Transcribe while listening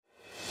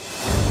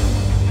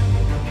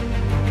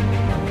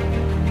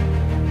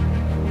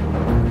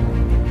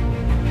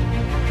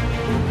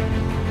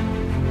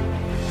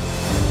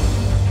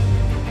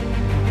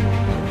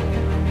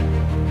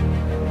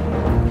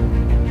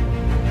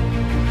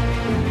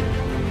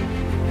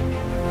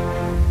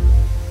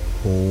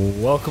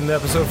Welcome to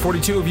episode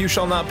 42 of You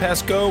Shall Not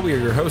Pass Go. We are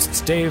your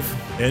hosts, Dave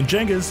and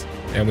Jengiz,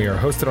 and we are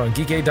hosted on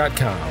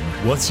Geekade.com.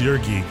 What's your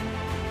geek?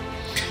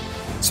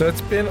 So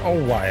it's been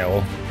a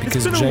while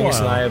because Jengiz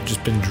and I have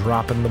just been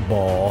dropping the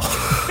ball.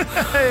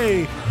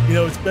 Hey,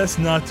 it's best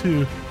not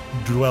to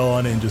dwell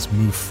on it and just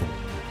move forward.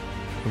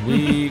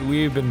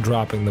 We've been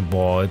dropping the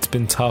ball. It's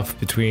been tough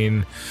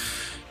between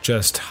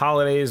just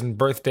holidays and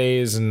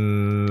birthdays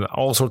and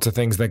all sorts of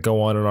things that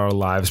go on in our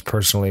lives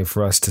personally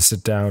for us to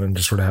sit down and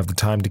just sort of have the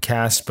time to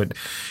cast. But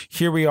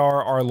here we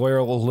are, our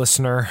loyal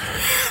listener.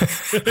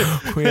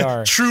 We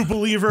are true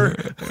believer.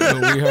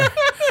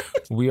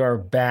 we are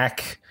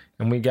back.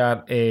 And we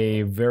got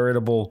a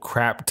veritable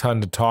crap ton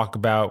to talk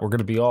about. We're going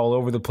to be all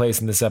over the place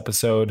in this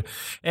episode.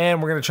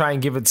 And we're going to try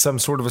and give it some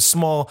sort of a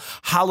small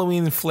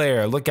Halloween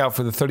flair. Look out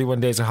for the 31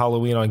 Days of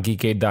Halloween on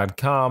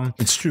Geekade.com.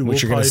 It's true. We'll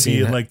probably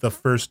be in like the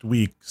first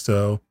week.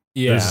 So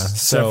there's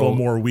several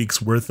more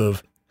weeks worth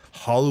of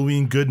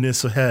Halloween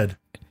goodness ahead.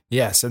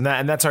 Yes, and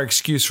that's our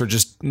excuse for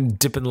just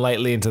dipping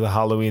lightly into the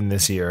Halloween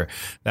this year.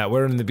 That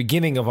we're in the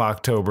beginning of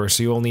October,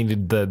 so you only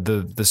need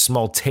the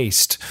small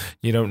taste.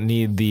 You don't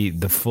need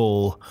the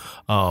full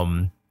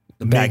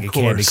bag of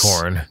candy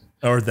corn.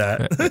 Or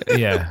that.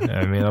 Yeah,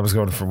 I mean, I was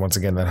going for, once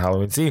again, that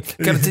Halloween. See,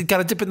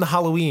 gotta dip in the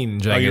Halloween,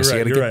 Jaggers. Oh,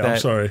 you're right. I'm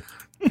sorry.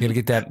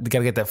 You gotta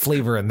get that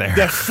flavor in there.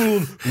 That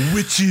full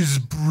witch's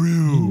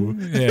brew.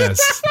 Yes,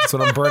 that's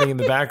what I'm burning in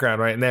the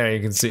background right there.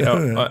 You can see.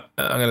 I'm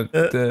gonna.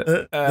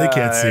 They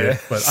can't see it,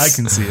 but I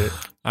can see it.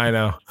 I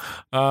know.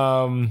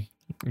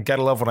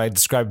 Gotta love when I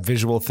describe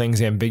visual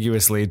things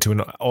ambiguously to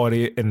an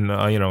audio an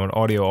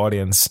audio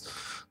audience.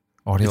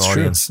 Audio it's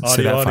audience. True.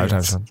 Say audio that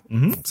audience. 5 times.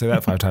 Mm-hmm. Say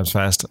that 5 times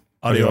fast.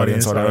 Audio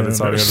audience. All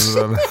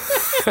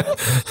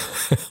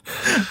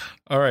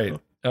right.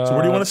 So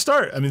where do you want to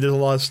start? I mean, there's a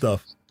lot of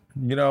stuff.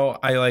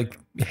 I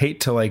hate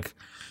to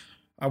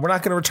we're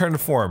not going to return to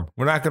form.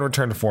 I'm not going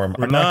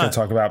to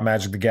talk about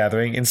Magic the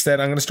Gathering.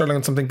 Instead, I'm going to start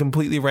on something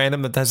completely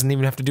random that doesn't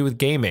even have to do with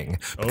gaming,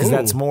 because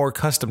that's more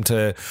custom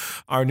to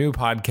our new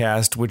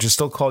podcast, which is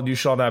still called You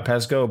Shall Not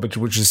Pass Go, but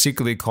which is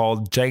secretly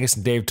called Jengiz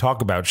and Dave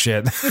Talk About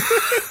Shit.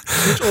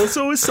 Which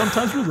also is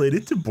sometimes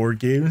related to board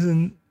games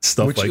and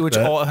stuff like that. Which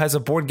all has a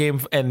board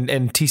game and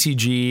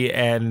TCG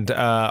and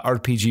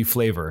RPG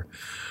flavor.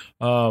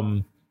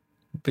 But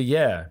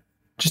yeah.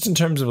 Just in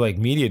terms of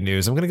media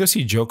news, I'm going to go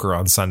see Joker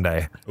on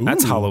Sunday. Ooh.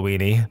 That's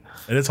Halloween-y.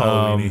 It is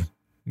Halloween-y.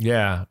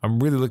 Yeah,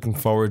 I'm really looking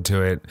forward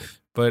to it.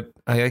 But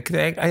I'll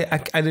admit I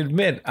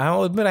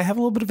have a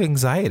little bit of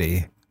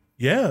anxiety.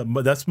 Yeah,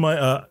 but that's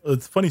my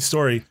it's a funny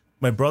story.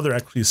 My brother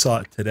actually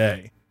saw it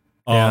today.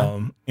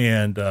 Yeah.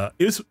 And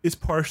it's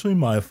partially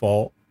my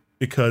fault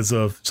because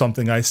of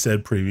something I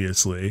said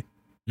previously.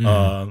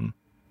 Mm.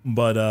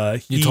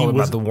 But you told him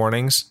about the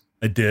warnings?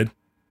 I did.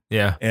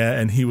 Yeah.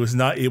 And he was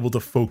not able to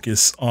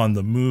focus on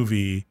the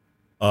movie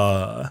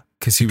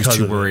because he was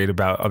too worried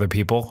about other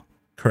people.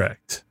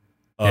 Correct.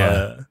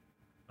 Yeah.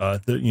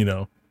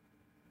 It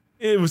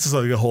was just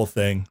like a whole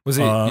thing. Was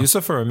it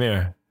Yusuf or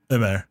Amir?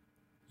 Amir.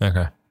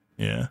 Okay.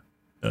 Yeah.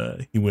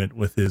 He went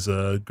with his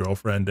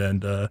girlfriend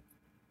and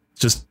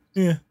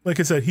like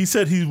I said, he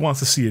said he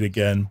wants to see it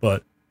again,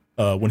 but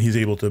when he's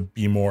able to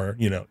be more,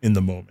 in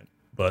the moment.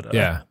 But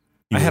yeah.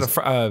 I had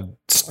a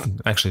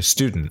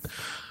student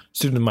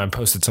of mine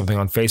posted something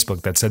on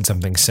Facebook that said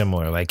something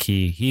similar. Like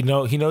he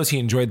knows he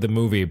enjoyed the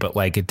movie, but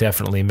it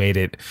definitely made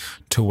it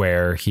to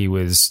where he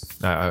was.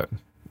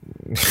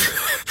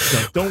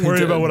 Don't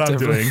worry about what I'm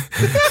doing.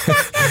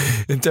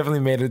 It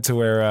definitely made it to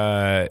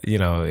where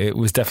it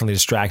was definitely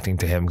distracting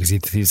to him because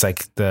he's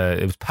it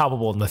was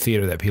palpable in the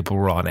theater that people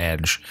were on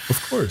edge.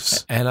 Of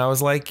course. And I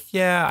was like,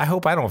 yeah, I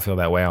hope I don't feel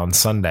that way on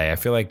Sunday. I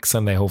feel like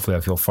Sunday, hopefully,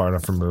 I feel far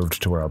enough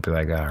removed to where I'll be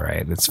like, all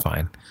right, it's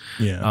fine.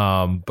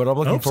 Yeah. But I'm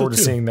looking forward to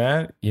seeing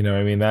that.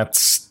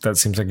 That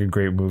seems like a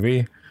great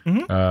movie.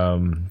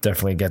 Mm-hmm.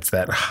 Definitely gets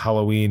that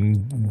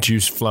Halloween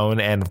juice flowing,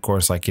 and of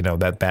course,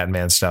 that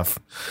Batman stuff.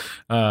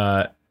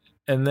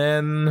 And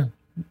then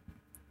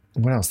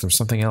what else? There's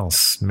something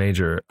else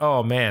major.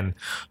 Oh man,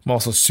 I'm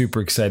also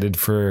super excited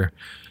for.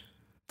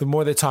 The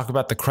more they talk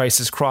about the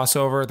Crisis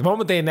crossover, the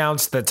moment they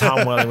announced that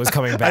Tom Welling was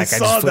coming back,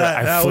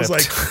 I was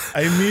like,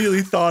 I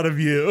immediately thought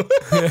of you.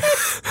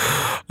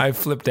 I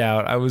flipped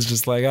out. I was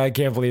just like, I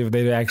can't believe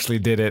they actually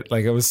did it.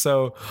 I was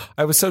so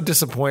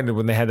disappointed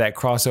when they had that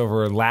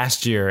crossover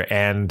last year,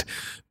 and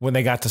when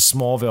they got to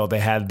Smallville, they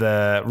had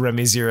the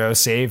Remy Zero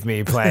Save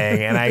Me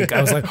playing, and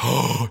I was like,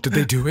 oh, did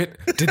they do it?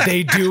 Did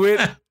they do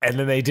it? And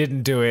then they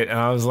didn't do it, and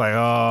I was like,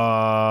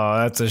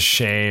 oh, that's a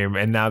shame.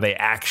 And now they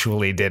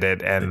actually did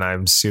it, and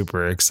I'm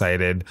super excited.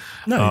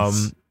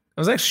 Nice.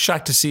 I was actually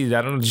shocked to see that.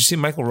 I don't know. Did you see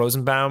Michael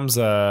Rosenbaum's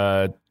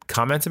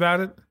comments about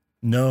it?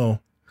 No.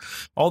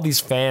 All these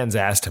fans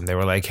asked him. They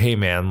were like, "Hey,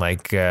 man,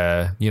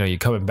 you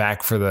coming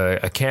back for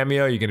a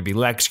cameo? You're going to be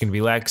Lex. You're going to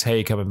be Lex. Hey,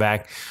 you coming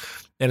back?"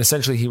 And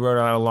essentially, he wrote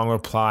out a long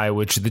reply,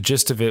 which the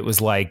gist of it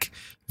was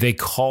they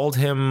called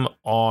him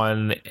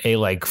on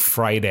a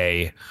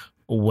Friday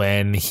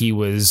when he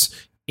was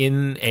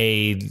in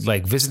a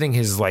visiting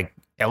his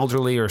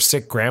elderly or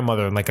sick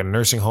grandmother in like a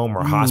nursing home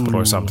or hospital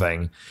or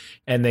something.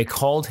 And they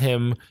called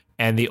him,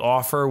 and the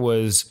offer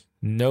was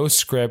no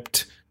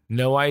script,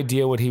 no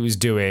idea what he was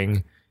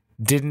doing,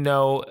 didn't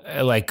know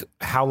like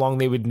how long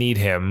they would need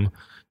him,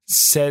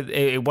 said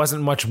it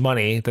wasn't much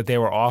money that they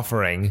were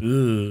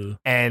offering.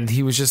 And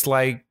he was just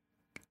like,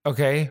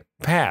 okay,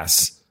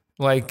 pass.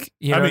 Like,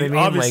 you know what I mean?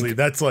 Obviously,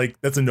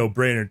 like, that's a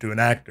no-brainer to an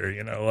actor,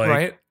 you know, like,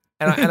 right?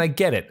 And I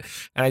get it.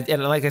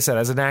 And like I said,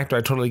 as an actor,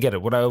 I totally get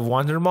it. Would I have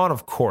wanted him on?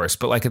 Of course.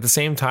 But like at the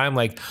same time,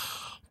 like,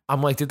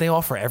 I'm like, did they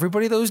offer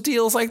everybody those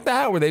deals like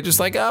that? Were they just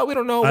like, oh, we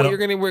don't know what we're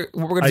gonna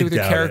do with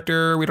your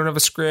character. We don't have a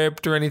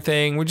script or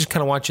anything. We just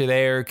kind of want you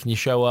there. Can you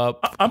show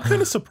up? I'm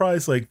kind of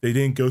surprised like they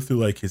didn't go through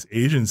like his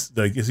agents.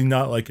 Like, is he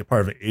not like a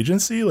part of an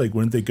agency? Like,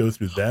 wouldn't they go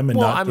through them and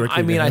not directly?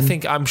 I mean,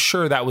 I'm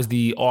sure that was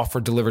the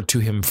offer delivered to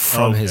him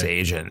from his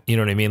agent. You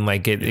know what I mean?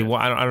 Like I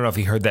don't know if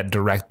he heard that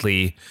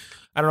directly.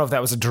 I don't know if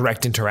that was a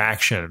direct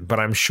interaction, but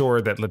I'm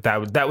sure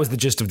that was the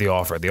gist of the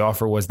offer. The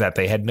offer was that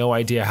they had no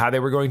idea how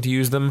they were going to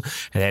use them,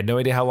 and they had no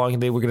idea how long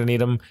they were going to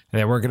need them, and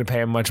they weren't going to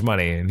pay him much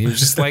money. And he was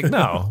just like,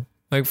 no,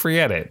 like,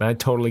 forget it. And I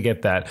totally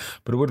get that.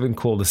 But it would have been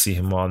cool to see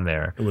him on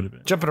there. It would have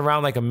been. Jumping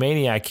around like a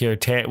maniac here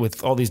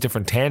with all these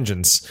different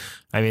tangents.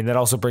 I mean, that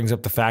also brings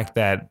up the fact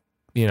that,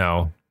 you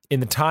know,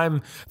 in the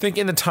time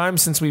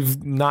since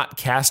we've not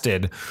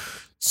casted,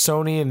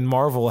 Sony and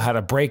Marvel had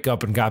a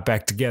breakup and got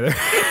back together.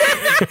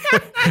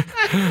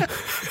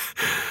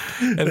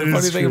 And the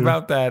funny thing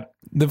about that,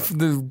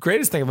 the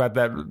greatest thing about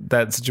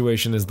that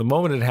situation is the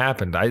moment it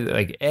happened,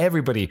 I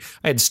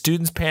had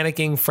students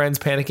panicking, friends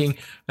panicking, and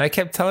I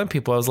kept telling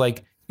people, I was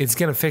like, it's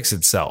gonna fix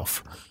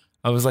itself.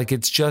 I was like,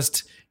 it's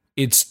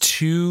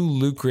too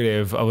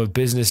lucrative of a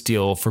business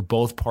deal for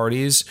both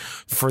parties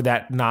for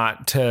that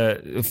not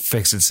to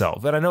fix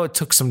itself. And I know it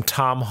took some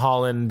Tom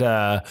Holland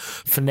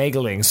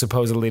finagling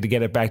supposedly to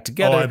get it back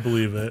together. Oh, I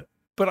believe it.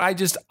 But I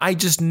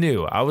just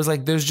knew. I was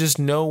like, there's just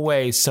no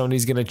way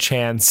Sony's going to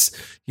chance,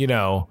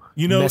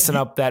 messing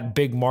up that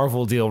big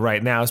Marvel deal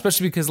right now,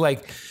 especially because,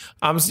 like,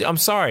 I'm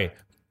sorry,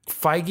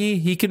 Feige,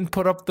 he can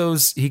put up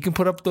those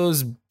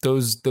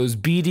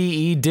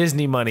BDE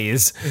Disney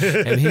monies,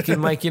 and he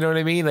can, like, you know what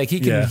I mean? Like, he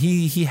can,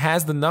 he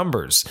has the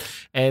numbers,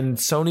 and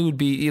Sony would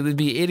be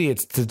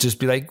idiots to just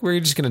be like,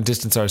 we're just going to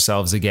distance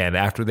ourselves again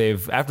after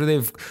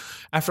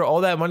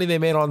all that money they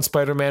made on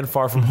Spider-Man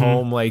Far From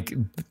Home. Like,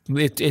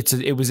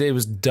 it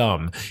was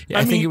dumb.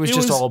 I think it was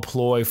just all a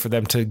ploy for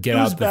them to get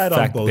out the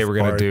fact that they were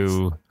going to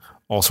do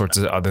all sorts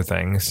of other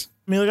things.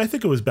 I mean, like, I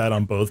think it was bad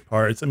on both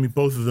parts. I mean,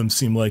 both of them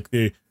seemed like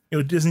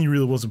Disney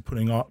really wasn't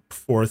putting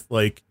forth,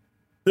 like,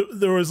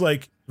 there was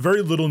like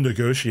very little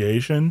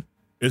negotiation.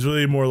 It's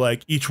really more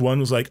like each one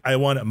was like, I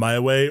want it my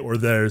way, or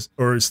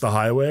it's the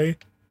highway.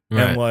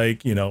 Right. And,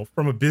 like,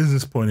 from a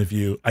business point of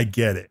view, I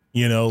get it.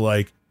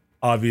 Like,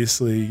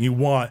 obviously you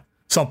want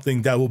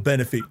something that will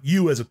benefit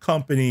you as a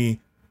company,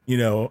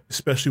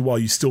 especially while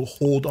you still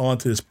hold on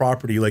to this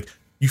property. Like,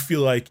 you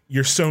feel like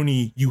you're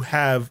Sony, you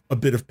have a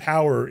bit of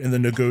power in the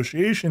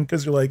negotiation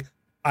because you're like,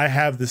 I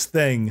have this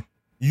thing,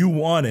 you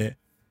want it.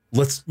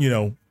 Let's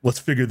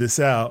figure this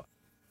out.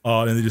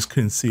 And they just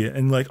couldn't see it.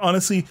 And, like,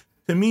 honestly,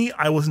 to me,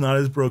 I was not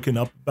as broken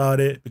up about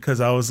it because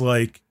I was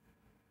like,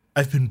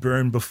 I've been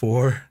burned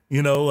before,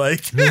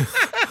 like,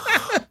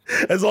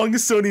 as long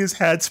as Sony has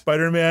had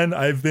Spider-Man,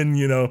 I've been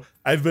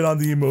on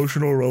the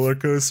emotional roller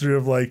coaster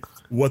of, like,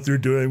 what they're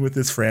doing with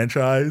this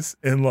franchise.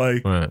 And,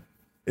 like,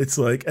 It's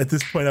like, at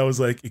this point I was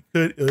like, it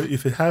could,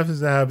 if it happens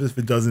to happen, if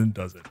it doesn't, it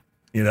doesn't,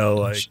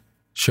 like,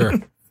 sure.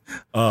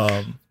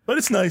 But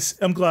it's nice.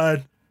 I'm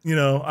glad.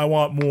 I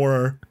want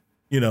more,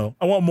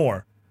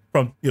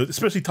 from,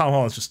 especially Tom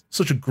Holland's just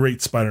such a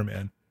great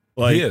Spider-Man.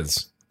 Like, he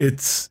is.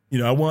 It's,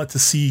 I want to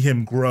see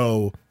him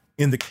grow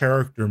in the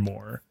character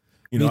more.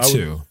 Me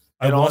too.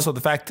 And also the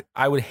fact,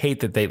 I would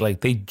hate that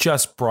they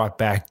just brought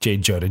back J.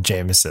 Jonah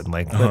Jameson.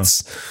 Like,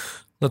 let's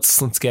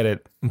get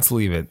it. Let's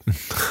leave it.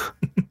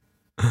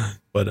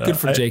 But good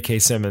for J.K.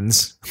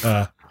 Simmons.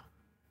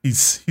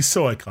 He's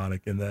so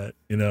iconic in that,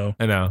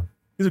 I know.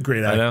 He's a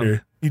great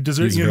actor. He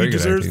deserves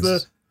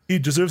he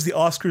deserves the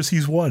Oscars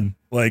he's won.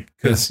 Like,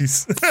 because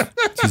he's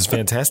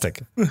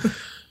fantastic.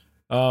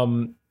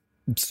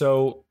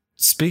 So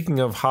speaking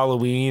of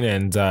Halloween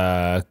and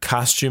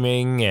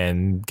costuming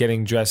and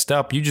getting dressed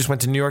up, you just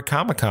went to New York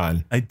Comic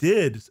Con. I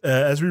did.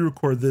 As we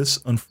record this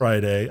on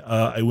Friday,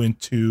 I went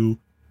to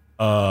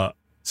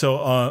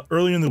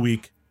earlier in the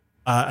week,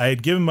 I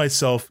had given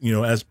myself,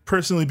 as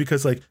personally,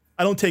 because, like,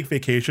 I don't take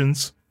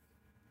vacations.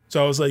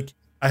 So I was like,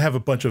 I have a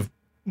bunch of,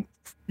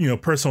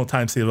 personal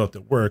time saved up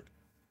at work.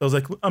 I was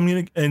like,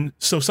 and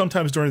so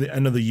sometimes during the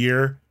end of the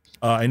year,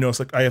 I know it's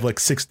like I have like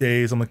 6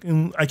 days. I'm like,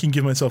 I can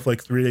give myself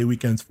like 3-day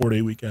weekends,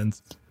 4-day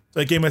weekends.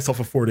 So I gave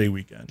myself a 4-day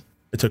weekend.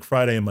 I took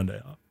Friday and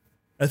Monday off.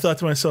 I thought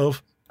to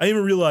myself, I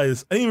didn't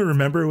even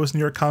remember it was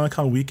New York Comic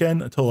Con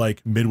weekend until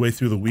like midway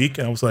through the week.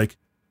 And I was like,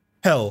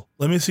 hell,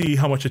 let me see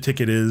how much a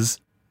ticket is.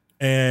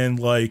 And,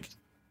 like,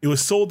 it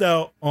was sold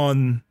out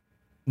on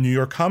New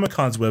York Comic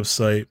Con's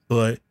website,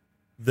 but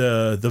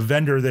the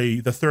vendor,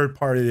 the third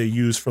party they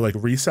use for, like,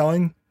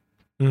 reselling,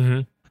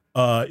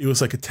 it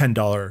was like a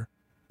 $10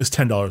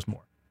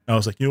 more. And I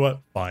was like, you know what?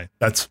 Fine.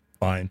 That's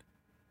fine.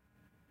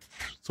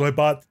 So I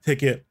bought the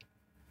ticket,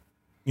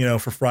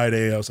 for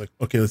Friday. I was like,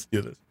 okay, let's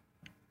do this.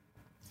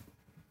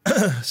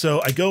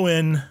 So I go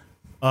in.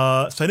 So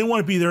I didn't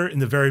want to be there in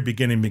the very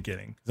beginning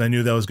because I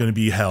knew that was going to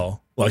be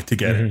hell, to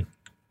get it.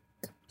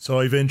 So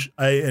I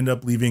end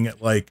up leaving at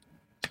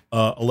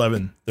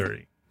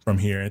 11:30 from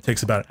here. It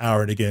takes about an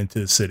hour to get into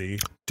the city.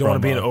 Do you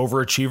want to be an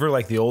overachiever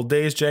like the old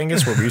days,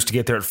 Genghis, where we used to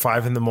get there at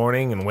 5 a.m.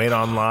 and wait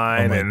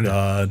online? Oh my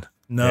God.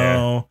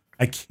 No,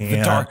 I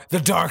can't. The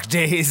dark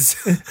days.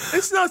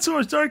 It's not so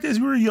much dark days.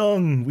 We were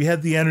young. We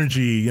had the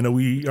energy.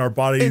 Our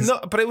bodies.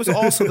 But it was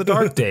also the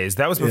dark days.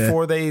 That was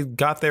before they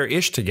got their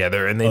ish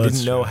together and they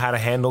didn't know how to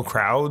handle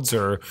crowds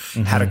or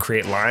how to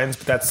create lines.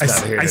 But that's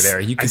not here or there.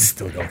 I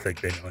still don't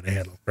think they know how to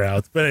handle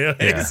crowds. But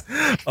anyways,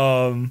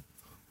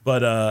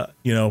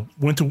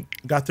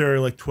 got there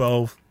like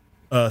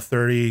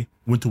 12:30.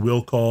 Went to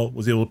will call.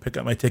 Was able to pick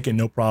up my ticket,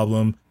 no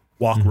problem.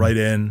 Walk right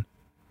in.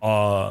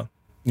 So.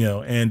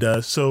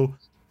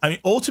 I mean,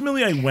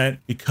 ultimately, I went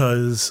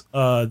because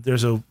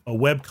there's a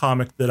web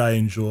comic that I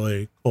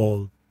enjoy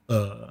called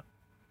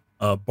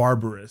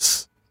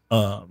Barbarous,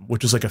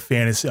 which is like a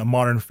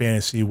modern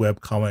fantasy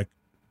web comic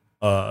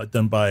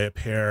done by a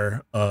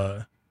pair.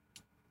 Let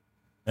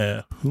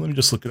me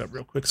just look it up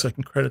real quick so I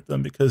can credit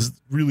them, because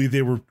really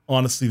they were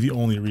honestly the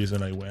only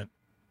reason I went.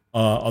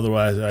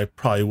 Otherwise, I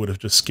probably would have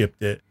just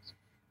skipped it.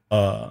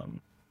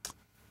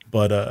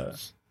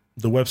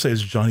 The website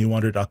is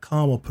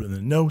johnnywander.com. I'll put it in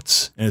the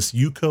notes. And it's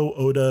Yuko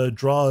Oda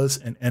draws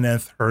and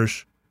NF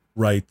Hirsch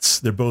writes.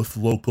 They're both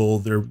local.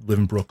 They live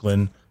in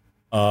Brooklyn.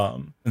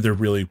 And they're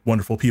really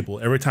wonderful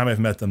people. Every time I've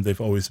met them,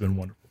 they've always been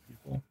wonderful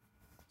people.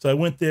 So I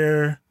went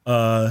there,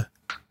 got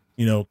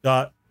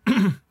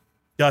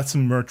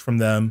some merch from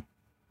them.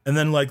 And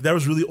then that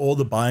was really all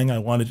the buying I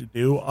wanted to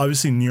do.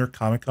 Obviously, New York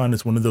Comic Con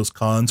is one of those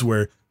cons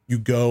where you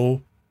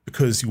go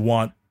because you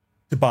want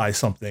to buy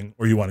something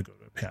or you want to go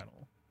to a panel.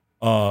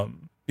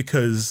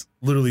 Because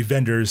literally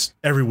vendors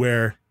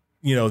everywhere,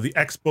 the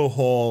expo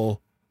hall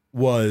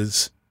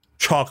was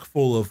chock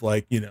full of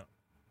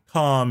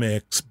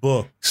comics,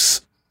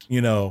 books,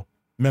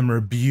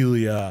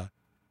 memorabilia,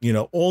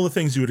 all the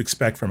things you would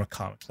expect from a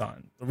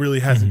Comic-Con. It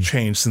really hasn't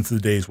changed since the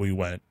days we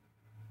went.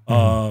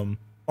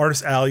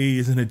 Artist Alley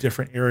is in a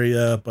different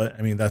area, but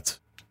I mean, that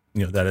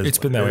is. It's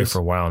been that way for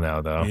a while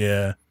now, though.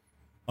 Yeah.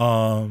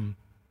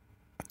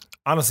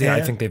 Honestly,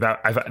 I think they've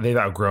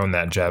outgrown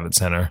that Javits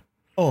Center.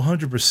 Oh,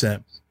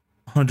 100%.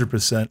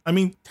 100%. I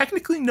mean,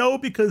 technically no,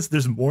 because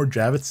there's more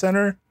Javits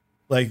Center.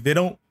 They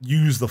don't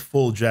use the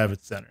full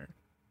Javits Center.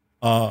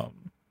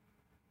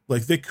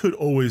 They could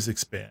always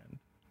expand.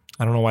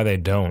 I don't know why they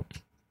don't.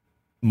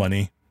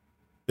 Money.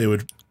 It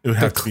would have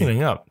They're to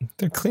cleaning up.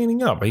 They're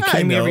cleaning up. You I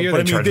can't know, every year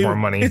but they charge more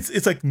money.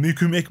 It's like we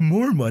could make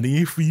more money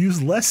if we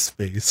use less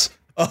space.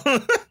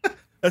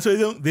 That's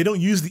why they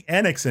don't use the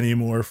annex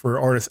anymore for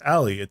Artist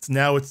Alley. It's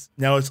now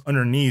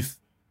underneath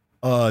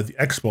the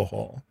expo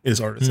hall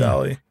is Artist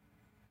Alley.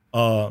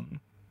 But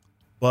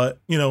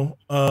it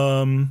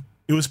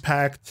was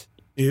packed.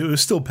 It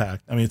was still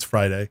packed. I mean, it's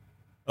Friday.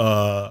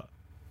 But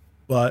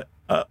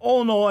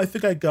all in all, I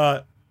think I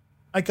got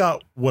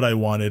what I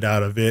wanted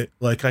out of it.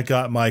 I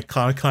got my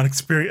Comic-Con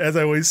experience. As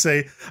I always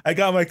say, I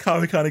got my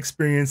Comic-Con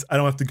experience. I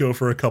don't have to go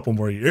for a couple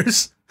more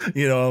years,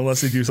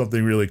 unless they do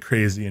something really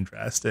crazy and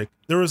drastic.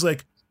 There was a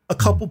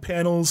couple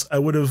panels I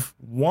would have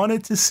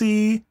wanted to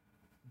see,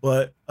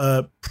 but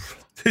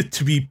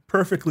to be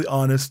perfectly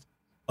honest,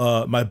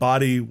 my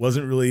body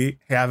wasn't really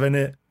having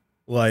it,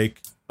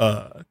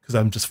 because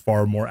I'm just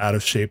far more out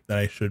of shape than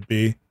I should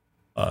be.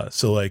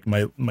 So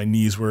my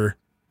knees were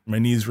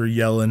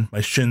yelling,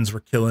 my shins were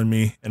killing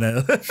me, and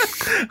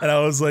I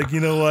was like, you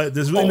know what?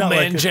 There's really old not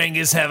man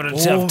Genghis having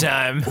a tough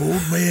time.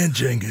 Old man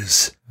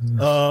Genghis.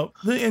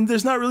 And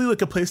there's not really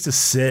a place to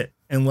sit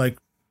and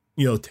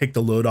take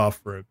the load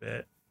off for a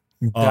bit.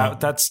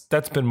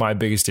 That's been my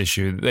biggest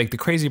issue. The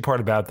crazy part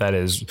about that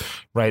is,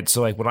 right,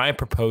 so when I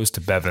proposed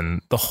to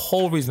Bevan, the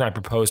whole reason I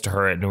proposed to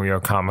her at New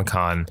York Comic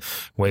Con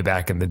way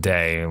back in the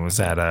day, it was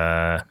at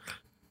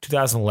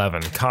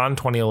 2011 Con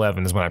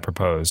 2011 is when I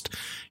proposed,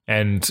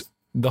 and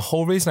the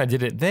whole reason I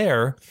did it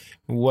there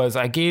was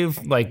I gave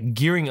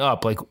gearing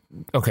up,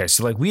 okay,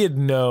 so we had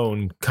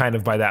known kind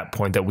of by that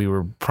point that we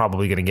were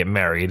probably going to get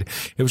married.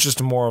 It was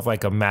just more of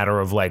a matter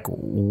of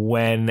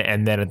when,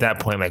 and then at that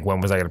point, when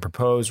was I going to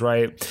propose,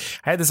 right?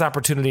 I had this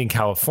opportunity in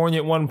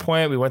California at one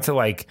point. We went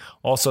to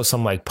also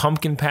some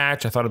pumpkin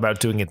patch. I thought about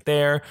doing it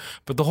there,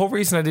 but the whole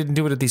reason I didn't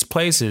do it at these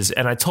places,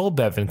 and I told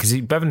Bevan, because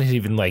Bevan had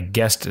even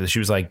guessed it. She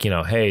was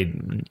hey,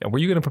 were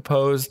you going to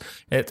propose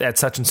at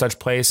such and such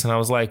place? And I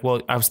was like,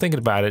 well, I was thinking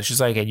about it.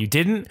 She's like, and you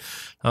didn't?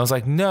 I was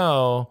like,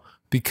 no,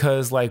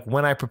 because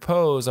when I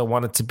propose, I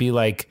want it to be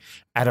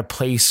at a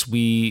place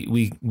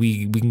we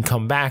can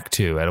come back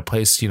to, at a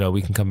place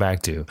we can come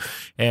back to,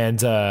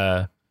 and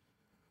at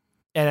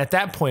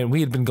that point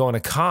we had been going to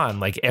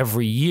con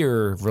every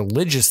year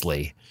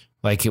religiously,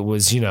 like it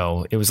was,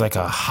 it was like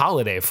a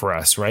holiday for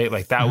us, right?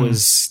 Like that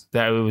was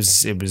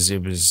it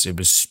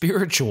was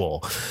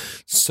spiritual.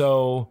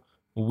 So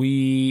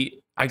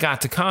I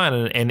got to con,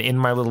 and in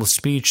my little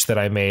speech that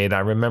I made, I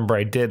don't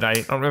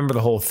remember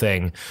the whole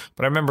thing,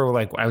 but I remember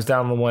like I was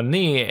down on one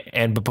knee,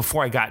 but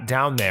before I got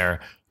down there,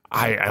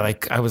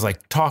 I was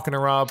like talking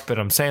her up, and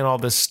I'm saying all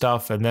this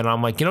stuff, and then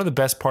I'm like, the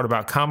best part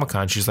about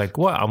Comic-Con? She's like,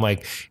 what? I'm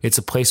like, it's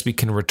a place we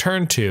can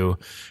return to.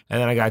 And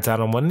then I got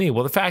down on one knee.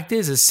 Well, the fact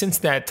is since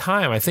that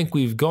time, I think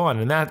we've gone,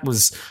 and that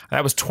was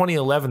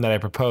 2011 that I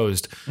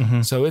proposed.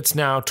 So it's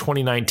now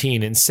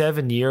 2019. In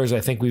 7 years, I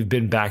think we've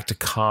been back to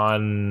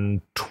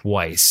con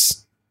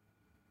twice.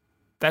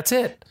 That's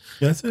it.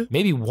 That's it.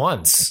 Maybe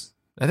once.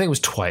 I think it was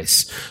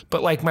twice.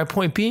 But like my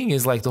point being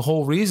is like the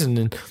whole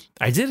reason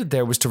I did it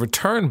there was to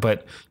return,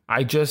 but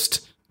I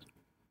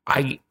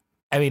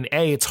mean,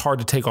 A, it's hard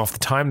to take off the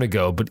time to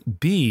go, but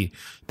B,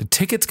 the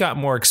tickets got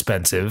more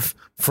expensive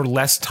for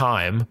less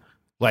time.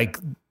 Like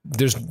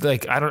there's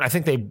like, I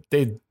think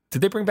did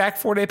they bring back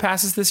 4-day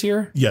passes this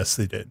year? Yes,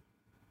 they did.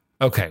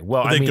 Okay.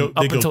 Well, they go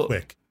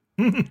quick.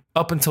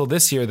 Up until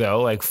this year,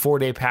 though, like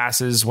 4-day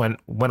passes when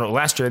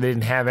last year they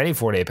didn't have any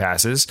 4-day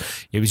passes.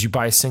 It was you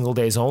buy single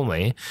days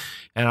only.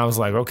 And I was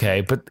like, okay,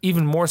 but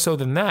even more so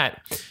than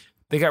that,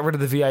 they got rid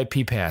of the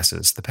VIP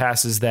passes, the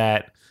passes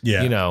that,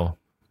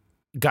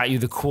 got you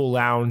the cool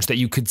lounge that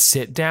you could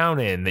sit down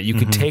in, that you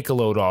could take a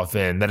load off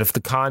in, that if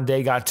the con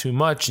day got too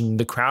much and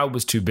the crowd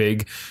was too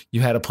big,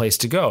 you had a place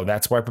to go.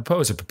 That's why I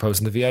proposed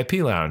in the VIP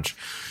lounge.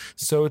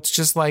 So it's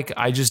just like,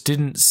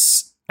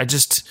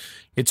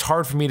 it's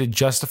hard for me to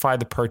justify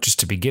the purchase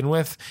to begin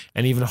with,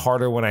 and even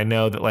harder when I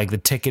know that like the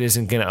ticket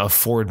isn't going to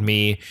afford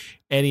me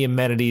any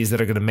amenities that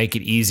are going to make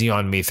it easy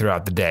on me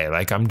throughout the day.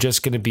 Like I'm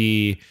just going to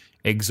be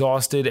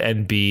exhausted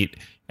and beat,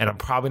 and I'm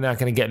probably not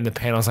going to get in the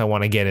panels I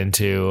want to get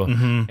into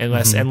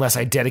unless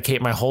I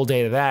dedicate my whole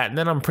day to that. And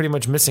then I'm pretty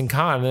much missing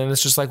con. And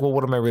it's just like, well,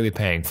 what am I really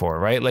paying for?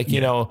 Right. Like,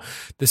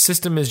 the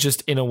system is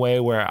just in a way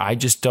where I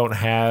just don't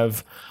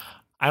have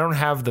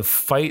the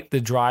fight, the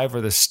drive,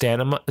 or the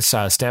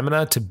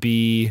stamina to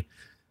be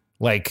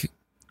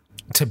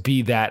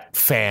that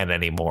fan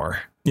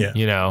anymore.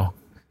 Yeah.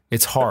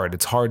 It's hard.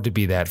 It's hard to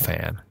be that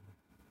fan.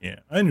 Yeah,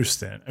 I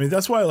understand. I mean,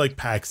 that's why I like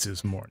PAX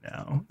is more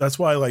now. That's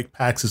why like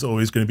PAX is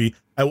always going to be,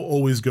 I will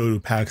always go to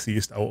PAX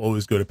East. I will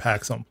always go to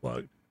PAX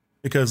Unplugged,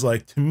 because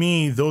like, to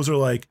me, those are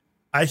like,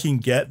 I can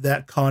get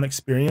that con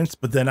experience,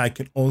 but then I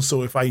can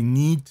also, if I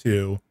need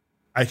to,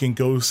 I can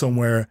go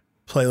somewhere,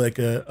 play like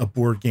a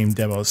board game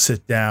demo,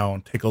 sit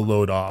down, take a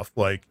load off,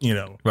 like,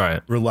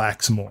 right.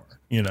 Relax more,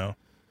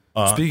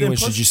 Speaking of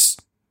which, did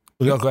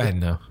you go ahead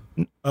now.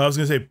 I was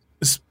going to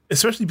say,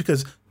 especially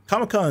because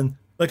Comic-Con,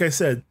 like I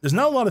said, there's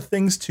not a lot of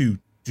things to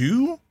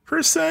do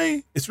per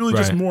se. It's really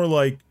just more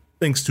like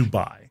things to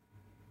buy,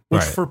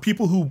 which for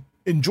people who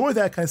enjoy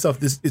that kind of stuff,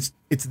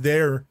 it's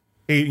their,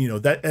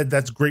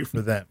 that's great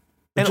for them.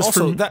 And just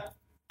also that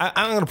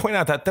I'm going to point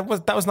out that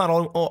was not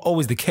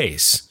always the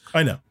case.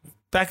 I know.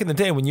 Back in the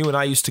day when you and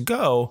I used to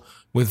go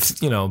with,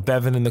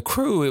 Bevan and the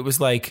crew, it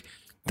was like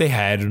they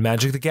had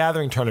Magic the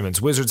Gathering tournaments.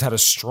 Wizards had a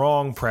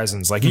strong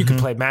presence. Like you could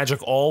play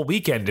Magic all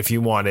weekend if you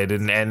wanted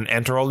and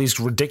enter all these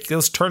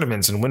ridiculous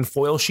tournaments and win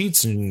foil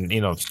sheets and,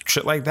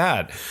 shit like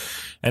that.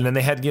 And then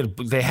they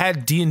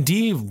had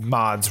D&D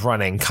mods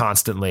running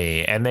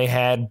constantly, and they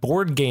had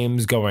board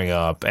games going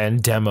up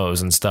and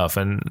demos and stuff.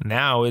 And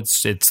now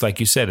it's like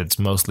you said, it's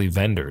mostly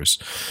vendors.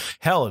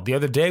 Hell, the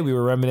other day we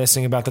were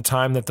reminiscing about the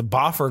time that the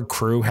Boffer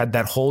crew had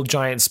that whole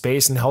giant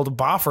space and held a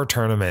Boffer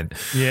tournament.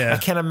 Yeah, I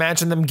can't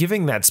imagine them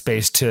giving that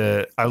space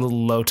to a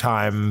little low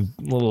time,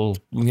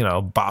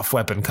 Boff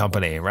weapon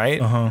company, right?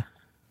 100%.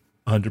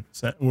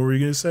 What were you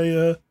gonna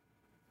say?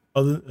 You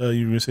were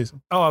going to say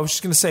something? Oh, I was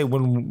just going to say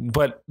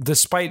but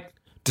despite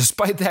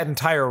that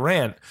entire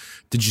rant,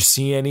 did you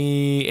see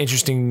any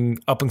interesting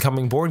up and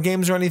coming board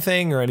games or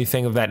anything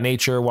of that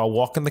nature while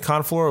walking the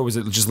con floor, or was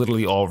it just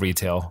literally all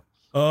retail?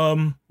 A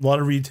lot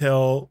of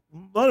retail,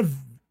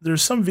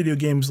 there's some video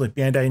games like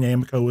Bandai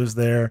Namco was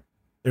there.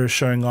 They were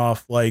showing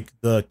off like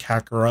the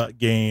Kakarot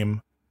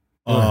game.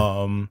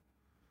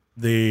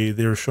 They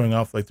were showing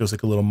off like there's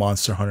like a little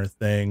Monster Hunter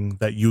thing.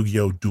 That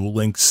Yu-Gi-Oh! Duel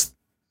Links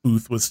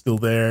booth was still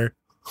there.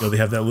 They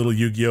have that little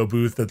Yu-Gi-Oh!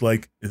 Booth that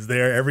like is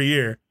there every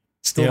year,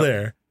 still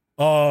there.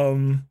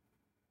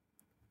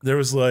 There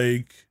was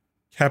like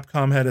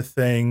Capcom had a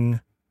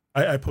thing.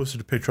 I posted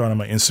a picture on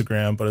my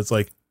Instagram, but it's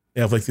like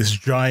they have like this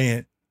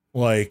giant,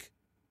 like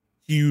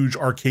huge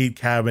arcade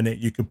cabinet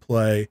you could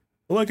play.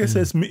 But like I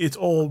said, it's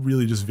all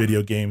really just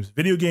video games,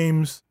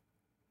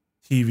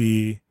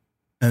 TV,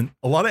 and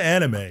a lot of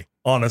anime.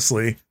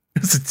 Honestly,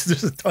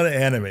 there's a ton of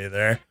anime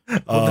there.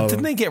 Well,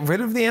 didn't they get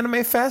rid of the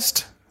Anime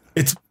Fest?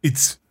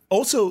 It's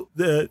also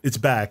it's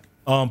back.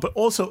 But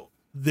also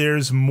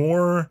there's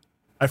more.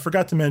 I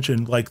forgot to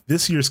mention, like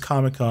this year's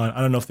Comic-Con,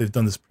 I don't know if they've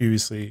done this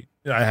previously.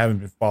 I haven't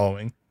been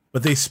following,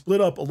 but they split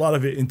up a lot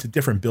of it into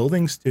different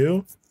buildings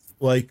too.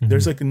 Like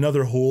there's like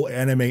another whole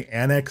anime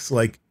annex,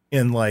 like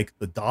in like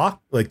the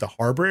dock, like the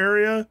harbor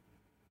area.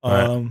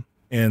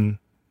 And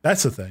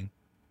that's the thing.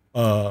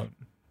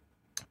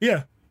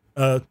 Yeah.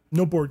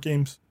 No board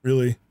games,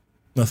 really.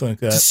 Nothing like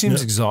that. It just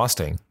seems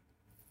exhausting.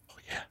 Oh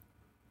yeah.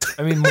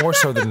 I mean, more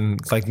so than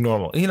like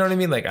normal. You know what I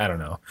mean? Like, I don't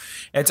know.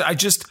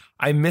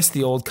 I miss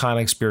the old con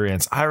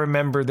experience. I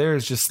remember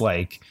there's just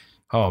like,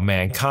 oh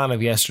man, con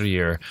of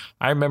yesteryear.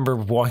 I remember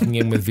walking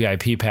in with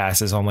VIP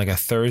passes on like a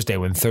Thursday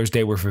when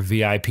Thursday were for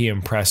VIP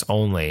and press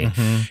only.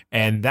 Mm-hmm.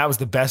 And that was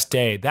the best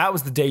day. That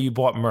was the day you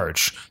bought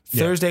merch.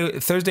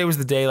 Thursday was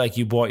the day like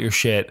you bought your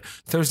shit.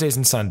 Thursdays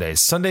and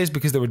Sundays. Sundays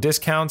because there were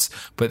discounts,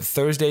 but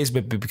Thursdays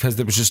because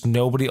there was just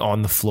nobody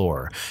on the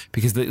floor.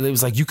 Because it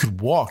was like you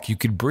could walk, you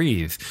could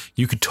breathe,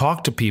 you could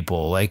talk to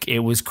people. Like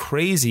it was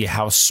crazy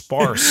how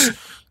sparse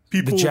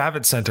the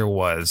Javits Center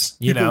was.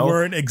 People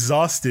weren't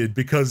exhausted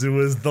because it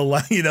was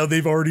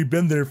they've already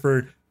been there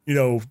for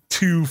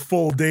 2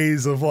 full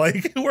days of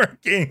like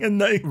working and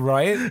like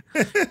right.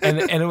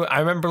 I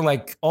remember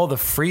like all the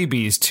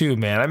freebies too,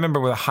 man. I remember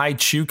when the High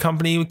Chew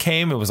Company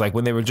came, it was like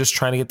when they were just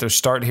trying to get their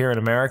start here in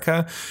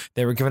America,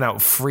 they were giving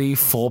out free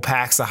full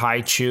packs of High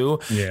Chew.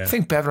 Yeah. I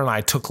think Bevan and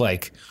I took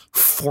like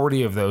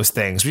 40 of those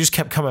things. We just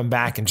kept coming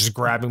back and just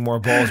grabbing more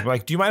balls. We're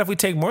like, do you mind if we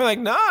take more? Like,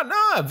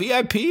 nah,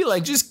 VIP,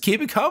 like just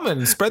keep it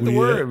coming. Spread the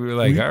word. We were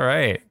like, all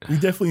right. We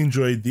definitely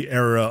enjoyed the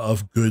era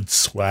of good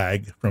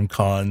swag from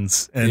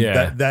cons. And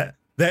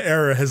that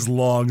era has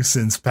long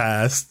since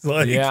passed.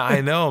 Like, yeah,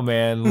 I know,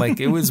 man. Like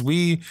it was,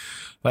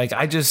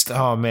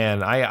 oh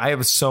man, I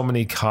have so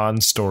many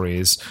con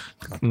stories.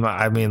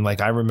 I mean,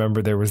 like I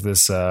remember there was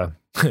this,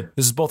 this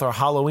is both our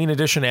Halloween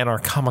edition and our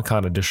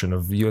Comic-Con edition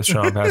of US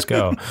Sean Pass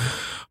Go.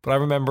 But I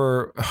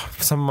remember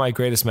some of my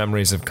greatest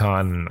memories of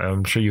con.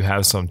 I'm sure you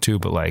have some too,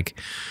 but like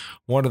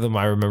one of them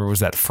I remember was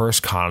that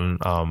first con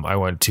I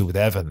went to with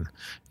Evan,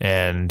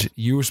 and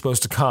you were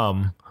supposed to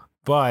come,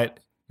 but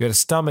you had a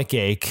stomach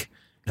ache.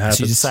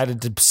 So you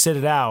decided to sit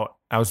it out.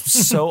 I was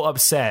so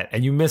upset,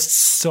 and you missed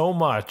so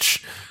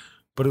much.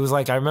 But it was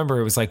like, I remember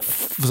it was like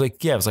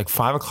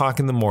 5 o'clock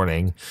in the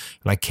morning,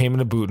 and I came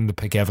into Booton to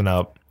pick Evan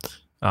up.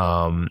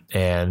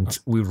 And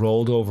we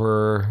rolled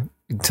over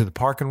to the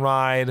park and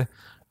ride,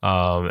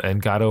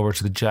 and got over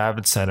to the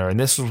Javits Center. And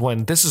this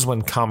is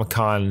when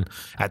Comic-Con,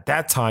 at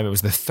that time, it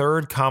was the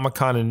third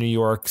Comic-Con in New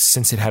York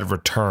since it had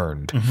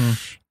returned. Mm-hmm.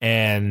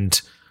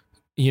 And,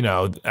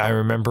 I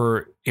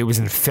remember it was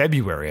in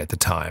February at the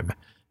time.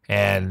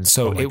 And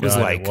so it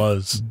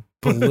was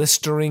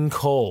blistering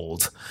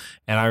cold.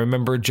 And I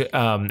remember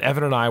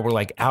Evan and I were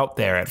like out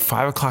there at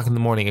 5 o'clock in the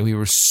morning, and we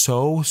were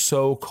so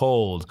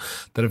cold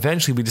that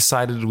eventually we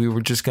decided we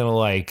were just going to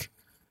like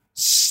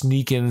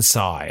sneak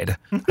inside.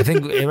 I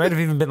think it might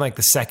have even been like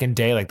the second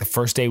day, like the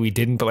first day we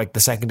didn't, but like the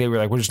second day we were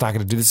like, we're just not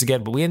going to do this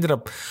again. But we ended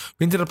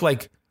up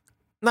like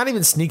not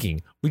even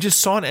sneaking. We just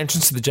saw an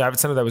entrance to the Javits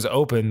Center that was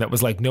open that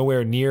was like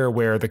nowhere near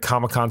where the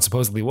Comic-Con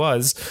supposedly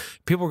was.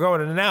 People were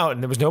going in and out,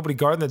 and there was nobody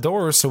guarding the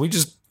doors. So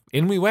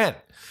in we went.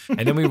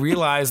 And then we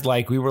realized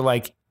like we were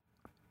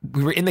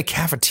in the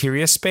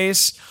cafeteria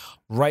space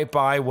right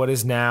by what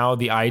is now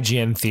the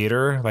IGN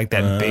Theater, like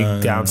that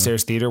big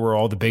downstairs theater where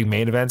all the big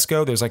main events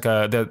go. There's like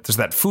there's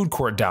that food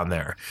court down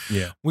there.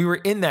 Yeah. We were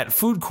in that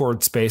food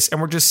court space,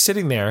 and we're just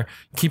sitting there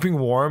keeping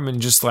warm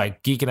and just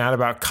like geeking out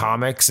about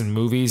comics and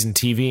movies and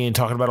TV and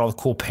talking about all the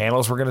cool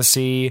panels we're going to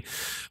see.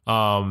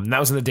 That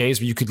was in the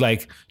days where you could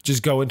like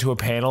just go into a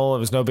panel. It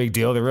was no big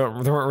deal. There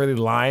weren't really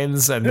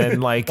lines, and then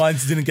like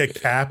lines didn't get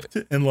capped,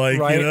 and like,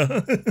 right.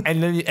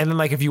 and then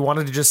like if you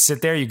wanted to just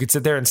sit there, you could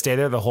sit there and stay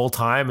there the whole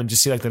time and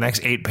just see like the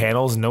next 8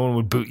 panels, and no one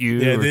would boot you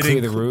or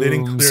clear the rooms. They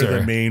didn't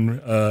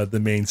clear the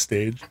main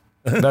stage.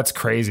 That's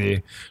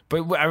crazy.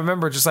 But I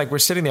remember just like we're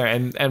sitting there,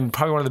 and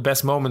probably one of the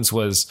best moments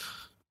was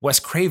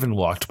Wes Craven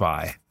walked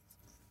by,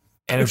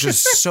 and it was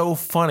just so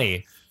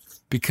funny.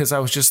 Because I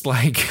was just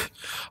like,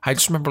 I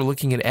just remember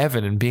looking at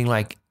Evan and being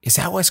like, is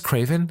that Wes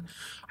Craven?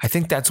 I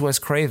think that's Wes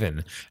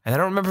Craven. And I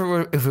don't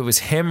remember if it was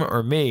him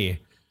or me,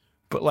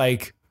 but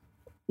like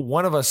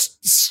one of us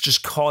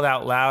just called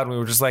out loud, and we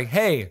were just like,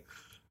 hey,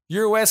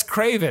 you're Wes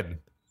Craven.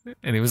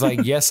 And he was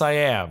like, yes, I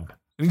am.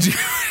 And he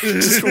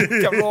just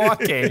kept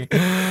walking.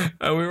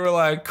 And we were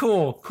like,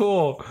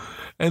 cool.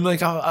 And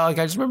like I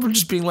just remember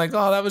just being like,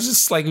 oh, that was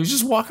just like, he was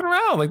just walking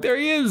around. Like, there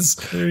he is.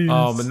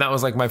 And that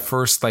was like my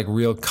first like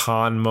real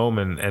con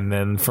moment. And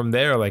then from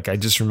there, like, I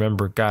just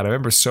remember, I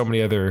remember so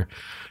many other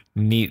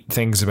neat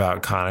things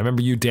about con. I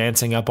remember you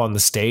dancing up on the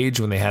stage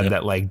when they had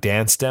that like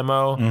dance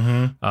demo.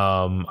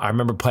 Mm-hmm. I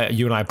remember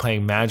you and I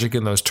playing Magic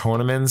in those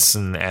tournaments,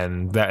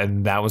 and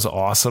that was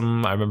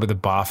awesome. I remember the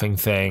boffing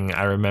thing.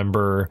 I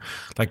remember,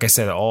 like I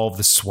said, all of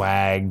the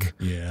swag.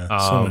 Yeah,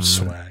 so much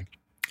swag.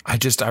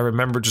 I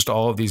remember just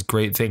all of these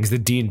great things. The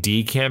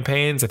D&D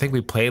campaigns. I think we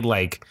played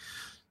like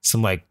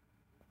some like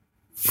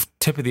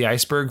tip of the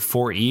iceberg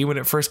 4E when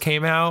it first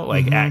came out,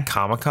 like at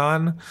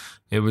Comic-Con.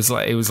 It was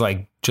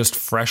like just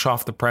fresh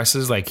off the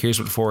presses. Like, here's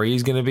what 4E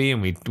is going to be.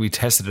 And we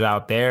tested it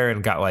out there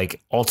and got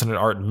like alternate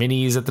art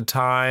minis at the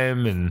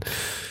time. And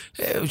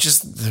it was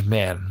just,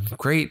 man,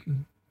 great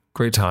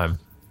time.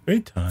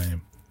 Great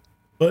time.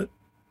 But,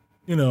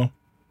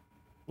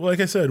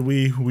 like I said,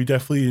 we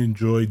definitely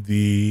enjoyed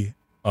the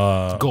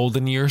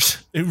Golden years.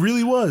 It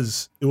really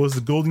was. It was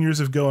the golden years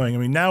of going. I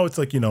mean, now it's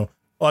like, a lot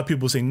of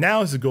people say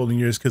now is the golden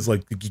years because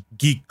like the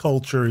geek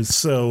culture is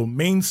so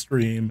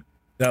mainstream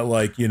that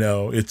like,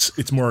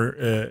 it's more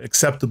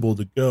acceptable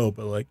to go.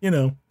 But like,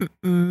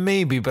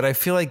 Maybe, but I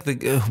feel like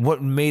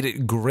what made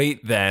it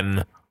great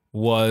then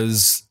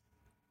was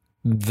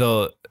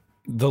the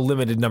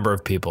limited number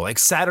of people. Like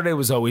Saturday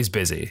was always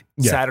busy.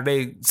 Yeah.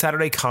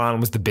 Saturday Con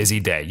was the busy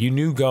day. You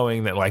knew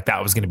going that like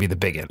that was going to be the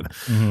big one.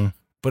 Mm-hmm.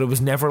 But it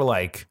was never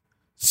like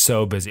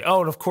so busy.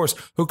 Oh, and of course,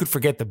 who could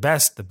forget the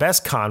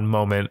best con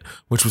moment,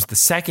 which was the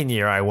second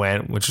year I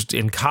went, which was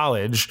in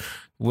college,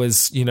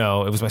 was, it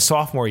was my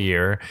sophomore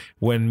year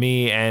when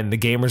me and the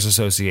Gamers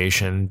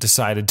Association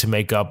decided to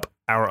make up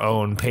our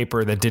own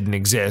paper that didn't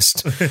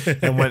exist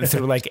and went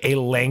through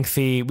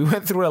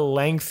a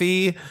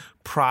lengthy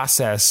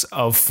process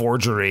of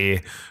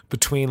forgery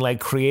between like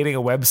creating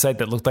a website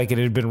that looked like it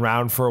had been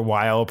around for a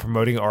while,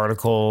 promoting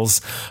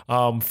articles,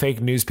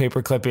 fake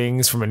newspaper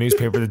clippings from a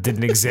newspaper that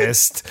didn't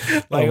exist,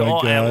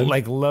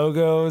 like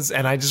logos.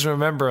 And I just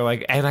remember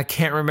and I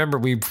can't remember,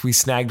 we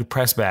snagged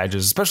press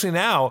badges, especially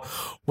now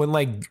when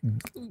like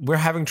we're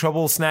having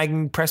trouble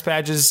snagging press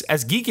badges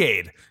as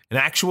Geekade, an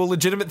actual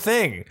legitimate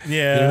thing.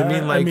 Yeah. You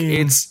know what I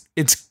mean?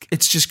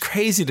 It's just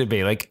crazy to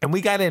me. Like, and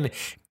we got in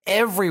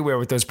everywhere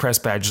with those press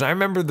badges. I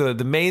remember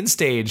the main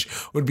stage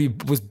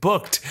was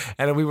booked,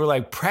 and we were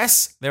like,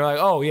 press. They were like,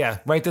 oh yeah,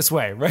 right this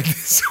way.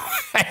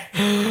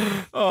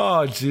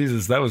 Oh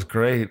Jesus, that was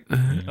great.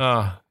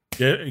 Yeah,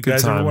 you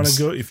guys ever want to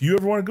go? If you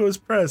ever want to go as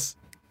press,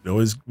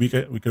 we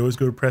could always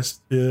go to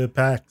press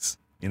PAX.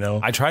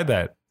 I tried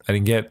that. I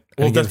didn't get.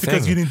 Well, that's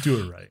because you didn't do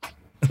it right.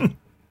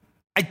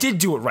 I did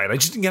do it right. I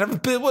just didn't have a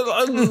bit.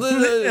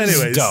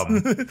 Anyways,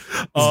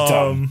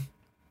 dumb.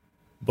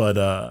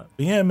 But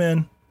yeah,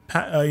 man.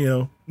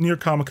 New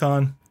York Comic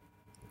Con.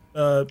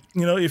 If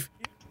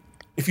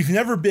you've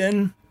never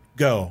been,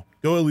 go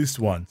at least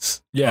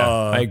once. Yeah,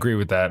 I agree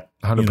with that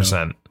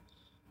 100%.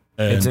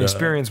 It's an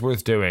experience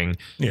worth doing.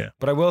 Yeah,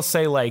 but I will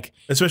say, like,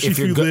 especially if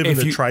you live in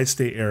the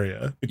tri-state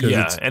area,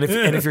 because and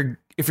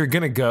if you're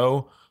gonna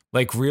go,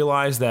 like,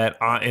 realize that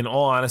in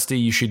all honesty,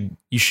 you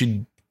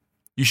should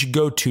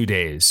go 2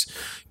 days,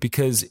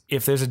 because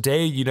if there's a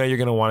day you're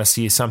gonna want to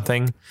see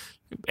something,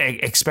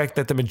 expect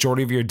that the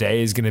majority of your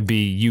day is going to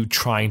be you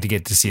trying to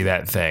get to see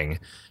that thing.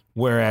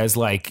 Whereas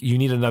like you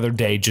need another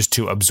day just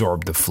to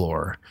absorb the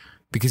floor,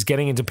 because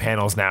getting into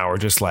panels now are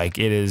just like,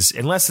 it is,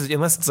 unless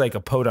it's like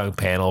a podunk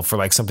panel for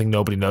like something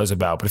nobody knows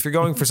about. But if you're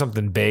going for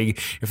something big,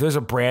 if there's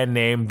a brand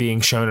name being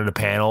shown at a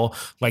panel,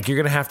 like you're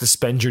going to have to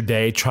spend your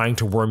day trying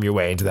to worm your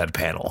way into that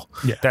panel.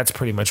 Yeah. That's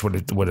pretty much what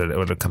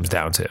it comes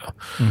down to.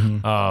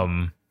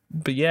 Mm-hmm.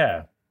 But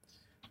yeah,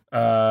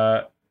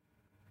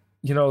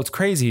 what's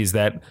crazy is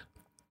that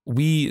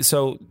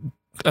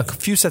a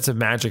few sets of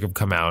Magic have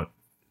come out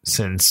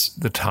since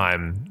the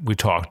time we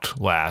talked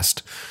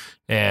last,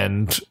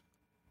 and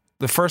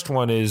the first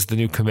one is the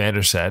new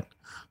Commander set,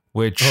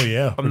 which I'm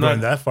not going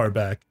that far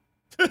back.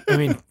 I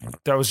mean,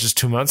 that was just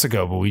 2 months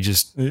ago, but we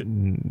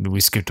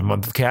skipped a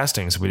month of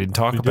casting, so we didn't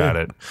talk about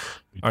it.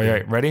 All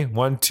right, ready?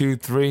 1, 2,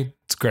 3.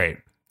 It's great.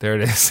 There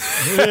it is.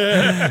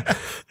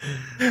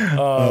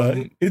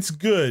 It's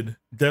good,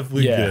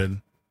 definitely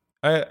good.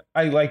 I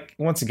like,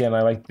 once again,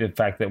 I like the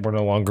fact that we're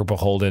no longer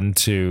beholden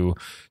to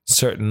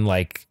certain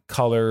like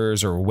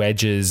colors or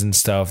wedges and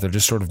stuff. They're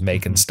just sort of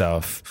making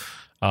stuff.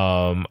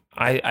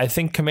 I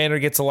think Commander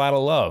gets a lot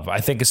of love. I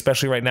think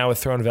especially right now with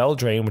Throne of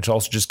Eldraine, which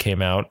also just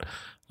came out.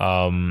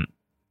 Throne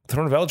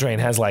of Eldraine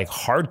has like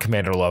hard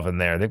Commander love in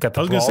there. They've got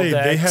the Brawl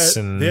decks,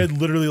 they had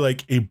literally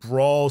like a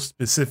Brawl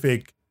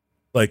specific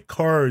like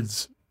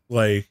cards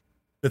like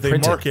that they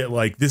market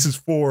like this is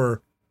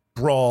for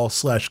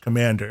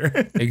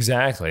Brawl/Commander.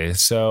 Exactly.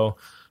 So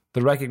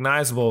the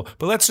recognizable,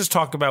 but let's just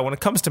talk about, when it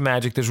comes to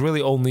Magic, there's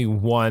really only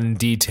one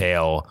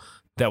detail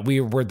that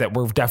we're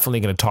definitely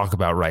going to talk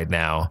about right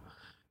now,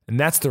 and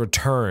that's the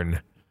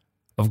return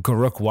of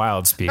Garruk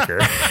Wildspeaker.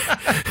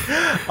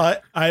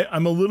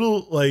 I'm a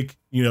little like,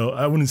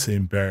 I wouldn't say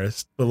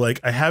embarrassed, but like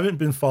I haven't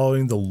been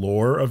following the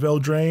lore of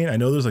Eldraine. I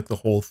know there's like the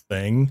whole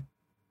thing.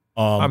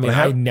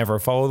 I never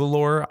follow the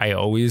lore. I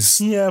always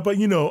but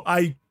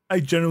I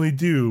generally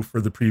do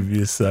for the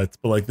previous sets,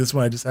 but like this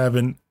one I just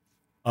haven't.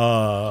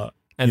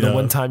 And the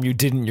one time you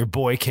didn't, your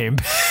boy came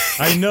back.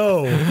 I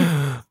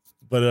know,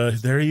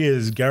 but there he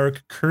is,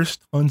 Garruk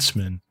Cursed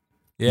Huntsman.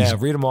 Yeah,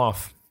 read him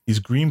off. He's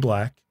green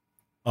black.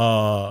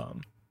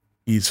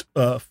 He's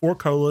 4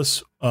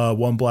 colorless,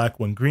 1 black,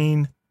 1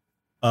 green.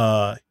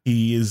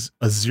 He is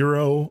a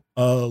 0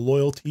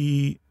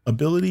 loyalty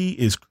ability.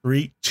 Is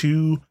create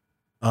 2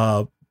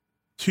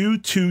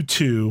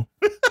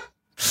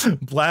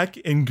 black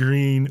and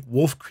green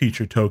wolf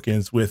creature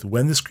tokens with,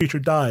 when this creature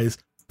dies,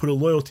 put a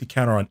loyalty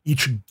counter on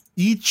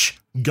each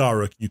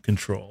Garruk you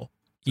control.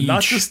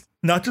 Not just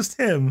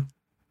him.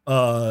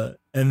 And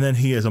then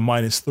he has a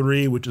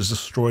 -3, which is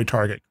destroy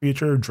target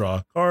creature, draw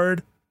a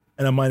card,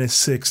 and a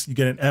 -6. You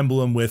get an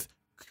emblem with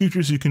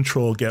creatures you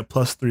control get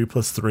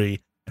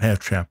 +3/+3 and have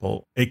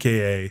trample,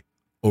 aka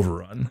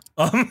overrun.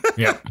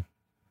 Yeah.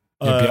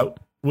 Yep.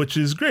 which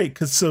is great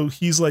because so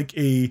he's like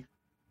a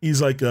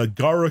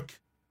Garruk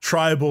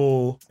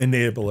tribal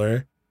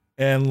enabler,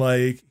 and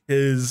like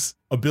his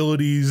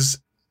abilities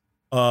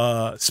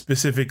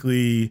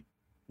specifically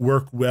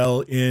work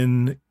well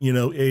in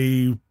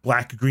a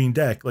black green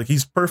deck. Like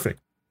he's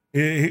perfect.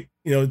 The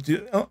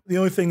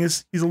only thing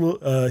is he's a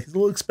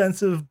little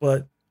expensive,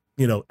 but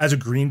as a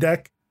green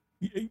deck,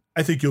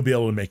 I think you'll be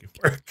able to make it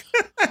work.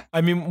 I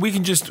mean, we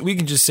can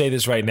just say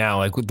this right now.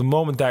 Like with the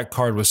moment that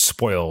card was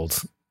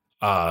spoiled,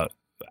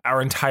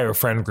 our entire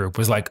friend group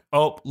was like,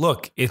 "Oh,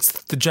 look, it's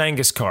the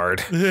Jangus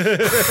card.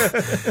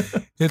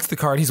 It's the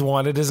card he's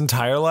wanted his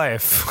entire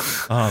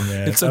life. Oh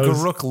man, it's a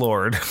Garruk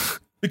Lord."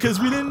 Because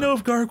we didn't know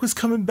if Garruk was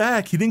coming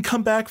back. He didn't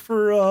come back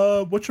for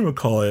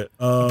whatchamacallit.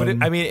 But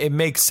it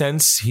makes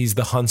sense. He's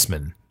the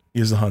huntsman.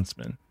 He's the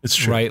huntsman. It's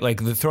true. Right?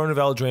 Like the Throne of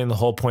Eldraine, the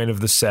whole point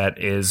of the set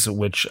is,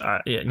 which,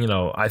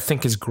 I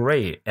think is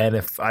great. And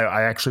if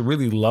I actually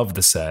really love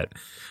the set.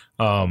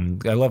 I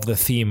love the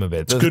theme of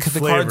it. The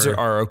cards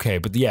are okay.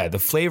 But yeah, the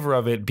flavor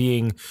of it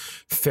being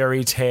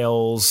fairy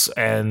tales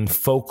and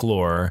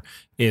folklore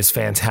is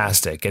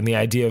fantastic. And the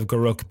idea of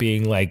Garruk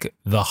being like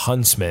the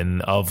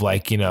huntsman of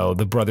like,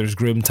 the Brothers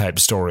Grimm type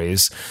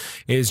stories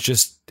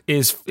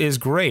is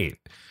great.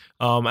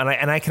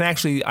 And I can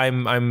actually,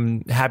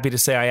 I'm happy to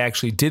say I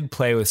actually did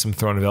play with some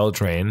Throne of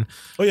Eldraine.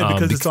 Oh yeah,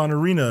 because it's on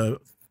Arena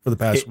for the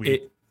past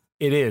week.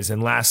 It is,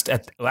 and last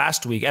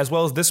week as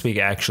well as this week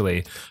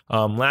actually.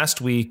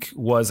 Last week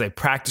was a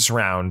practice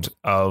round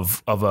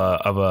of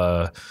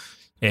a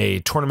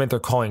tournament they're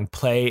calling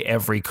Play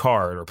Every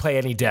Card, or Play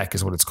Any Deck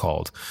is what it's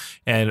called,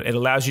 and it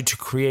allows you to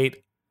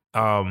create.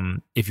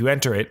 If you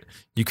enter it,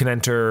 you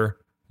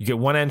get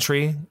one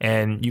entry,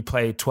 and you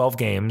play 12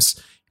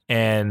 games.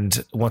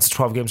 And once the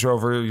 12 games are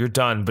over, you're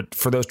done. But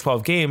for those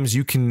 12 games,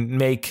 you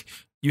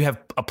have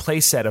a play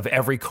set of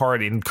every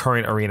card in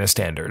current Arena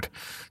Standard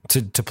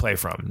to play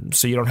from.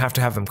 So you don't have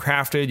to have them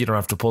crafted. You don't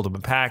have to pull them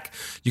in pack.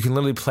 You can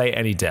literally play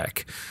any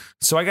deck.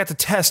 So I got to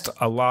test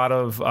a lot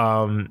of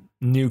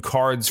new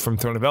cards from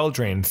Throne of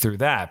Eldraine through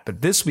that.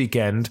 But this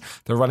weekend,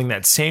 they're running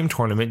that same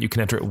tournament. You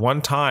can enter it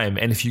one time.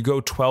 And if you go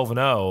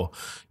 12-0,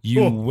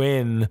 you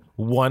win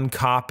one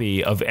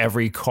copy of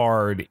every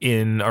card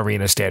in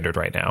Arena Standard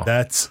right now.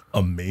 That's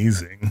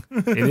amazing.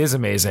 It is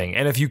amazing.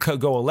 And if you go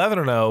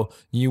 11-0,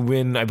 you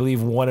win, I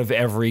believe, one of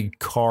every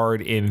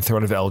card in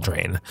Throne of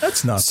Eldraine.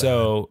 That's not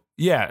so. Bad.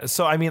 Yeah,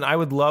 so I mean, I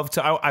would love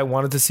to. I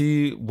wanted to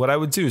see what I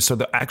would do. So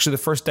the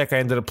first deck I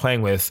ended up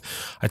playing with,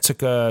 I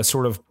took a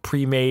sort of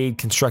pre-made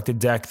constructed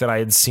deck that I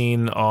had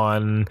seen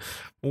on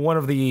one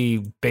of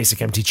the basic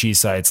MTG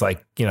sites.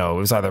 Like it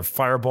was either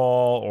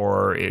Fireball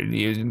or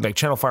like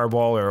Channel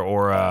Fireball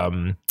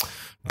or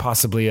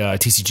possibly a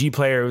TCG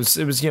Player.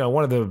 It was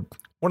one of the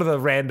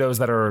randos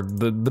that are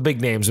the big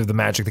names of the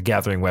Magic the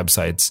Gathering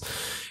websites.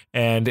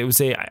 And it was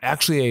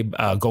actually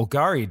a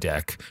Golgari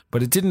deck,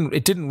 but it didn't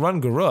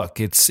run Garruk.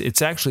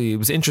 It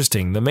was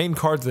interesting. The main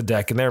cards of the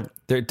deck, and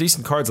they're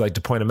decent cards. I like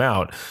to point them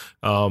out.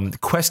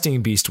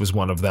 Questing Beast was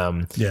one of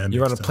them. Yeah,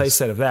 you run a play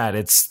set of that.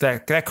 It's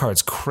that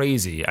card's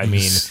crazy. I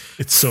mean,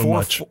 it's so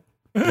much.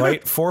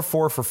 Right, 4/4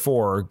 for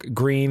 4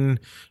 green.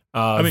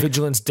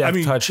 Vigilance,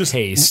 Death Touch,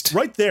 Haste.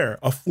 Right there,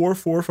 a 4/4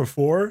 for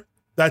 4.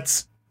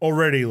 That's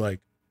already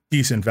like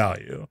decent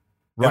value.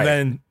 Right. And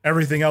then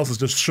everything else is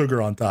just sugar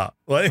on top.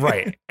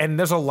 Right. And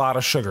there's a lot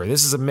of sugar.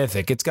 This is a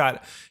mythic. It's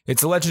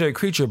a legendary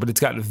creature, but it's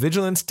got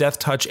Vigilance, Death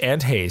Touch,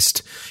 and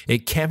Haste.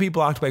 It can't be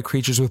blocked by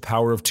creatures with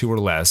power of 2 or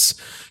less.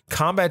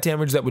 Combat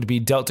damage that would be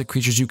dealt to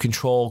creatures you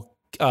control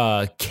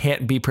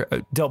can't be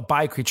dealt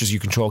by creatures you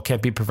control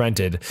can't be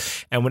prevented.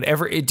 And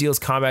whenever it deals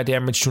combat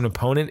damage to an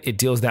opponent, it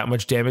deals that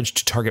much damage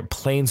to target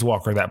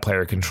planeswalker that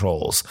player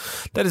controls.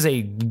 That is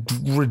a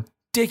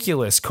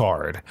ridiculous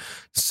card.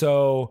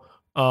 So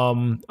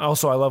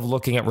also I love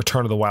looking at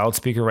Return of the Wild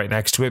Speaker right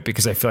next to it,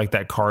 because I feel like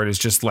that card is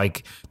just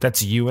like,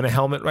 that's you in a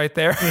helmet right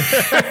there.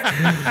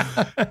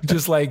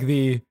 Just like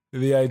the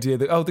idea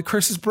that, the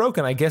curse is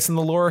broken. I guess in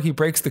the lore, he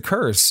breaks the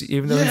curse,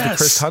 even though he's the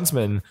cursed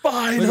huntsman.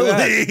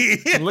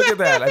 Finally. Look at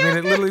that. I mean,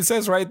 it literally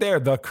says right there,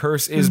 the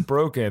curse is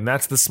broken.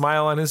 That's the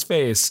smile on his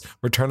face.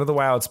 Return of the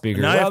Wild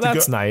Speaker. Well,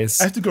 that's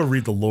nice. I have to go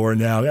read the lore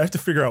now. I have to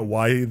figure out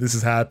why this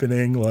is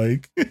happening.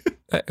 Like,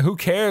 who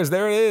cares?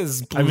 There it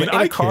is. I mean,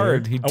 I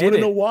card. He did it. I want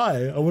to know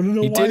why. I want to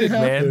know why it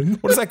happened. Man.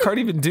 What does that card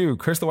even do?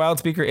 Curse the Wild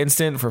Speaker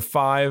instant for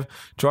 5.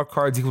 Draw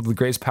cards equal to the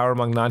greatest power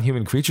among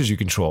non-human creatures you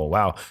control.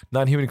 Wow.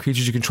 Non-human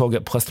creatures you control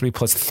get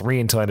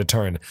 +3/+3 until end of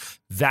turn.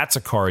 That's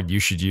a card you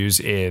should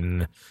use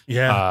in if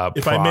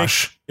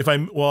Prosh.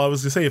 I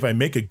was gonna say, if I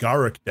make a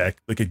Garruk deck,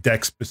 like a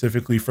deck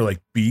specifically for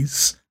like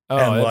beasts.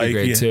 That'd be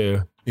great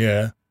too.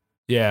 Yeah.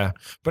 Yeah.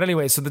 But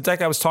anyway, so the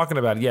deck I was talking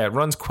about, it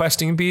runs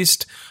Questing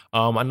Beast.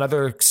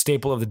 Another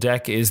staple of the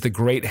deck is the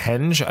Great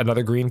Henge,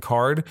 another green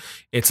card.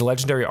 It's a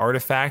legendary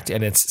artifact,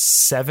 and it's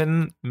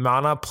 7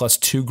 mana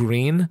 +2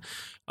 green.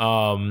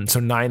 So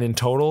 9 in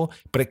total,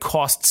 but it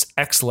costs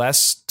X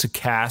less to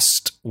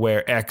cast,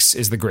 where X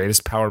is the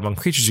greatest power among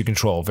creatures you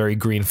control. Very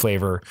green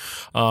flavor.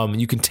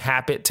 You can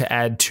tap it to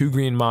add 2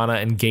 green mana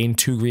and gain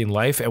 2 green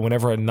life. And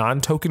whenever a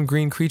non-token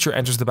green creature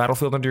enters the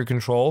battlefield under your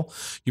control,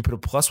 you put a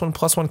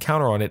 +1/+1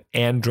 counter on it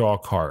and draw a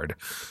card.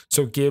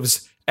 So it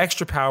gives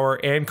extra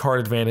power and card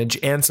advantage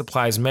and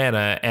supplies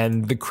mana.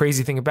 And the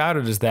crazy thing about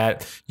it is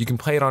that you can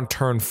play it on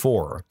turn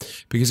 4,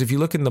 because if you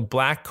look in the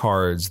black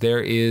cards,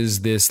 there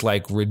is this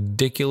like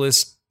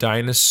ridiculous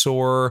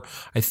dinosaur.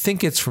 I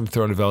think it's from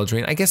Throne of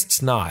Eldraine. I guess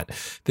it's not.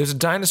 There's a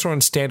dinosaur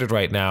in Standard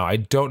right now. I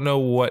don't know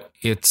what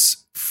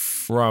it's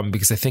from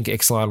because I think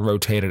Ixalan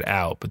rotated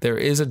out, but there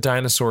is a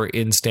dinosaur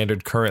in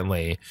Standard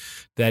currently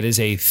that is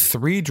a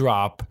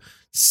 3-drop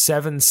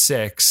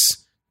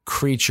 7/6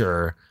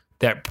 creature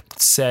that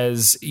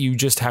says you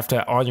just have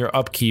to, on your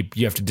upkeep,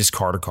 you have to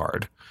discard a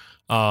card.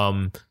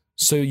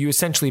 So you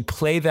essentially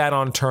play that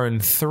on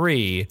turn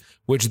 3,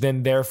 which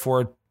then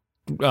therefore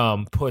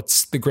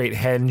puts the Great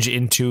Henge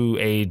into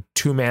a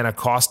 2 mana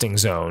costing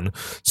zone.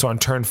 So on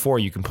turn 4,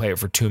 you can play it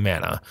for 2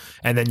 mana.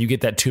 And then you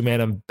get that 2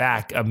 mana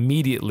back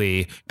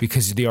immediately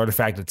because the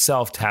artifact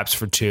itself taps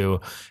for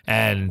 2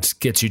 and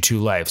gets you 2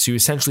 life. So you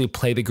essentially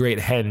play the Great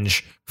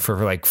Henge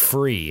for like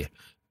free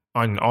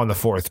on the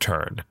 4th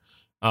turn.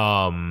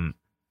 And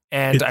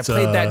I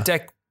played that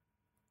deck.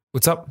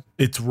 What's up?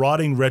 It's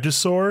Rotting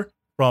Regisaur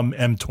from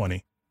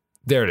M20.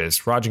 There it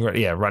is. Rotting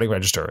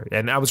Register.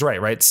 And I was right?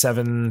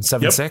 7/6?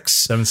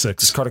 7/6.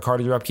 Discard a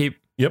card in your upkeep?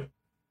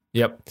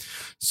 Yep.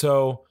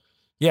 So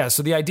yeah,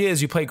 so the idea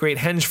is you play Great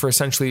Henge for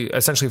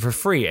essentially for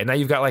free. And now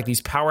you've got like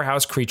these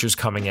powerhouse creatures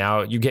coming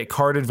out. You get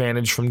card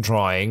advantage from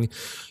drawing.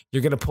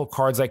 You're going to pull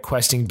cards like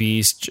Questing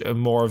Beast,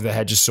 more of the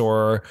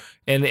Hedgesaur,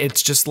 and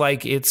it's just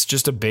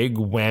a big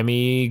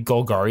whammy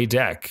Golgari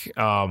deck.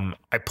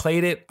 I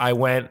played it.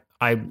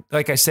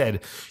 Like I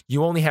said,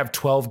 you only have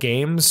 12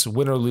 games.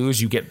 Win or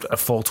lose, you get a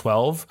full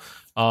 12.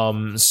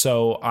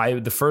 So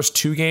the first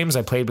 2 games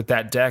I played with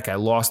that deck, I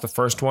lost the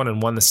first one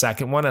and won the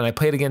second one. And I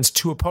played against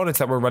 2 opponents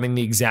that were running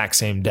the exact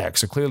same deck.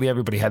 So clearly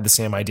everybody had the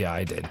same idea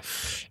I did.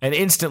 And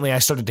instantly I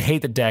started to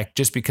hate the deck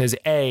just because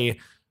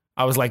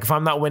I was like, if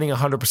I'm not winning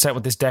 100%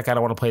 with this deck, I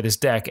don't want to play this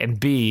deck. And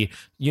B,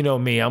 you know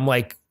me, I'm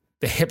like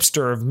the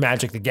hipster of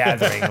Magic the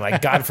Gathering.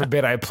 Like, God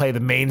forbid I play the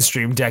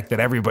mainstream deck that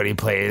everybody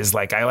plays.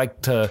 Like, I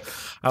like to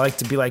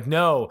be like,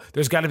 no,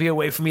 there's got to be a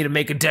way for me to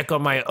make a deck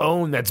on my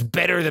own that's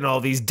better than all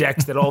these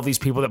decks that all these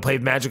people that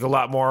played Magic a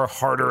lot more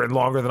harder and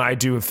longer than I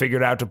do have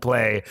figured out to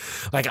play.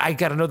 Like, I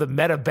got to know the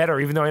meta better,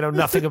 even though I know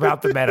nothing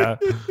about the meta.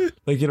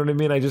 Like, you know what I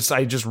mean? I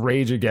just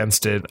rage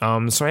against it.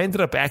 So I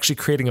ended up actually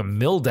creating a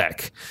mill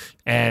deck,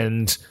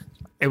 and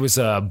it was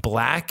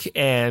black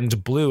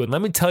and blue. And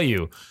let me tell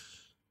you,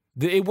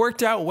 it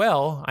worked out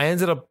well. I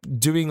ended up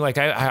doing like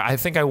I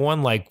think I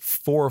won like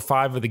 4 or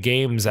 5 of the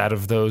games out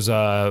of those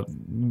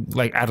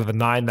like out of the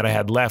 9 that I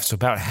had left, so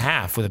about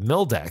half with a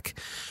mill deck.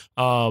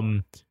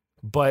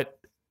 But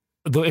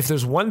if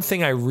there's one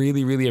thing I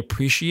really, really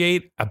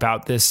appreciate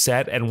about this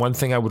set, and one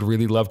thing I would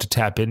really love to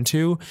tap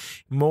into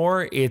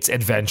more, it's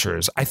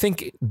adventures. I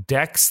think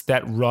decks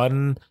that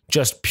run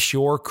just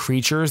pure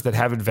creatures that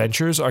have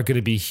adventures are going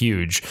to be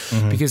huge,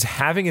 because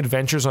having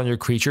adventures on your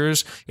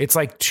creatures, it's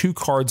like 2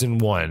 cards in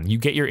one. You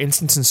get your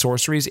instants and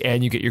sorceries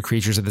and you get your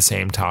creatures at the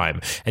same time,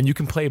 and you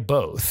can play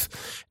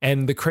both.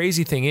 And the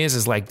crazy thing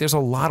is like there's a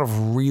lot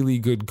of really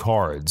good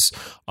cards.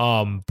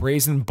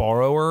 Brazen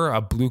Borrower,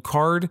 a blue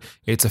card.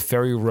 It's a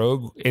fairy rogue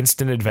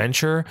instant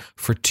adventure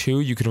for 2.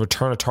 You can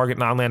return a target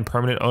non-land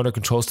permanent owner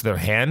controls to their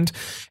hand.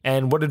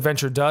 And what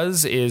adventure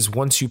does is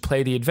once you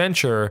play the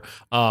adventure,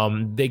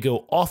 they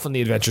go off on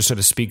the adventure, so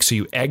to speak. So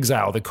you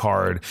exile the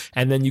card,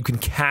 and then you can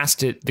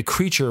cast it, the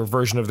creature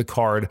version of the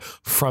card,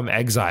 from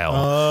exile.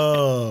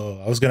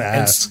 Oh, I was going to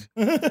ask.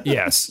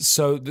 Yes.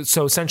 So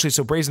essentially,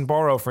 Brazen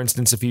Borrow, for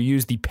instance, if you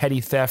use the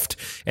Petty Theft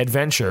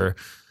adventure,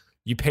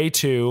 you pay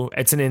 2.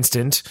 It's an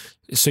instant.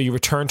 So you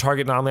return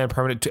target non-land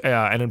permanent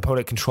an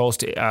opponent controls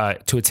to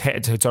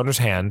its owner's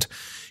hand.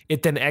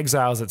 It then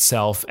exiles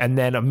itself, and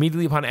then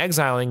immediately upon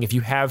exiling, if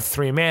you have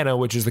 3 mana,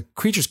 which is the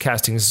creature's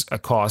casting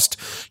cost,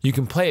 you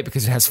can play it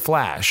because it has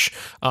flash.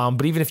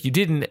 But even if you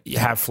didn't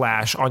have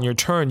flash on your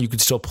turn, you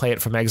could still play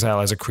it from exile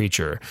as a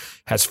creature. It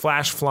has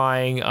flash,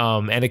 flying,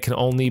 and it can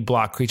only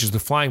block creatures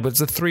with flying, but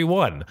it's a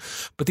 3/1.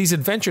 But these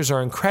adventures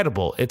are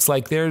incredible. It's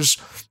like there's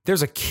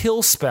a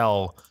kill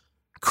spell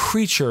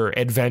creature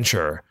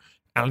adventure,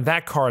 and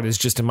that card is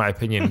just, in my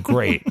opinion,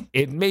 great.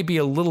 It may be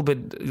a little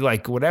bit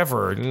like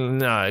whatever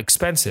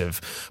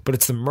expensive, but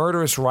it's the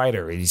Murderous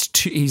Rider.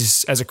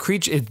 He's as a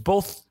creature. It's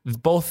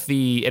both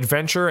the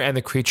adventure and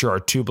the creature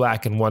are 2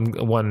 black and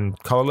one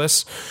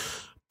colorless.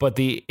 But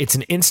it's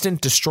an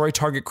instant, destroy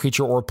target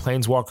creature or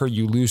planeswalker,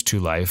 you lose 2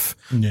 life.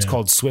 Yeah. It's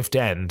called Swift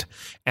End.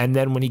 And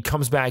then when he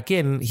comes back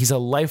in, he's a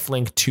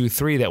lifelink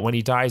 2/3 that when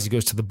he dies, he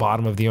goes to the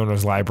bottom of the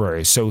owner's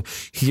library. So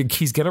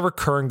he's going to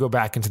recur and go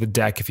back into the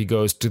deck if he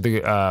goes to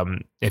the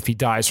if he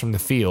dies from the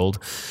field,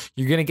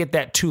 you're going to get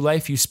that 2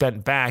 life you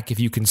spent back if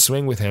you can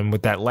swing with him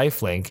with that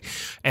life link.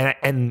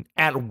 And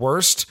at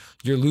worst,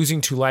 you're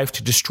losing 2 life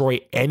to destroy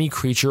any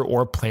creature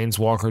or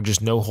planeswalker,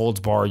 just no holds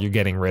bar, you're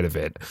getting rid of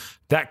it.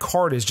 That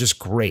card is just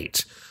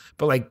great.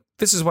 But like,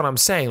 this is what I'm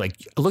saying. Like,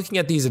 looking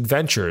at these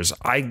adventures,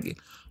 and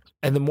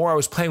the more I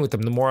was playing with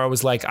them, the more I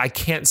was like, I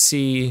can't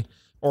see,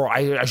 or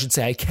I should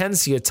say I can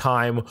see a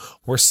time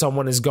where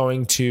someone is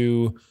going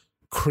to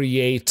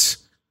create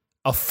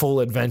a full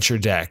adventure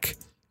deck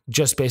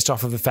just based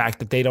off of the fact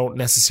that they don't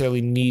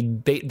necessarily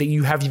need, that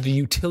you have the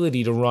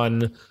utility to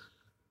run.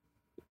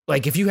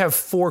 Like, if you have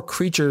 4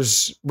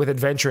 creatures with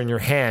adventure in your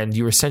hand,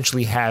 you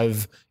essentially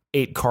have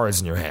 8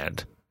 cards in your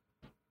hand,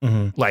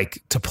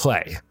 like, to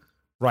play,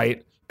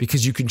 right?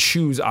 Because you can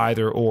choose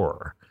either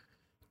or.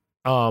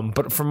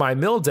 But for my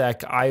mill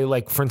deck,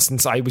 for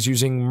instance, I was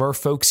using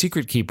Merfolk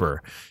Secret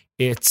Keeper.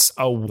 It's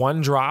a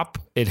 1-drop.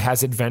 It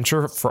has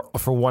adventure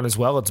for 1 as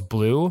well. It's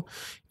blue.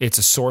 It's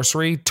a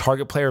sorcery.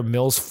 Target player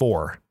mills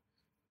 4.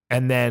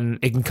 And then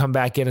it can come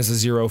back in as a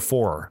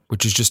 0/4,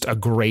 which is just a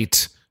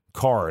great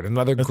card.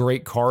 Another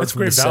great card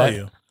from the set.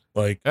 That's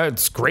great value.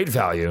 It's great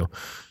value.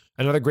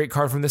 Another great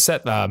card from the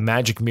set,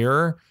 Magic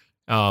Mirror.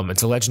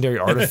 It's a legendary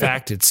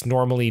artifact. It's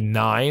normally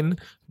 9,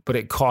 but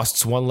it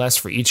costs 1 less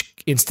for each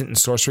instant and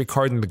sorcery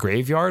card in the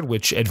graveyard,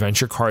 which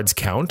adventure cards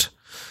count.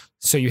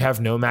 So you have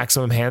no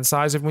maximum hand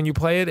size when you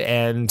play it,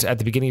 and at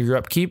the beginning of your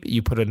upkeep,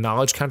 you put a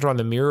knowledge counter on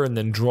the mirror and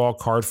then draw a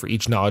card for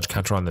each knowledge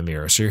counter on the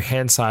mirror. So your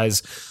hand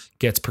size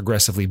gets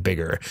progressively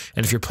bigger.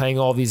 And if you're playing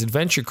all these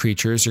adventure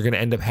creatures, you're going to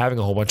end up having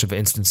a whole bunch of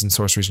instants and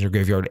sorceries in your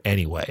graveyard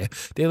anyway.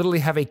 They literally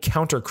have a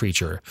counter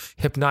creature,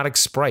 Hypnotic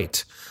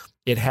Sprite.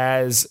 It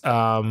has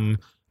a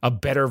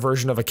better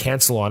version of a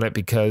cancel on it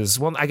because,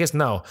 well, I guess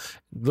no,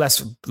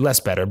 less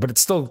better, but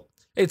it's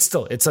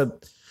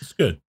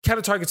good.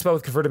 Counter target spell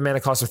with converted mana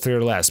cost of 3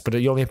 or less, but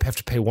you only have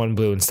to pay 1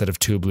 blue instead of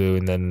 2 blue,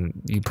 and then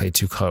you play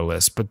 2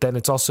 colorless. But then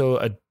it's also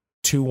a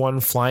 2/1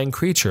 flying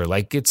creature.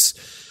 Like, it's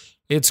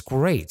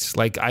great.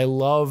 Like, I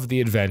love the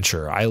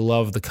adventure. I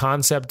love the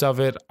concept of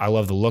it. I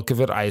love the look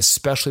of it. I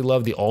especially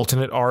love the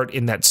alternate art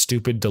in that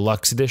stupid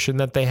deluxe edition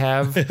that they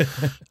have.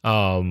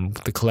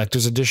 The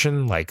collector's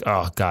edition. Like,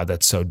 oh God,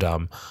 that's so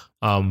dumb.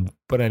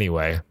 But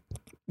anyway,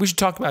 we should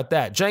talk about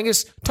that.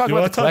 Jengus, talk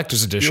about the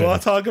collector's edition. You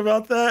want to talk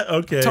about that?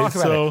 Okay. Talk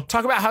about it.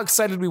 Talk about how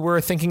excited we were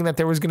thinking that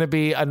there was going to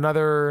be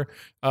another,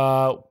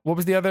 what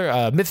was the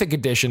other? Mythic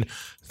edition.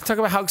 Talk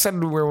about how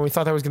excited we were when we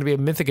thought there was going to be a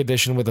Mythic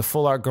edition with a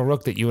full art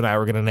Garruk that you and I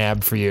were going to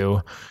nab for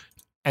you.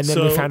 And then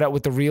we found out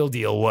what the real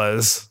deal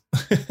was.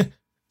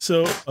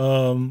 So,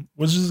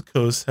 Wizards of the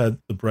Coast had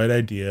the bright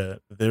idea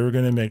that they were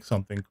going to make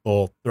something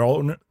called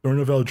Throne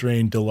of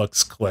Eldraine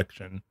Deluxe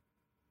Collection.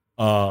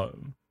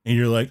 And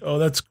you're like, oh,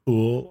 that's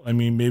cool. I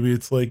mean, maybe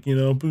it's like,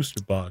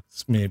 booster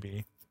box.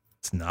 Maybe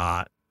it's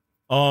not.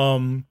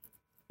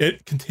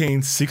 It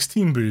contains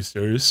 16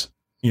 boosters,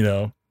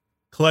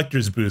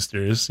 collector's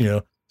boosters,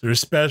 they're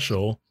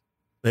special.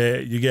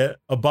 You get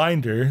a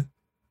binder,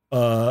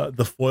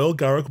 the foil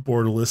Garruk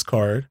borderless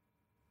card,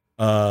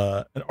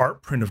 an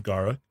art print of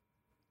Garruk,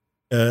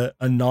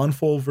 a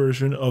non-foil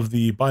version of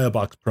the Buy a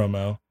Box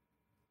promo,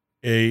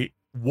 a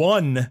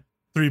 1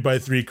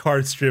 3x3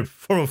 card strip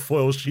from a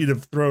foil sheet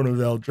of Throne of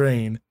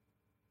Eldraine,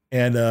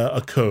 and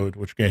a code,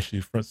 which grants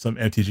you from some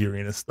MTG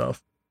Arena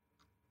stuff.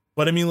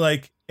 But I mean,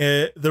 like,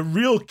 the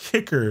real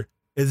kicker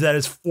is that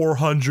it's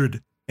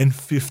 $450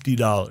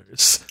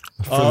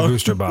 for the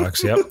booster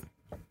box. Yep,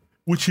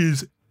 which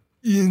is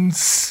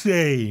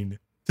insane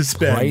to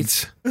spend.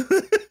 Right,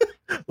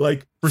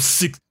 like for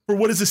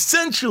what is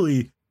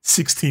essentially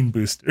 16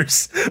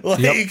 boosters.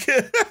 Like.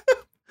 Yep.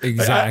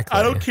 Exactly.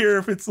 I don't care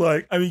if it's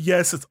like, I mean,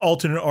 yes, it's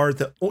alternate art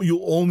that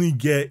you'll only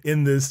get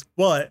in this,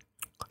 but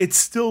it's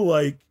still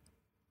like,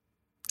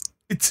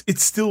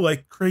 it's still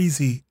like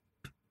crazy.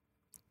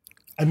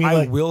 I mean,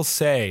 I will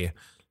say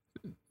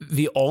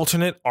the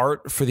alternate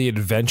art for the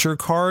adventure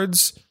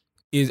cards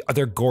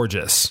they're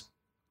gorgeous.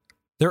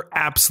 They're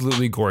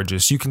absolutely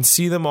gorgeous. You can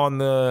see them on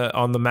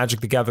the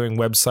Magic the Gathering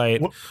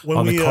website,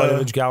 on the card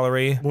image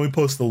gallery. When we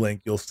post the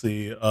link, you'll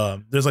see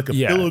there's like a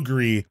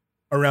filigree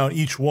around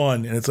each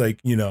one, and it's like,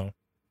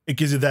 it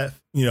gives you that,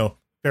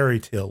 fairy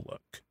tale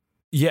look.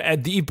 Yeah,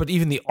 but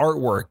even the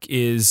artwork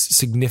is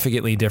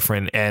significantly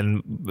different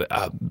and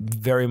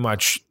very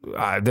much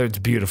it's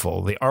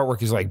beautiful. The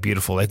artwork is like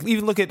beautiful. Like,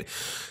 even look at,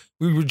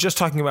 we were just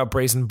talking about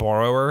Brazen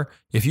Borrower.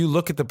 If you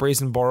look at the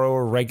Brazen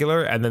Borrower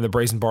regular and then the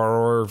Brazen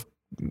Borrower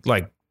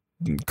like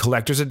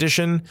collector's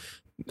edition,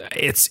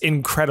 it's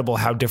incredible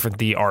how different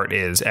the art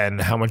is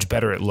and how much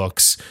better it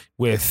looks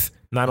with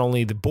not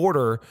only the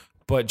border,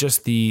 but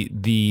just the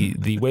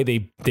way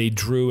they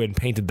drew and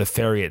painted the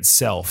fairy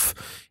itself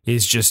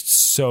is just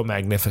so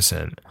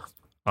magnificent.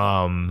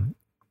 I'm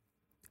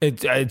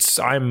like,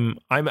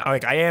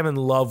 I am in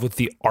love with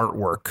the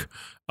artwork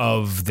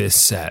of this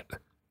set,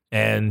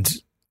 and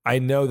I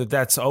know that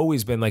that's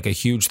always been like a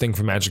huge thing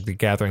for Magic the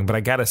Gathering, but I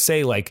gotta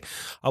say, like,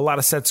 a lot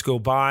of sets go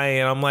by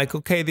and I'm like,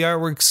 okay, the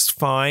artwork's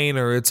fine,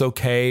 or it's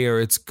okay,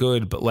 or it's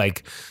good, but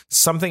like,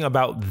 something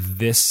about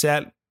this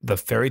set the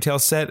Fairy Tale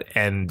set,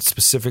 and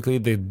specifically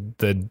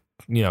the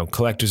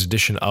collector's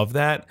edition of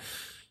that,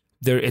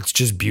 it's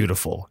just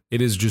beautiful.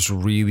 It is just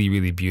really,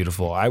 really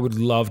beautiful. I would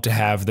love to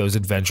have those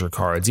adventure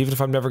cards, even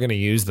if I'm never going to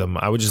use them.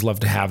 I would just love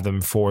to have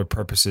them for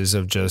purposes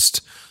of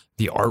just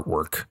the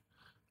artwork.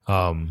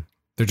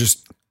 They're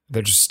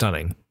just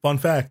stunning. Fun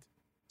fact: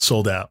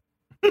 sold out.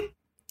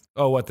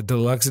 Oh, what, the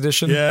deluxe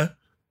edition? Yeah.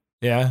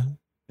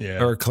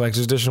 Or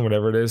collector's edition,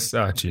 whatever it is.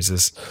 Oh,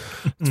 Jesus.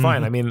 It's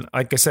fine. I mean,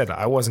 like I said,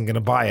 I wasn't going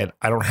to buy it.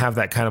 I don't have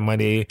that kind of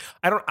money.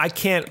 I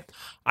can't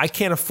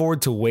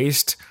afford to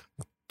waste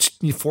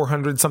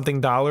 $400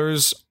 something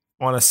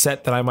on a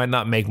set that I might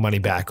not make money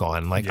back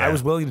on. Like, I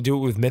was willing to do it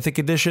with Mythic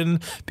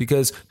Edition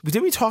because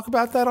did we talk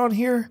about that on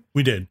here?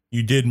 We did.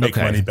 You did make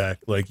money back.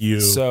 Like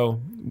you.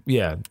 So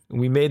yeah,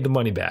 we made the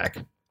money back.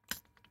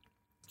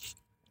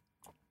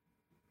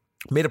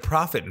 Made a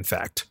profit, in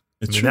fact.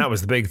 That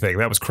was the big thing.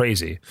 That was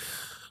crazy.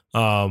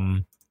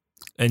 And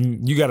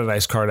you got a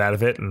nice card out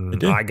of it,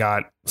 and I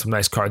got some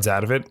nice cards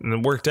out of it, and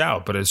it worked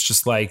out. But it's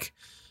just like,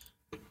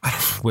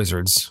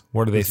 Wizards.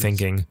 What are they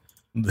thinking?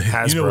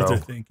 Hasbro. You know what they're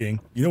thinking.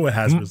 You know what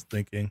Hasbro's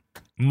thinking.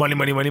 Money.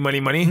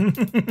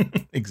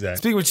 Exactly.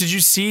 Speaking of which, did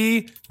you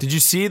see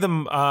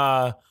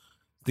the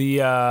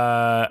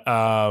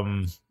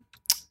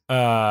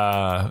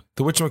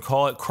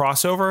whatchamacallit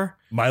crossover?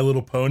 My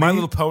Little Pony? My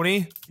Little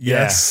Pony?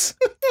 Yes.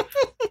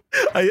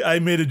 Yeah. I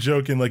made a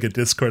joke in like a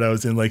Discord I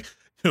was in, like,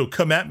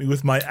 come at me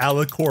with my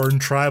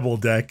Alicorn tribal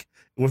deck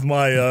with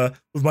my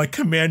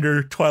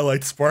Commander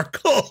Twilight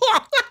Sparkle.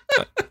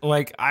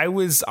 Like, I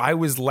was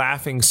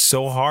laughing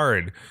so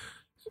hard.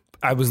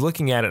 I was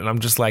looking at it and I'm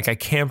just like, I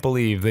can't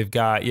believe they've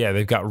got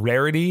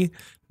Rarity,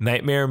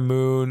 Nightmare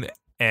Moon,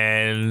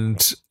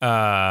 and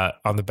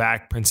on the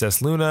back Princess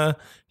Luna,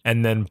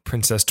 and then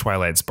Princess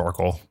Twilight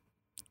Sparkle.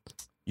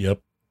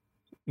 Yep.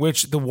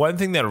 Which, the one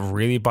thing that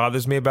really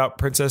bothers me about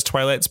Princess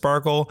Twilight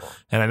Sparkle,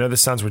 and I know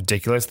this sounds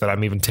ridiculous that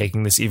I'm even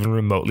taking this even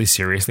remotely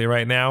seriously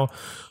right now,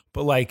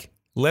 but like,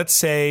 let's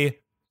say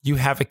you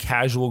have a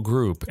casual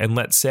group, and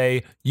let's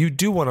say you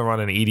do want to run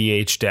an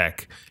EDH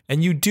deck,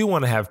 and you do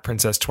want to have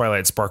Princess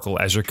Twilight Sparkle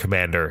as your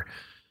commander.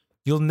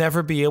 You'll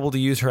never be able to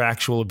use her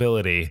actual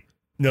ability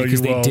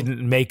because they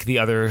didn't make the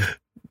other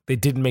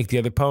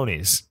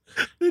ponies.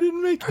 They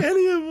didn't make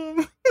any of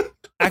them.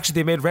 Actually,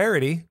 they made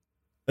Rarity.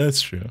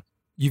 That's true.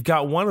 You've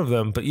got one of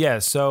them, but yeah,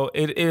 so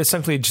it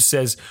essentially just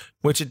says,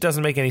 which it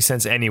doesn't make any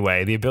sense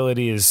anyway. The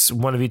ability is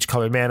one of each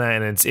color mana,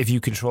 and it's if you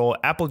control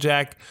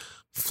Applejack,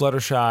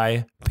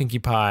 Fluttershy, Pinkie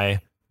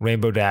Pie,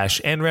 Rainbow Dash,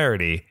 and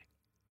Rarity,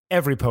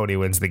 every pony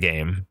wins the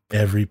game.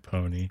 Every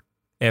pony.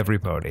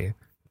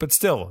 But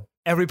still,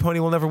 every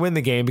pony will never win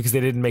the game because they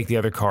didn't make the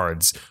other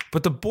cards.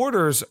 But the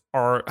borders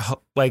are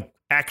like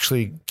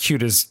actually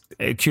cute as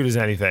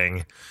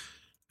anything.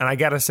 And I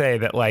gotta say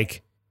that,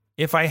 like,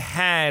 if I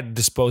had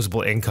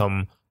disposable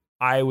income,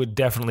 I would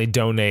definitely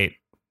donate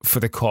for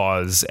the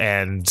cause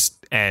and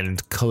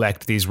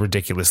collect these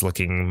ridiculous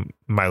looking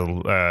My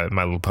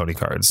Little Pony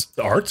cards.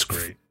 The art's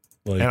great.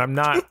 Like, and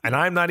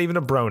I'm not even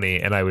a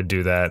brony, and I would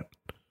do that.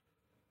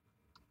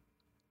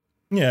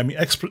 Yeah, I mean,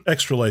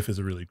 Extra Life is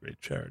a really great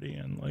charity,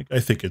 and like,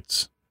 I think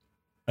it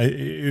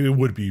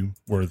would be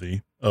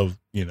worthy of,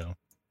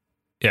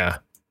 yeah,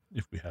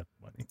 if we had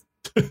money.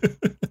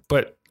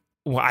 But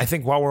well, I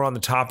think while we're on the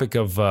topic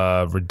of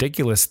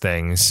ridiculous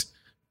things,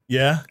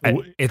 go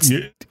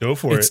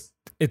for it.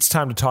 It's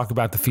time to talk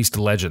about the Feast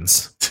of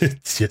Legends.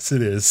 Yes,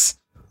 it is.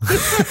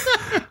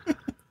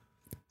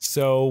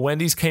 So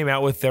Wendy's came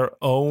out with their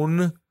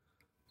own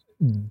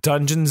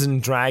Dungeons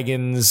and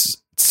Dragons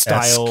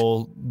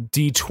style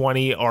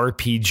D20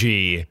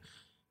 RPG.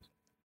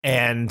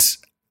 And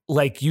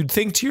like, you'd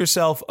think to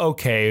yourself,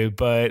 okay,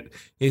 but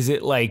is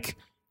it like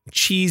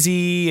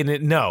cheesy?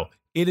 And no,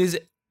 it is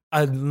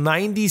a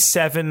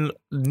 97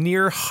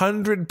 near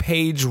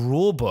 100-page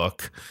rule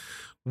book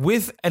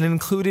with an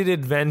included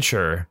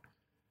adventure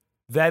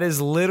that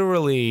is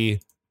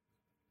literally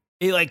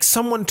like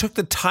someone took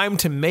the time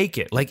to make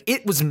it. Like,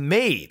 it was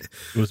made.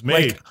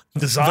 Like,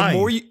 designed. The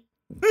more you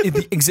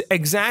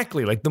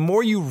exactly, like, the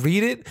more you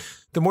read it,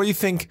 the more you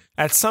think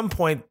at some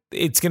point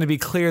it's going to be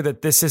clear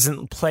that this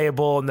isn't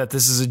playable and that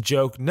this is a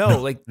joke.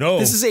 No,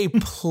 this is a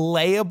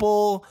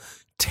playable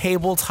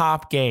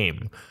tabletop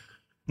game.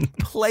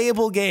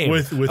 Playable game.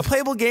 With a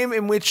playable game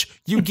in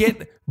which you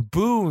get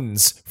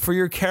boons for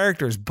your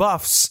characters,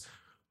 buffs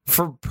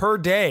per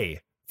day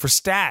for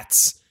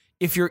stats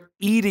if you're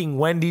eating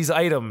Wendy's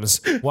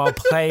items while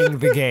playing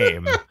the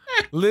game.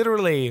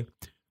 Literally,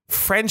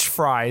 French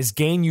fries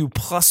gain you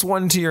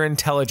 +1 to your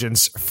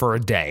intelligence for a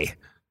day.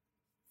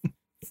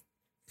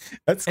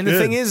 That's and good. The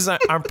thing is,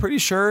 I'm pretty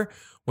sure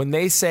when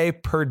they say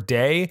per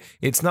day,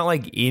 it's not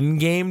like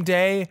in-game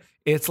day.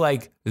 It's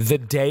like the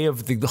day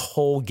of the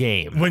whole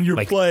game. When you're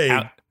like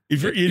playing,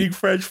 if you're eating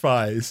French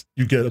fries,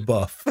 you get a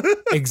buff.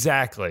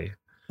 Exactly.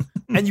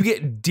 And you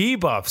get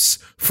debuffs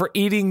for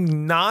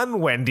eating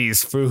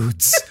non-Wendy's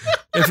foods.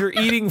 If you're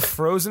eating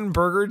frozen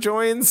burger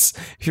joints,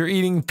 if you're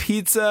eating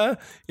pizza,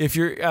 if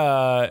you're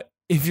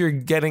if you're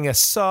getting a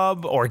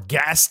sub or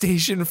gas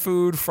station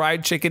food,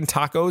 fried chicken,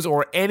 tacos,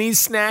 or any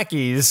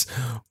snackies,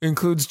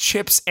 includes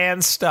chips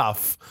and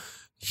stuff,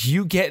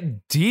 you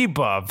get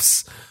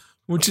debuffs,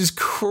 which is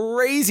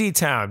crazy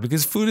town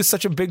because food is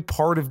such a big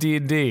part of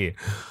D&D.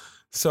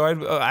 So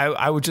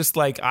I would just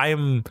like, I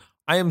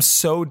am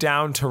so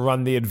down to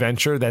run the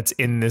adventure that's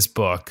in this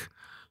book.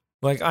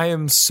 Like, I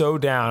am so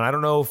down. I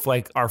don't know if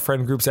like our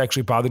friend groups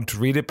actually bothered to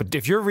read it, but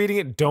if you're reading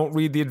it, don't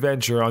read the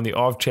adventure on the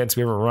off chance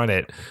we ever run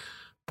it.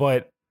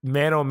 But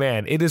man, oh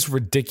man, it is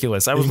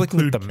ridiculous. I was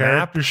looking at the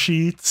map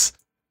sheets.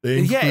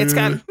 It's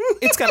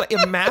got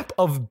a map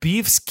of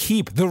Beef's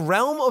Keep, the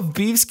realm of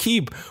Beef's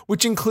Keep,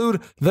 which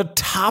include the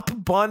Top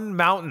Bun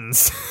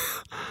Mountains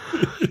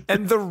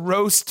and the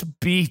Roast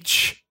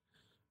Beach.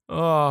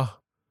 Oh,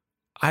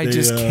 I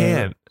just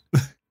can't.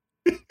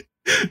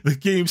 The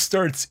game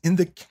starts in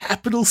the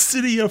capital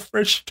city of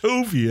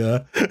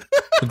Freshtovia.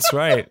 That's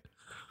right.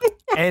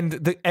 And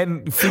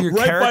for your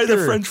right character, by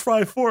the French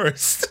fry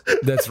forest.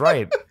 That's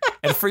right.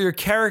 And for your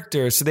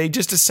character, so they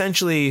just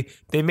essentially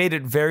they made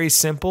it very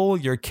simple.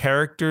 Your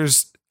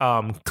character's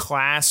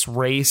class,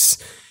 race,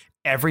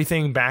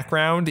 everything,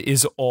 background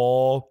is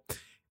all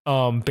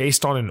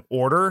based on an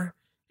order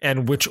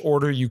and which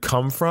order you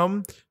come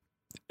from.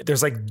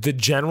 There's like the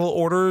general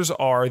orders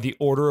are the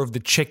order of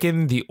the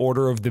chicken, the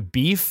order of the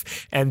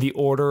beef, and the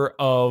order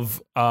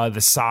of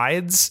the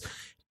sides.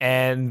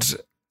 And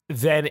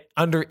then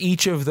under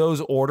each of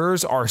those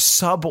orders are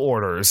sub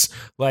orders.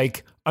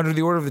 Like under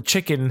the order of the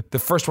chicken, the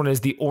first one is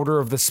the order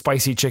of the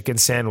spicy chicken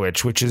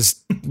sandwich, which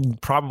is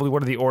probably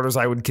one of the orders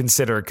I would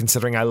consider,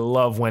 considering I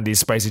love Wendy's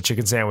spicy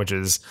chicken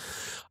sandwiches.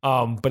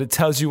 But it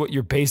tells you what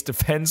your base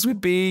defense would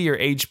be, your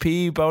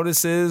HP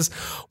bonuses,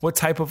 what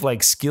type of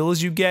like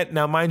skills you get.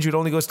 Now, mind you, it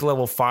only goes to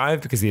level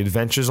 5 because the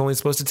adventure is only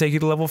supposed to take you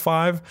to level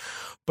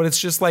 5. But it's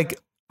just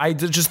like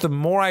the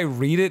more I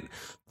read it,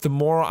 the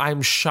more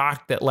I'm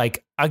shocked that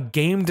like a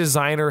game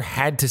designer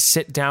had to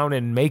sit down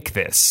and make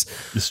this.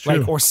 It's true.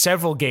 Like, or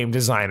several game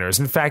designers.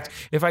 In fact,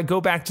 if I go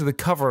back to the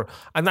cover,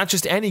 I'm not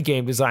just any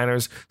game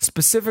designers,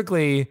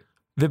 specifically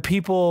the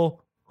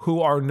people who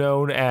are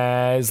known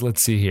as,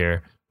 let's see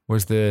here.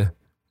 Is it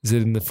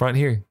in the front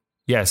here?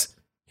 Yes.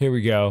 Here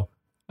we go.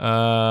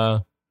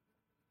 No,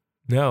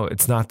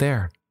 it's not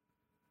there.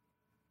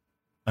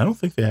 I don't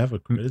think they have a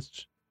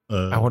credits.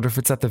 I wonder if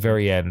it's at the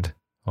very end.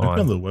 Hold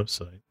on the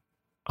website.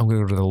 I'm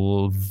going to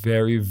go to the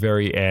very,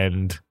 very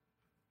end.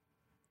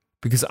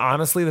 Because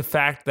honestly, the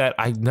fact that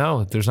I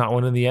know there's not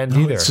one in the end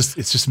either. It's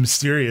just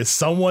mysterious.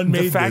 Someone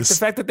made this. The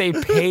fact that they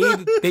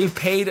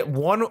paid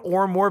one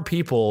or more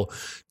people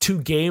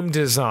to game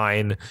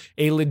design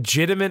a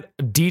legitimate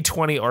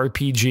D20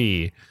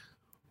 RPG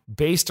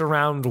based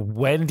around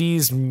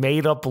Wendy's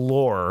made up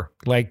lore,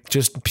 like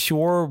just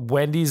pure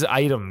Wendy's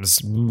items,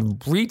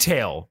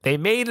 retail. They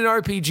made an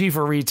RPG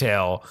for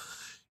retail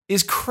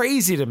is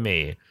crazy to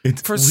me.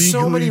 It's for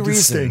so many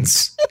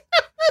distinct.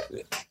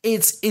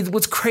 reasons.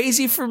 What's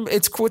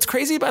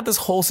crazy about this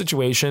whole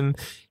situation.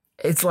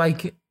 It's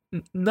like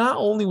not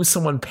only was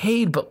someone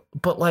paid,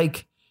 but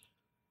like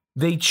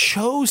they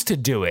chose to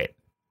do it.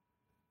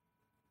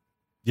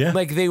 Yeah,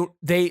 like is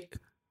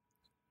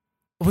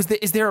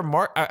there a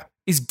mark?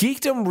 Is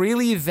geekdom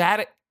really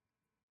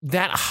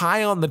that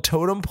high on the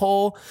totem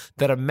pole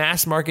that a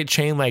mass market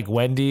chain like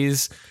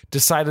Wendy's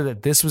decided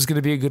that this was going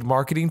to be a good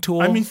marketing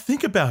tool? I mean,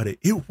 think about it.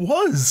 It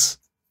was.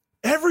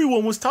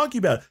 Everyone was talking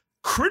about it.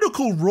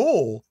 Critical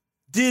Role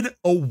did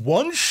a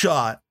one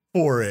shot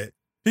for it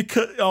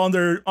because on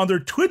their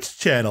Twitch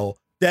channel.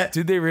 That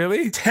did they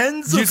really?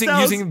 Tens of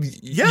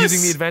thousands.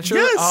 Using the adventure?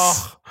 Yes.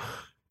 Oh,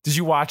 did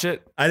you watch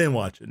it? I didn't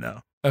watch it.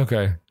 No.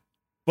 Okay.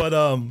 But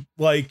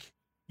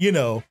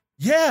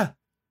yeah,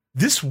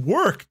 this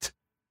worked.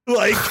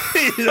 Like,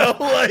 yeah,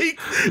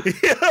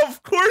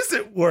 of course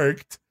it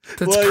worked.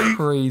 That's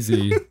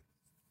crazy.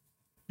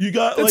 You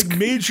got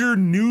major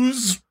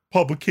news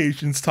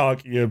publications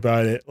talking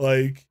about it.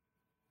 Like,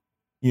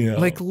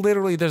 like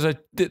literally there's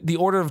the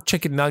order of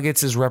chicken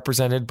nuggets is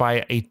represented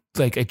by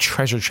a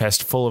treasure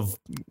chest full of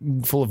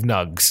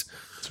nugs.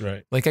 That's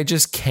right. Like, I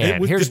just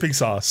can't. With dipping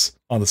sauce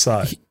on the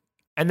side.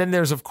 And then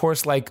there's, of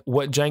course, like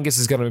what Jengus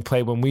is going to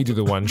play when we do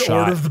the one shot.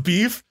 Order of the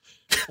beef.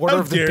 Order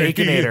of the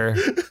Baconator.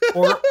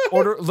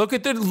 Order. Look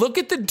at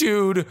the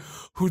dude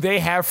who they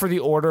have for the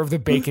Order of the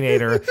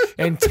Baconator,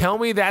 and tell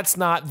me that's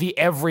not the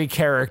every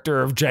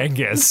character of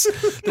Jengus.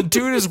 The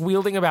dude is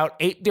wielding about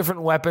 8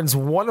 different weapons,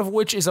 one of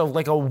which is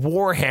like a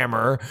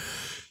warhammer.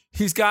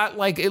 He's got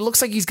it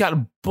looks like he's got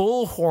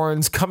bull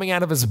horns coming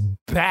out of his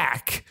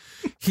back.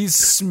 He's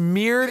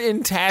smeared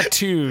in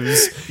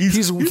tattoos.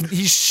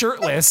 He's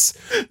shirtless.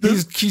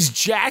 He's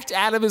jacked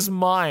out of his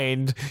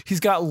mind. He's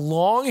got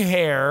long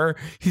hair.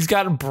 He's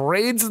got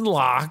braids and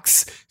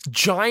locks,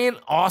 giant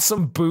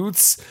awesome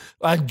boots,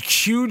 a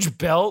huge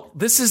belt.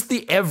 This is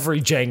the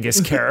every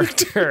Jengus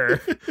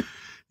character.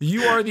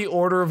 You are the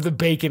Order of the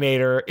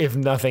Baconator, if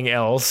nothing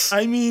else.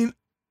 I mean,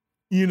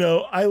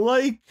 I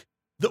like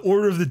the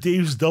Order of the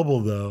Dave's Double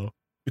though,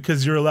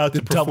 because you're allowed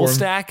to perform double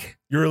stack.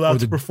 You're allowed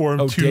to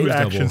perform 2 Dave's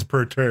actions double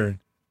per turn,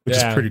 which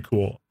is pretty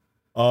cool.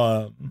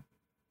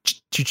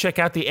 Did you check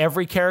out the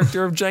every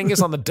character of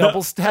Genghis on the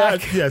double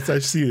stack? Yes,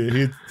 I've seen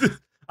it.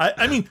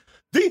 I mean,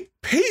 they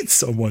paid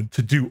someone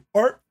to do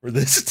art for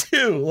this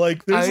too.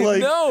 Like, there's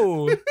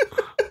know.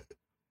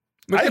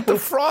 Look at the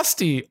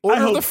Frosty.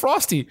 Order the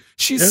Frosty.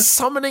 She's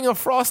summoning a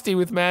Frosty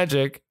with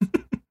magic.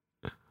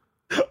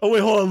 Oh, wait,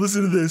 hold on.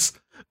 Listen to this.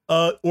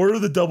 Order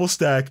the double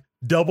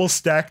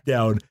stack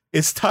down.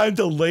 It's time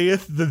to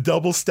layeth the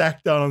double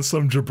stack down on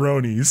some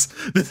jabronis.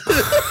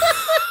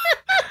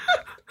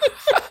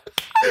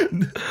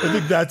 I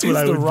think that's what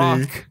I would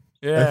be.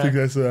 Yeah. I think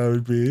that's what I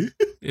would be.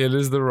 It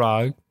is the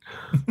Rock.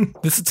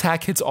 This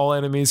attack hits all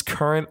enemies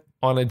currently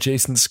on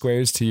adjacent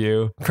squares to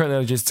you.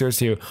 A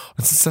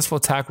successful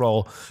attack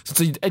roll.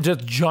 So it's a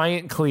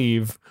giant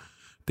cleave.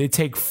 They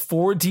take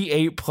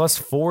 4d8 plus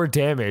 4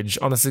 damage.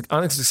 On a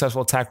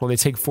unsuccessful attack roll, they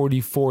take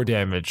 4d4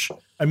 damage.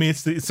 I mean,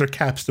 it's their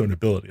capstone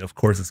ability. Of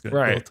course, it's going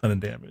to do a ton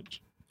of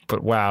damage.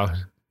 But wow,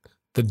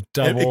 the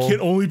double. And it can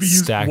only be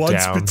used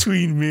once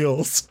between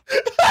meals.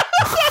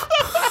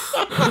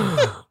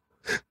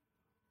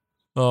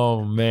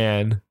 Oh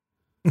man.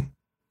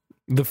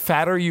 The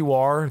fatter you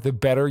are, the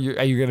better you're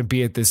going to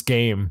be at this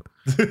game.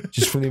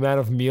 Just from the amount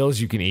of meals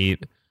you can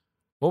eat.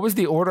 What was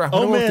the order? I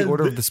don't know the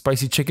order of the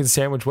spicy chicken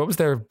sandwich. What was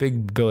their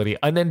big ability?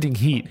 Unending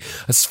heat.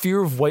 A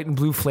sphere of white and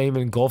blue flame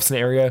engulfs an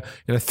area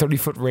in a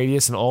 30-foot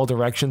radius in all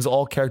directions.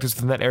 All characters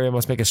within that area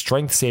must make a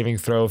strength saving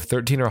throw of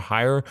 13 or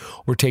higher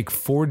or take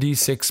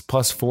 4d6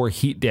 plus 4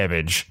 heat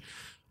damage.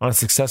 On a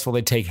successful,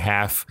 they take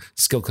half.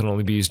 Skill can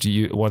only be used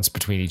once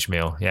between each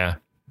meal. Yeah.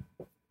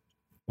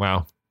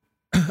 Wow.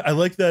 I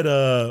like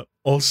that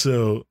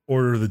also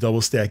Order of the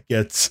Double Stack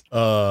gets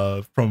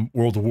from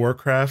World of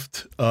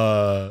Warcraft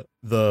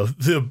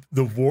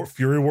the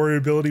Fury Warrior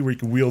ability where you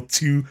can wield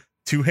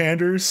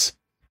two-handers.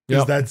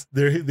 Because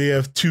they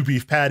have 2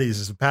 beef patties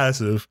as a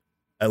passive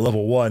at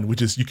level 1,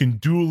 which is you can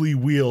dually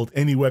wield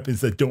any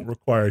weapons that don't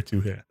require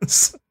 2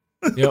 hands.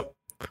 Yep.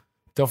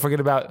 Don't forget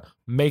about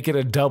make it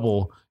a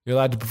double. You're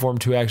allowed to perform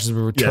 2 actions of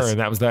a return. Yes.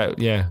 That was that.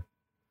 Yeah.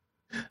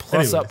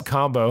 Plus up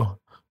combo.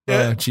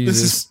 Yeah, oh,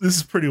 Jesus. This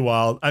is pretty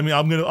wild. I mean,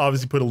 I'm gonna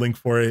obviously put a link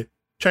for it.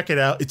 Check it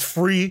out. It's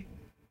free.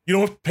 You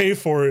don't have to pay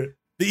for it.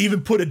 They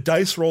even put a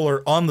dice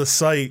roller on the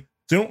site.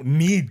 So you don't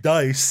need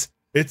dice.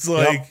 It's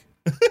like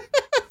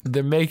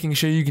they're making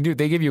sure you can do it.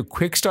 They give you a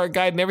quick start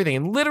guide and everything,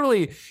 and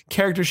literally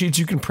character sheets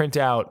you can print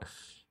out,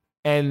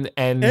 and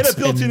a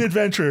built-in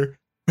adventure.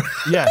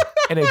 Yeah,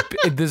 and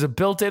there's a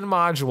built-in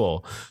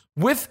module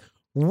with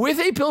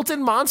a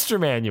built-in monster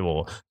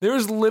manual.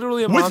 There's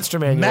literally a monster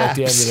manual at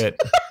the end of it.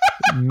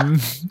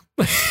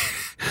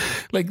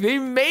 Like they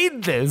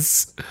made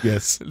this.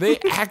 Yes. They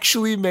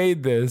actually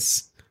made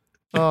this.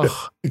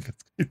 Oh,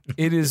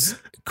 it is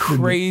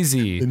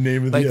crazy. The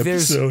name of the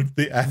episode,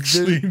 they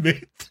actually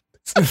made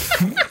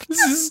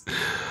this.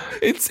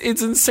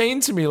 It's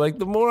insane to me. Like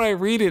the more I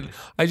read it,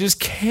 I just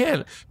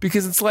can't,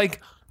 because it's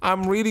like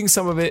I'm reading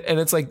some of it and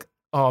it's like,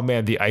 oh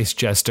man, the Ice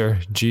Jester.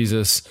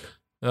 Jesus.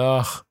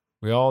 Ugh.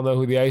 We all know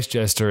who the Ice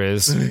Jester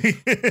is.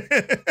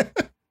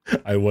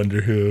 I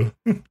wonder who.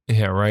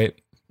 Yeah, right.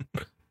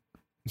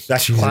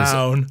 That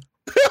clown.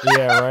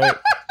 Yeah, right.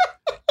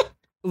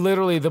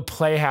 Literally the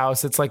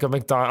Playhouse. It's like a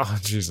McDonald's. Oh,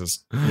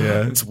 Jesus.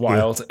 Yeah, it's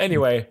wild. Yeah.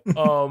 Anyway,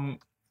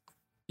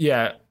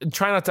 yeah.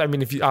 Try not to. I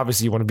mean, if you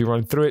obviously you want to be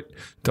running through it,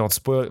 don't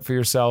spoil it for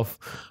yourself.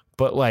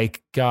 But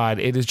like, God,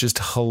 it is just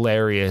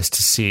hilarious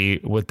to see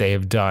what they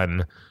have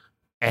done,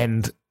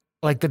 and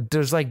like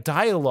there's like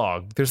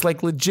dialogue. There's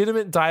like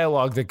legitimate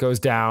dialogue that goes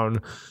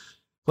down.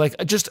 Like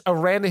just a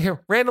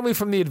randomly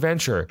from the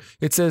adventure.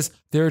 It says,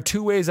 there are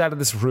 2 ways out of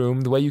this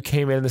room. The way you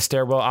came in, the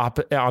stairwell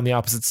on the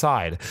opposite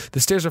side. The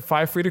stairs are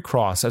 5 feet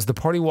across. As the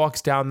party walks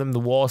down them, the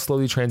walls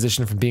slowly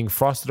transition from being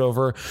frosted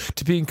over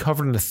to being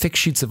covered in thick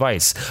sheets of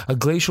ice, a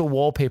glacial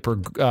wallpaper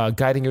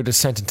guiding your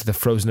descent into the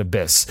frozen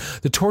abyss.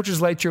 The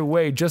torches light your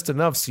way just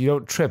enough so you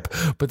don't trip,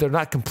 but they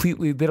don't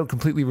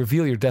completely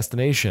reveal your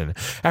destination.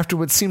 After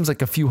what seems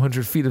like a few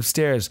hundred feet of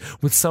stairs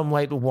with some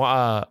light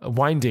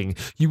winding,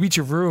 you reach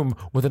a room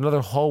with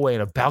another hallway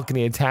and a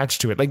balcony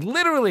attached to it. Like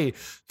literally,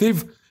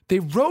 they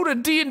wrote a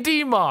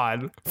D&D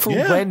mod for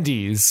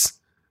Wendy's.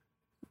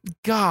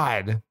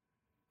 God,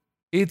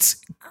 it's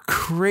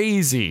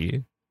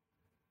crazy.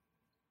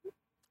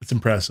 It's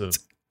impressive.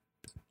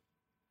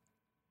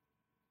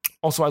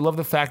 Also, I love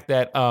the fact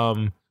that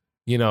one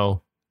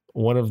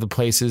of the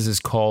places is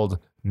called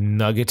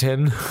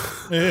Nuggeton.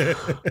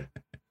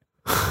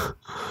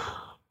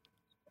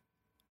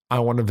 I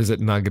want to visit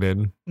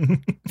Nuggeton.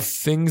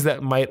 Things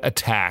that might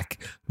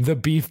attack. The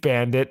Beef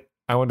Bandit.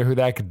 I wonder who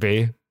that could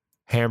be.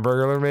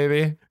 Hamburglar,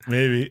 maybe?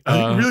 Maybe.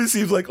 It really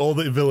seems like all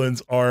the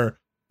villains are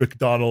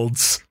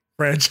McDonald's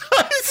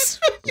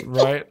franchise.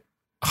 Right?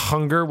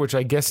 Hunger, which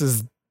I guess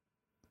is...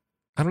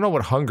 I don't know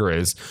what Hunger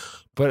is,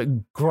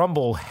 but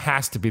Grumble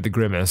has to be the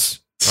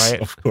Grimace,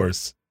 right? Of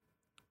course.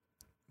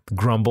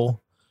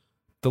 Grumble.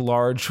 The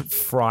large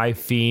fry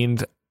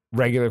fiend.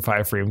 Regular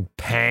fry fiend.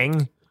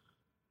 Pang.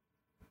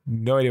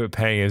 No idea what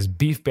Pang is.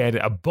 Beef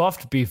Bandit, a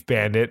buffed Beef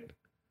Bandit,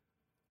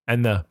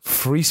 and the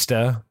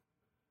Freesta,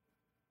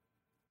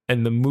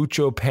 and the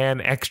Mucho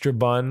Pan extra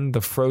bun, the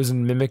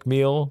frozen mimic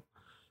meal,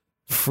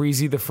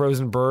 Freezy the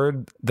frozen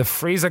bird, the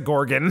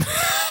Freezer-Gorgon,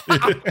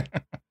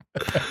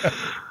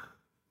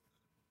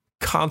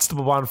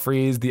 Constable Von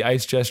Freeze, the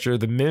ice gesture,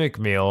 the mimic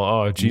meal.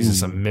 Oh,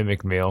 Jesus, a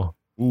mimic meal.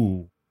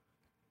 Ooh.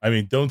 I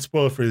mean, don't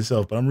spoil it for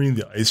yourself, but I'm reading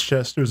the Ice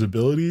Chester's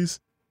abilities.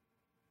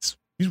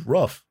 He's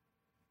rough.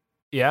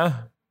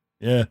 Yeah?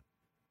 Yeah.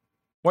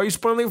 Why are you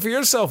spoiling it for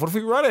yourself? What if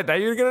we run it? Now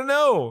you're going to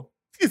know.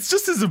 It's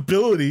just his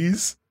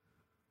abilities.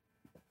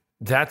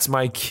 That's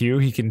my cue.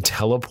 He can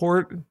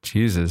teleport?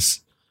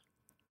 Jesus.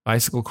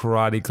 Icicle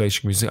Karate,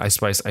 Glacier Music, Ice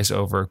Spice, Ice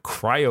Over,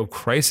 Cryo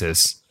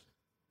Crisis.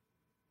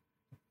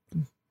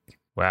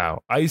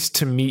 Wow. Ice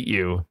to meet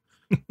you.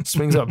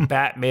 Swings a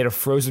bat made of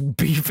frozen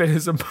beef at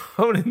his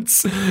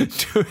opponents,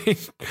 doing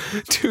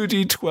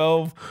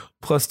 2d12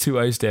 plus 2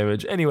 ice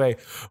damage. Anyway,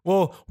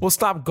 we'll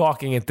stop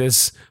gawking at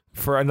this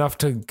for enough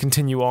to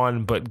continue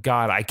on. But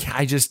God,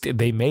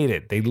 they made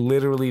it. They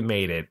literally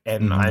made it,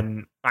 and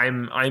I'm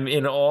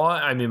in awe.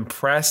 I'm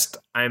impressed.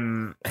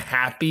 I'm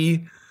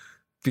happy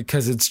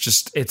because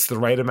it's the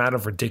right amount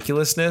of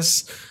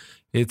ridiculousness.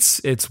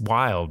 It's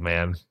wild,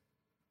 man.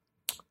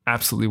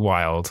 Absolutely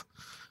wild.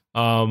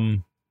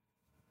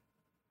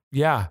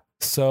 Yeah.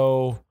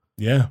 So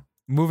yeah.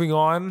 Moving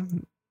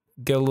on,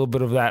 get a little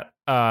bit of that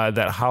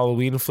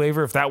Halloween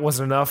flavor. If that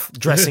wasn't enough,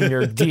 dressing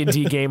your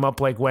D&D game up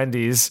like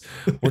Wendy's,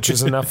 which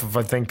is enough of,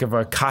 I think, of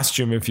a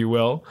costume, if you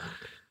will.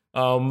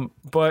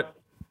 But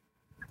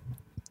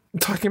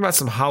talking about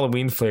some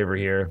Halloween flavor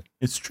here.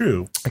 It's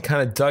true. I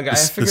kind of dug. I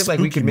figured like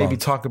we could maybe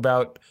talk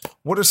about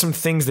what are some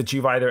things that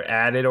you've either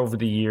added over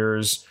the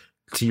years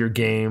to your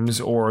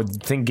games, or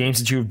games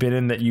that you've been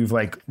in that you've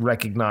like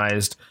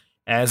recognized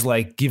as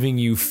like giving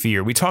you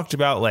fear. We talked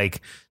about like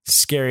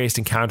scariest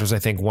encounters, I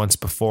think, once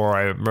before.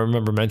 I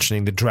remember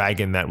mentioning the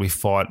dragon that we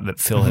fought that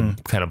Phil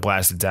had kind of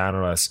blasted down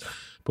on us.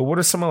 But what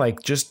are some of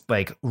like just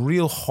like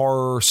real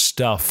horror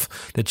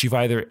stuff that you've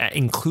either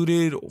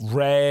included,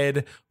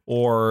 read,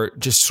 or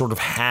just sort of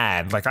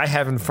had? Like I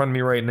have in front of me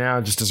right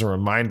now, just as a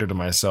reminder to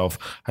myself,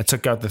 I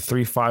took out the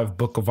 3.5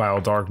 Book of Vile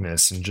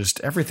Darkness, and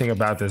just everything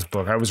about this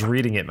book. I was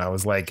reading it and I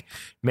was like,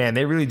 man,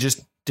 they really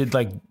just did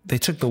like, they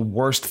took the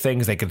worst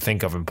things they could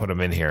think of and put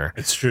them in here.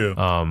 It's true.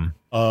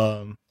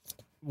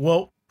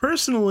 Well,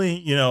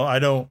 personally, I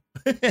don't,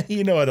 I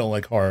don't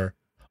like horror.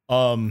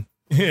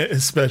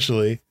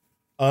 Especially,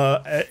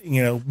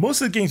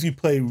 most of the games we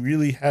play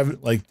really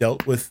haven't like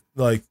dealt with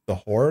like the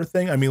horror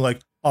thing. I mean, like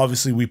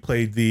obviously we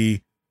played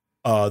the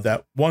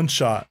that one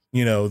shot,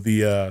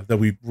 that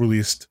we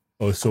released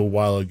so a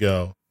while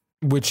ago.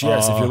 Which,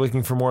 yes, if you're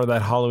looking for more of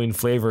that Halloween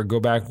flavor, go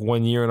back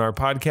 1 year in our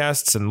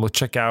podcasts and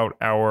check out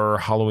our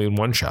Halloween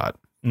one shot.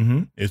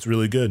 It's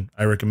really good.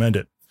 I recommend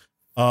it.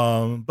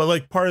 But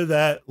like part of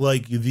that,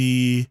 like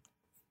the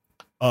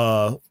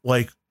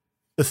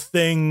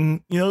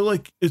thing,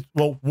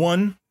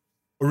 one,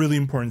 a really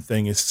important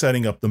thing is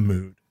setting up the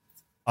mood.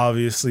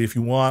 Obviously, if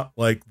you want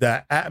like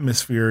that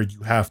atmosphere,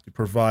 you have to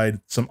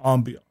provide some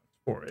ambiance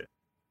for it.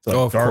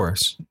 So of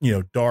course,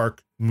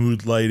 dark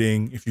mood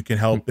lighting, if you can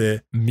help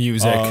it.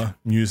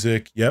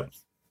 Music. Yep.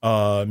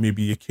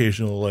 Maybe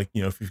occasional, like,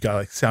 if you've got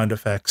like sound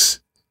effects,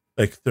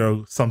 like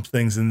throw some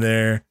things in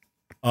there.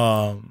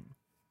 I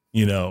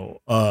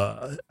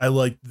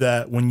like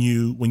that when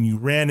you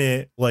ran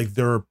it, like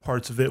there are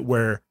parts of it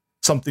where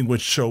something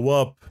would show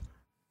up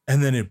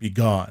and then it'd be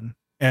gone.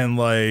 And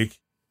like,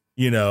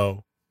 you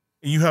have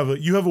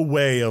a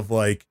way of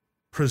like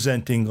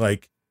presenting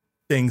like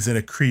things in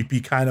a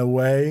creepy kind of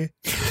way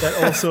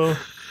that also,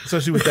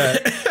 especially with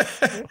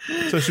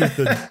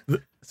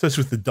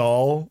the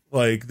doll,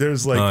 like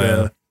there's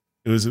like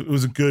it was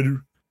a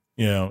good,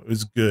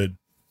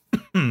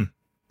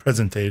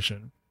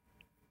 presentation.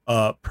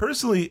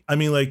 Personally, I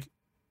mean, like,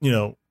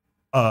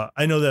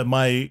 I know that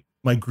my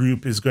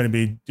group is going to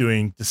be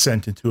doing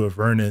Descent into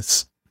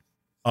Avernus.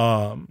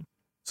 So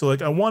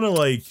like I want to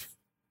like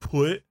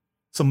put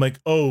some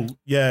like, oh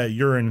yeah,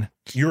 you're in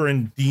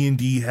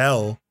D&D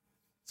hell.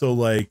 So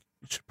like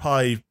you should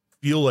probably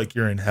feel like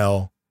you're in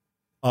hell.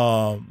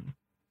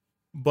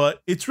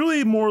 But it's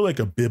really more like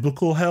a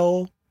biblical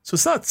hell. So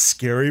it's not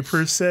scary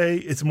per se.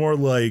 It's more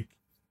like,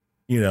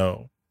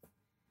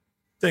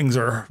 things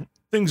are,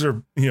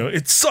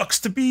 it sucks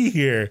to be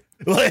here.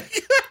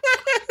 Like,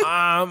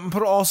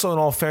 but also in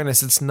all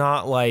fairness, it's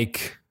not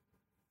like,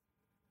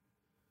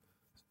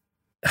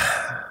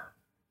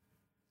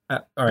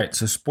 all right.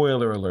 So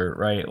spoiler alert,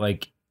 right?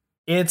 Like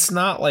it's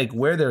not like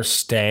where they're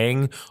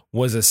staying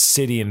was a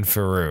city in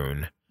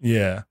Faerun.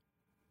 Yeah.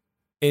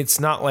 It's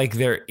not like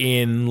they're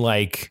in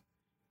like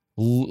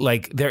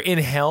they're in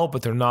hell,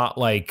 but they're not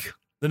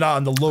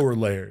on the lower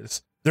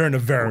layers. They're in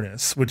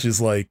Avernus, which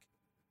is like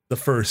the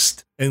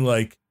first, and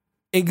like,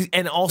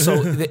 and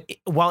also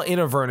while in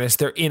Avernus,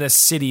 they're in a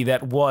city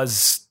that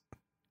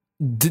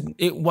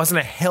it wasn't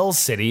a hell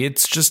city.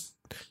 It's just,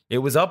 it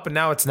was up and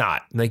now it's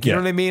not. Like, you know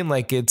what I mean?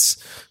 Like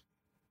it's,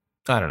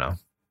 I don't know.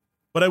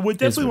 But I would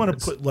definitely want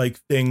to put like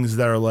things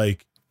that are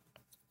like,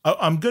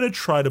 I'm going to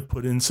try to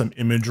put in some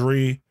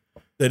imagery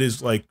that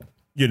is like,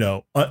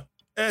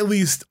 at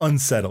least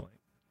unsettling.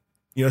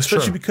 You know,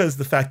 especially Sure. because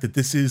the fact that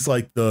this is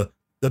like the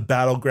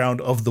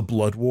battleground of the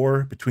blood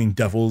war between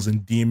devils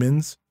and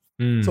demons.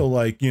 Mm. So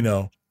like, you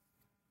know,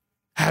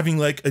 having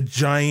like a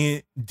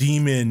giant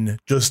demon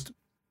just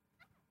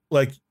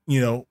like, you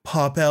know,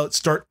 pop out,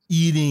 start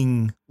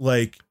eating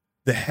like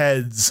the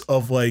heads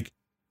of like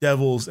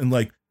devils, and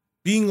like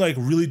being like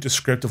really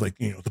descriptive, like,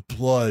 you know, the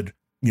blood,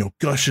 you know,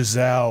 gushes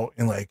out,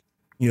 and like,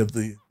 you know,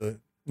 the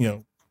you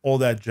know, all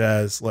that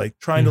jazz, like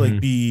trying to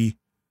like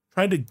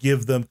trying to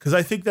give them, because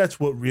I think that's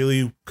what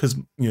really, because,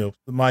 you know,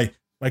 my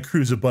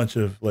crew's a bunch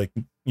of like,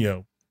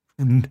 you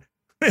know,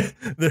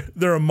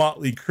 they're a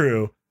motley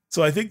crew.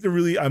 So I think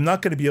I'm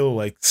not going to be able to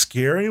like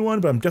scare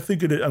anyone, but I'm going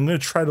to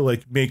try to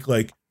like make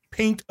like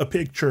paint a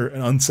picture,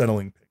 an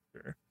unsettling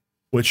picture,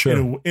 which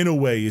Sure. in a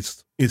way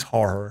is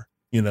horror,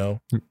 you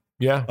know?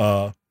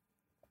 Yeah.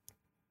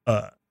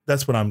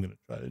 That's what I'm going to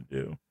try to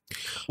do.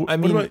 I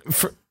mean,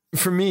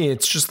 for me,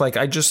 it's just like,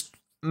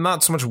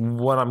 not so much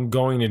what I'm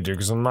going to do,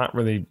 because I'm not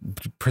really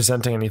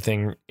presenting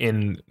anything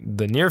in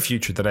the near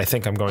future that I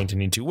think I'm going to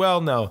need to.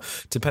 Well, no,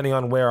 depending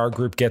on where our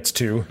group gets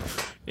to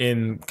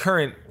in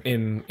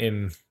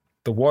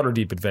the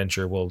Waterdeep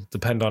adventure will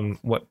depend on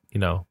what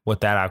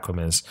that outcome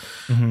is.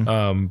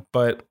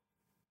 But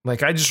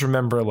like, I just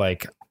remember,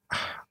 like,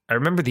 I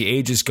remember the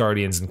Aegis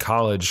Guardians in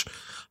college.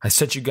 I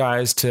sent you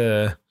guys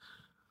to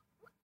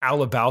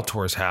Aula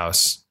Baltor's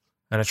house,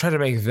 and I tried to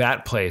make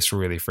that place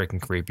really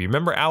freaking creepy.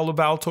 Remember Aula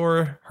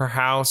Baltor, her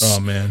house? Oh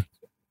man,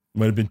 it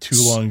might have been too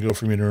long ago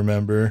for me to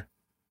remember.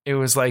 It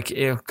was like,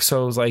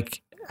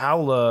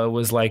 Aula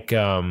was like,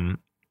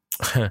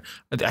 I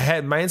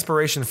had my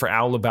inspiration for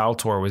Aula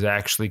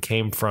Baltor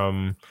came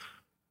from,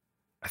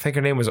 I think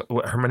her name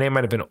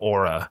might have been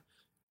Aura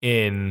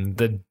in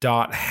the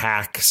Dot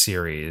Hack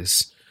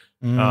series.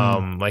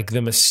 Like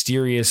the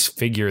mysterious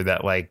figure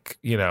that, like,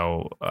 you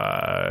know,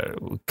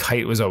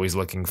 Kite was always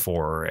looking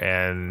for,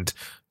 and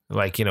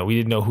like, you know, we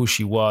didn't know who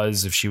she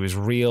was, if she was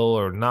real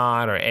or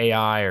not, or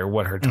AI, or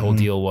what her whole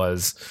deal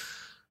was.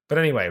 But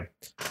anyway,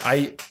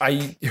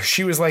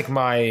 she was like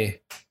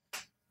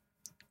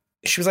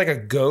a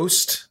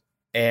ghost,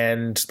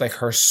 and like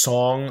her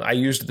song, I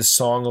used the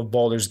song of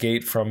Baldur's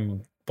Gate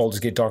from Baldur's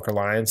Gate Dark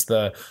Alliance,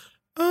 the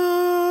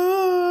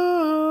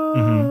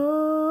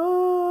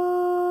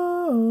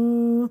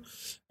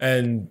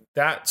and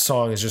that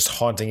song is just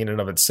haunting in and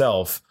of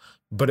itself.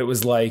 But it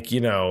was like, you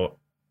know,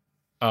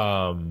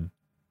 I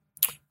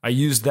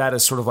used that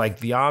as sort of like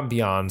the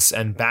ambiance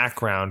and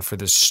background for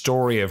the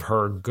story of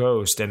her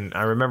ghost. And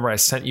I remember I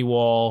sent you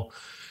all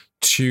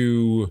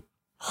to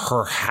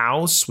her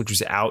house, which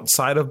was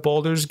outside of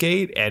Baldur's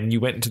Gate, and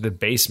you went into the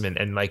basement,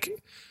 and like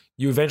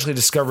you eventually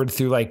discovered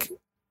through like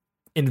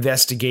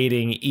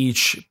investigating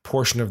each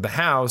portion of the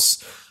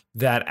house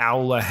that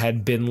Aula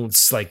had been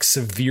like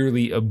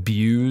severely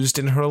abused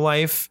in her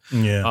life.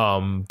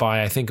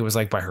 By, I think it was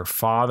like by her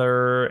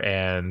father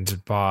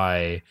and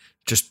by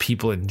just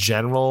people in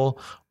general.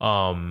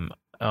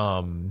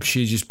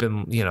 She's just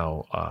been, you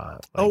know, I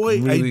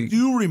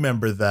do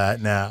remember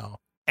that now.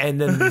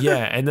 And then,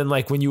 yeah. And then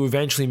like when you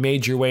eventually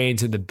made your way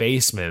into the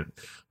basement,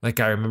 like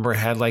I remember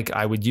I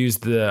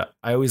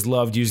always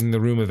loved using the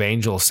Room of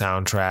Angel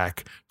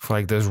soundtrack for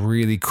like those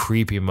really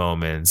creepy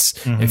moments.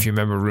 If you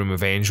remember Room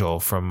of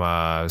Angel from, it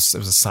was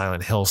a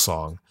Silent Hill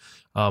song.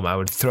 I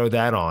would throw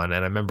that on,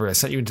 and I remember I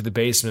sent you into the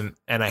basement,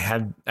 and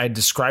I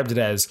described it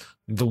as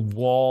the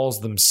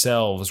walls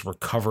themselves were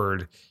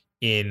covered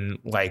in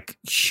like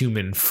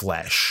human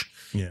flesh,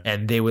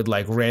 and they would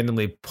like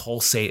randomly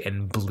pulsate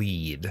and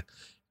bleed.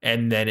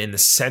 And then in the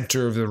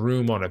center of the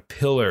room on a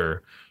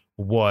pillar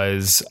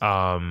was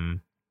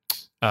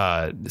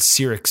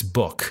Cyric's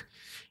book.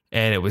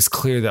 And it was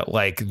clear that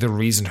like the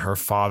reason her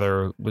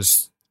father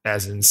was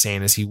as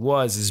insane as he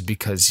was is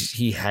because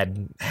he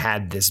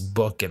had this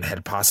book and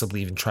had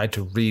possibly even tried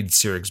to read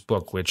Cyric's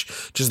book,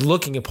 which just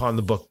looking upon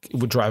the book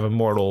would drive a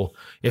mortal,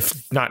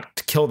 if not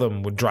to kill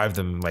them, would drive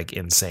them like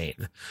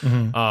insane.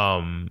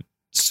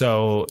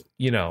 So,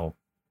 you know,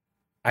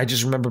 I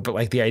just remember, but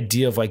like the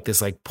idea of like this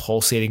like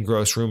pulsating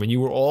gross room, and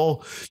you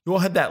all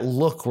had that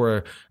look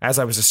where, as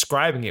I was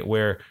describing it,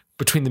 where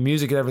between the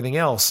music and everything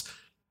else,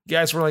 you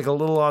guys were like a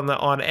little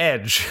on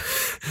edge.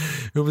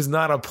 It was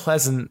not a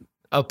pleasant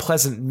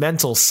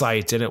mental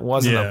sight, and it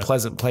wasn't a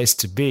pleasant place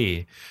to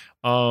be.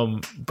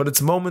 But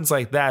it's moments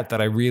like that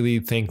I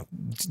really think,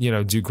 you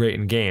know, do great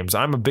in games.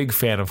 I'm a big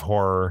fan of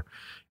horror,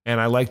 and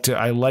I like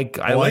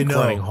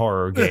running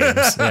horror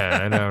games. Yeah,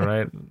 I know,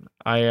 right?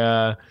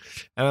 And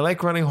I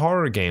like running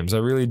horror games. I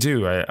really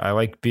do. I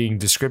like being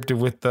descriptive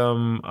with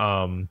them.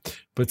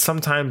 But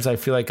sometimes I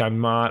feel like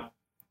I'm not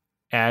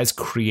as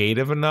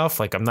creative enough.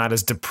 Like I'm not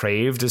as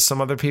depraved as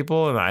some other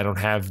people, and I don't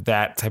have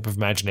that type of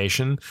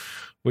imagination,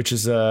 which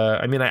is,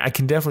 I mean, I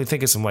can definitely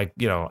think of some, like,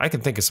 you know, I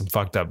can think of some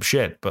fucked up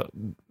shit, but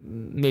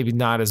maybe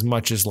not as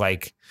much as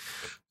like,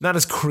 not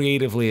as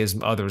creatively as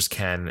others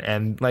can.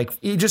 And like,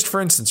 just for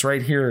instance,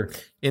 right here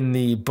in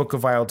the Book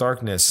of Vile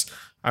Darkness,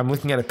 I'm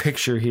looking at a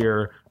picture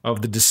here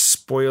of the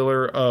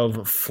Despoiler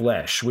of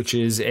Flesh, which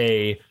is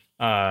a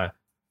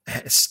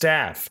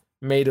staff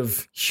made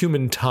of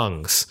human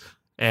tongues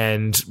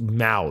and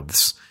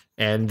mouths.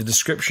 And the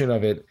description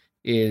of it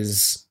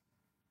is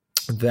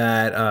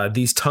that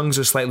these tongues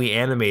are slightly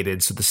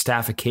animated, so the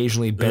staff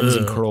occasionally bends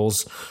and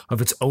curls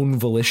of its own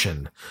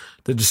volition.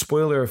 The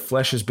despoiler of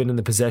flesh has been in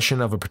the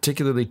possession of a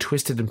particularly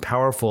twisted and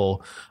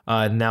powerful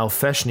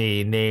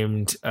Nalfeshni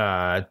named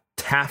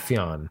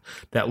Taphion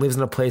that lives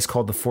in a place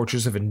called the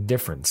Fortress of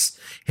Indifference.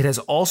 It has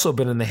also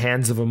been in the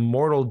hands of a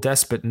mortal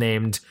despot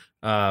named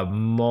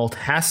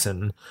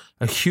Malthassan,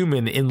 a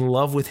human in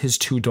love with his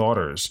 2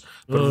 daughters.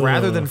 But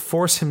rather than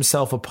force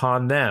himself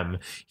upon them,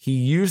 he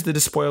used the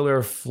despoiler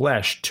of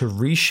flesh to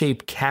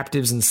reshape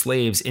captives and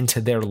slaves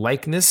into their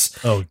likeness,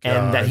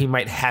 and that he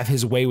might have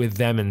his way with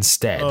them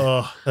instead.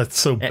 Oh, that's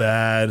so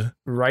bad.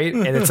 Right?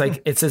 And it's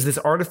like, it says this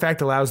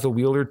artifact allows the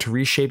wielder to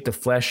reshape the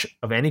flesh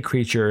of any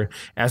creature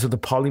as with the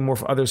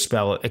polymorph other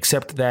spell,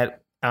 except that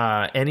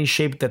any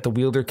shape that the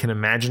wielder can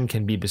imagine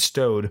can be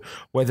bestowed,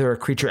 whether a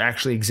creature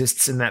actually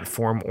exists in that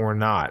form or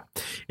not.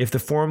 If the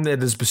form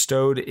that is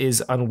bestowed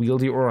is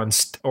unwieldy or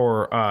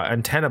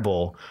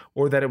untenable,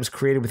 or that it was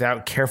created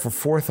without careful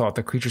forethought,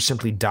 the creature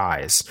simply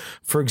dies.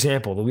 For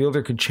example, the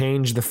wielder could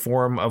change the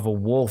form of a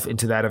wolf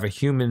into that of a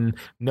human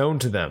known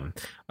to them.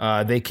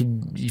 They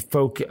could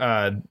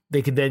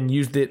then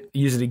use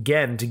it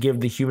again to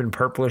give the human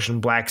purplish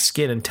and black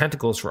skin and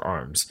tentacles for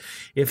arms.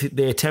 If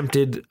they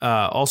attempted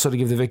also to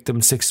give the victim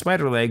 6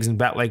 spider legs and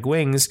bat-like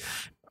wings,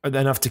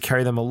 enough to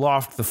carry them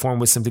aloft, the form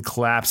would simply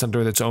collapse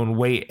under its own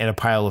weight in a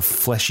pile of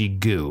fleshy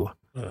goo.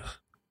 Ugh.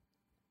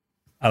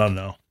 I don't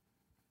know.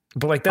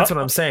 But like, that's what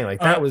I'm saying.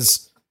 Like,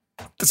 that's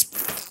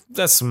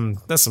some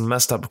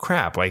messed up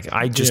crap. Like,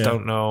 I just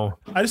don't know.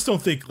 I just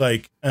don't think,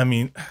 like, I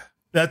mean,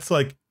 that's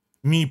like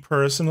me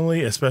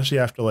personally, especially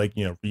after, like,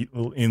 you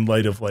know, in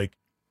light of like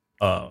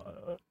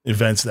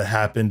events that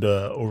happened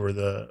over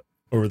the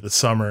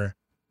summer.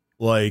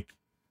 Like,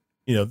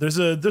 you know, there's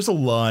a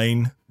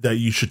line that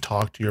you should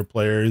talk to your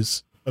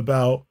players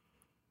about,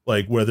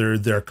 like whether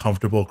they're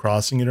comfortable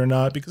crossing it or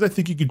not, because I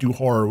think you could do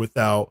horror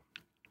without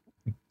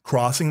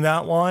crossing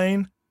that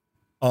line.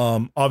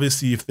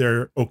 Obviously, if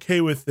they're okay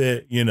with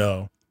it, you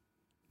know,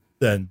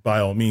 then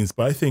by all means.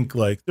 But I think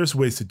like there's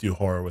ways to do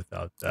horror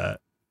without that.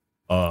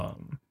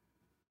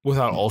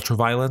 Without ultra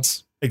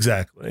violence?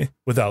 Exactly.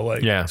 Without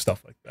like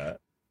stuff like that.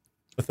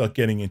 Without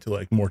getting into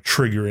like more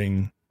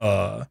triggering,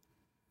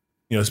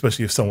 you know,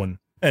 especially if someone,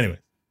 anyway,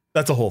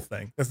 that's a whole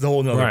thing. That's the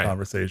whole nother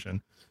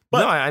conversation.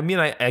 But no, I mean,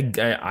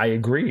 I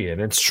agree, and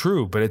it's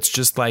true, but it's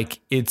just like,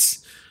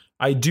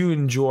 I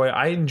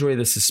enjoy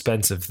the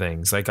suspense of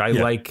things. Like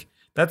like,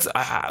 that's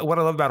what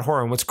I love about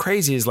horror. And what's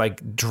crazy is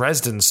like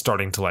Dresden's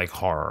starting to like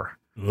horror.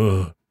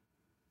 Ugh.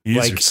 He's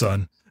like, your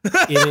son.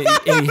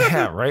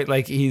 Yeah, right.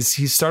 Like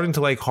he's starting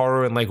to like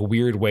horror in like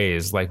weird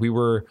ways. Like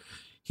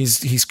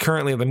he's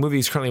currently, the movie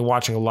he's currently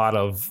watching a lot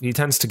of. He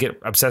tends to get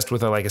obsessed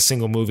with like a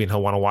single movie and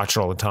he'll want to watch it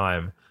all the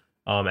time,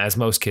 as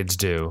most kids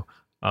do.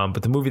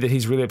 But the movie that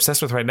he's really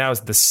obsessed with right now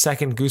is the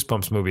second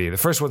Goosebumps movie. The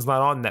first one's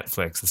not on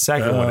Netflix. The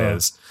second one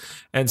is.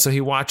 And so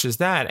he watches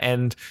that,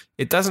 and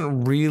it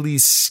doesn't really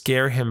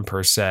scare him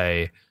per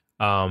se.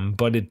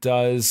 But it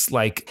does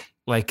like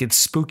it's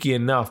spooky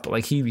enough, but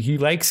like he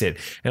likes it.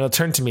 And he'll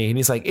turn to me and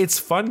he's like, "It's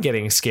fun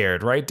getting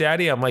scared, right,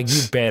 Daddy?" I'm like,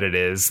 "You bet it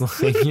is."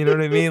 Like, you know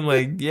what I mean?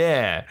 Like,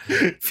 yeah,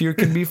 fear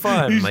can be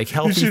fun. Like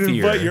healthy fear. You should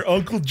invite your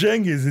Uncle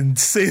Jengiz and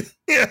say,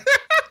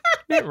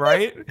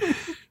 right?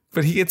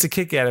 But he gets a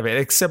kick out of it,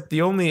 except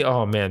the only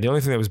thing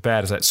that was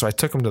bad is so I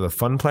took him to the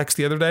Funplex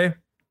the other day.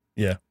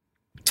 Yeah.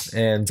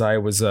 And I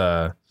was,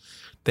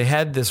 they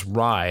had this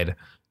ride,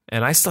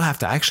 and I still have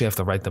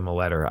to write them a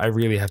letter. I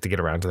really have to get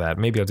around to that.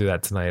 Maybe I'll do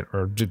that tonight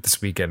or do it this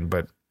weekend,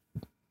 but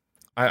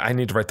I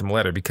need to write them a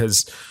letter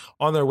because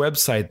on their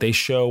website, they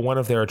show one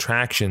of their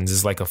attractions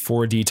is like a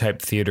 4D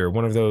type theater.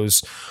 One of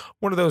those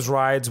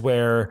rides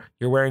where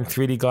you're wearing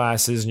 3D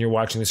glasses and you're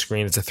watching the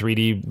screen. It's a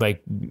 3D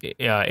like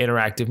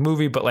interactive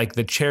movie, but like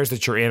the chairs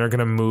that you're in are going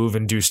to move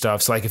and do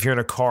stuff. So like if you're in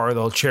a car,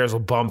 the chairs will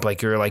bump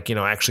like you're like, you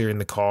know, actually you're in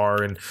the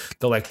car, and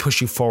they'll like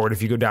push you forward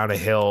if you go down a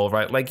hill,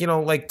 right? Like, you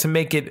know, like to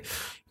make it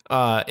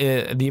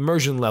the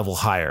immersion level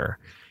higher.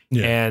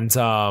 Yeah.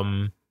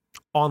 And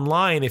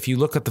online, if you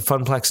look at the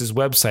Funplex's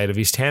website of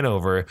East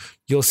Hanover,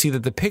 you'll see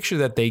that the picture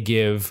that they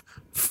give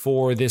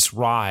for this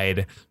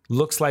ride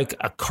looks like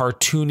a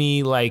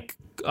cartoony like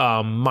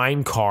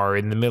mine car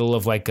in the middle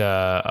of like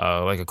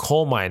a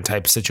coal mine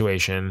type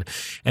situation,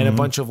 and a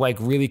bunch of like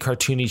really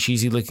cartoony,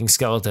 cheesy looking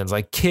skeletons,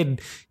 like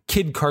kid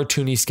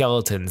cartoony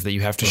skeletons that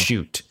you have to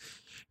shoot.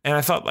 And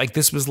I thought like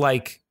this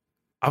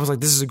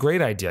is a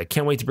great idea. I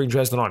can't wait to bring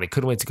Dresden on. I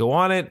couldn't wait to go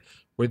on it.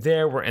 We're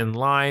there. We're in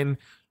line.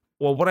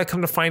 Well, what I come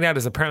to find out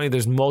is apparently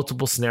there's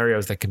multiple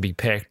scenarios that can be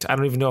picked. I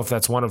don't even know if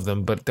that's one of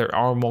them, but there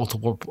are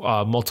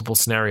multiple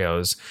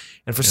scenarios.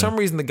 And for some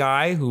reason, the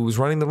guy who was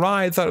running the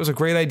ride thought it was a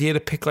great idea to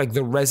pick like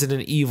the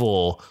Resident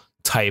Evil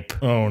type.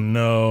 Oh,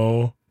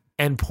 no.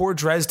 And poor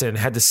Dresden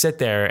had to sit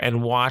there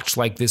and watch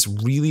like this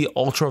really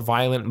ultra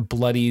violent,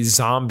 bloody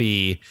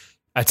zombie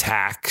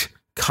attack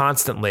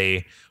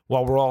constantly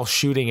while we're all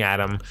shooting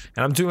at him,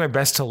 and I'm doing my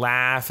best to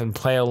laugh and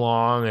play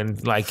along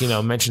and like,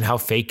 mention how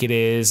fake it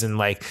is and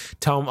like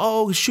tell him,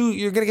 oh shoot,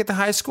 you're gonna get the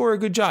high score,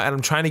 good job. And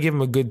I'm trying to give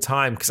him a good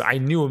time because I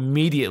knew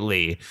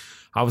immediately,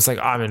 I was like,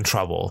 I'm in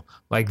trouble.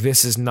 Like,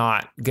 this is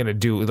not gonna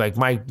do. Like,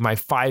 my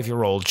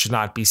 5-year-old should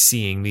not be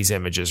seeing these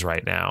images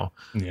right now.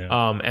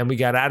 Yeah. And we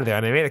got out of there,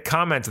 and I made a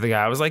comment to the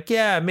guy. I was like,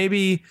 yeah,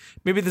 maybe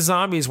the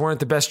zombies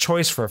weren't the best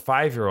choice for a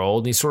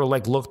 5-year-old. And he sort of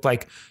like looked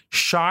like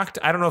shocked.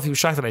 I don't know if he was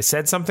shocked that I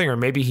said something, or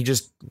maybe he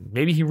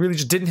really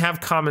just didn't have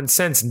common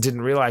sense and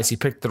didn't realize he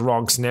picked the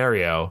wrong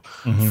scenario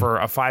for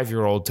a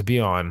 5-year-old to be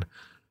on.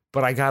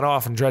 But I got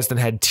off, and Dresden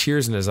had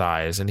tears in his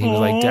eyes, and he was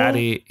like,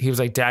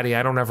 Daddy,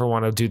 I don't ever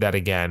want to do that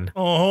again.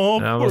 Oh,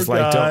 and I was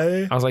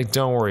like,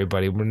 don't worry,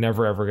 buddy. We're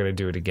never, ever going to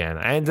do it again.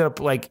 I ended up,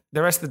 like,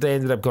 the rest of the day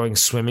ended up going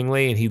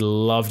swimmingly, and he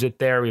loved it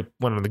there. We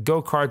went on the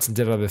go-karts and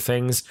did other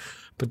things.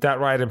 But that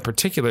ride in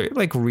particular, it,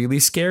 like, really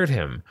scared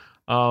him.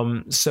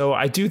 So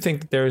I do think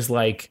that there's,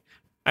 like,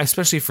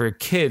 especially for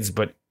kids,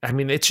 but I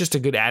mean, it's just a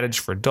good adage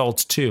for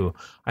adults too.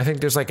 I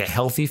think there's like a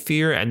healthy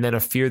fear, and then a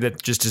fear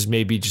that just is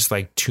maybe just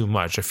like too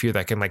much, a fear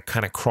that can like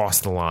kind of cross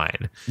the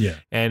line. Yeah.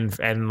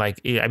 And like,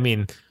 I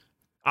mean,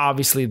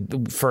 obviously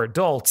for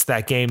adults,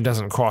 that game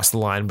doesn't cross the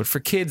line, but for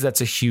kids,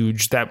 that's a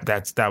huge,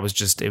 it was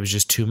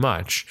just too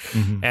much.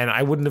 Mm-hmm. And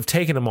I wouldn't have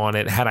taken him on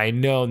it had I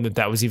known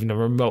that was even a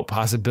remote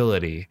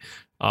possibility.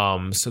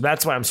 So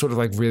that's why I'm sort of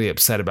like really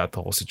upset about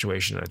the whole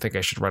situation. I think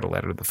I should write a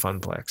letter to the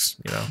Funplex,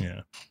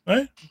 Yeah.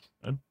 Right.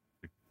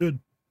 Good.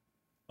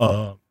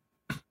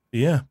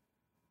 Yeah.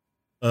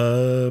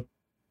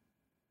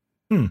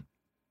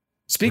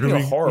 Speaking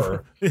of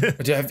horror,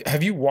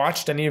 have you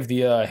watched any of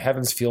the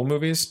Heaven's Feel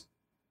movies?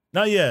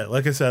 Not yet.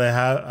 Like I said,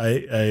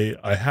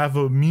 I have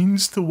a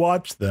means to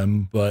watch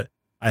them, but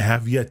I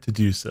have yet to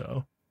do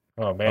so.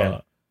 Oh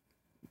man.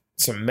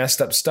 Some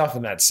messed up stuff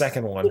in that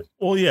second one.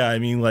 Well, yeah, I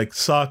mean, like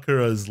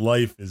Sakura's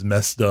life is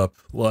messed up.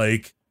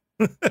 Like,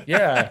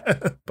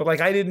 yeah, but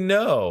like I didn't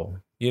know,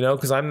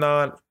 because I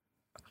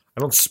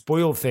don't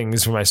spoil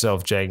things for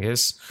myself,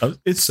 Jengus.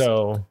 It's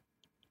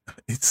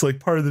like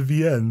part of the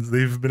VNs.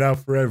 They've been out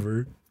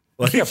forever.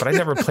 Like, yeah, but I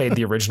never played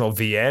the original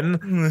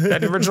VN.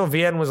 That original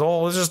VN was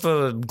just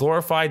a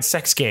glorified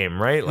sex game,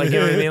 right? Like, you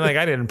know what I mean? Like,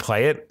 I didn't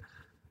play it.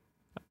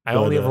 I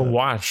only ever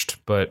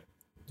watched, but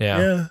yeah.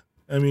 Yeah,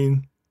 I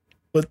mean,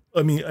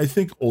 I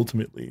think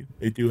ultimately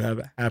they do have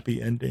a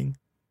happy ending.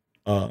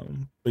 But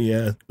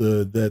yeah,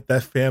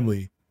 that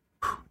family,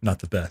 not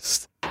the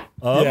best.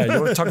 Yeah, you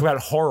want to talk about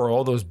horror,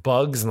 all those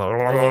bugs and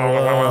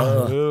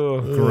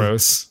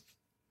gross.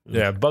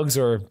 Yeah, bugs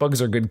are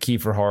a good key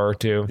for horror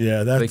too.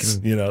 Yeah, that's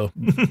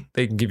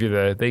they can give you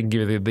the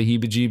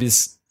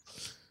heebie-jeebies.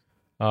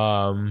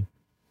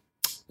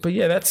 But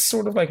yeah, that's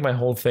sort of like my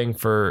whole thing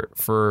for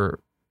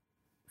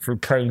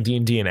playing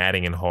D&D and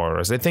adding in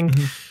horrors. I think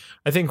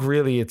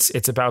really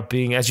it's about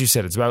being, as you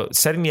said, it's about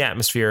setting the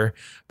atmosphere,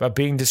 about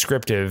being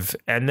descriptive,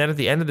 and then at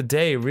the end of the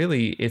day,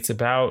 really, it's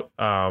about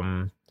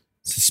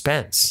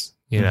suspense.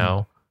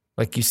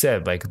 Like you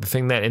said, like the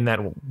thing that in that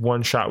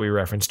one shot we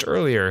referenced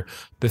earlier,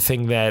 the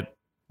thing that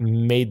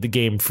made the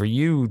game for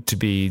you to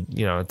be,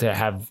 to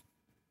have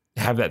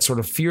that sort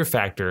of fear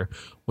factor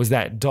was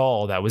that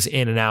doll that was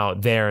in and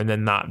out there and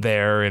then not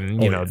there,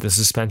 and the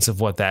suspense of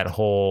what that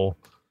whole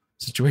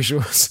situation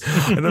was.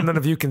 I know none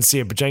of you can see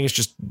it, but Jengus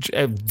just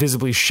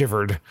visibly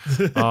shivered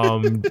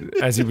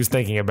as he was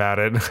thinking about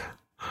it.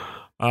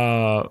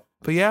 But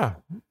yeah,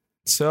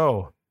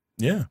 so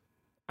yeah,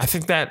 I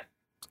think that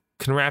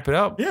can wrap it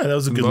up. Yeah, that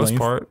was a good most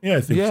part. Yeah,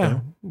 I think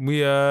so.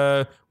 We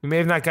may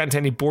have not gotten to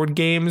any board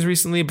games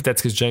recently, but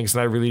that's because Jenks and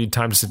I really need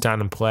time to sit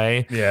down and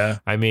play. Yeah,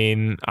 I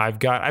mean, I've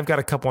got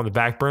a couple on the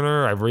back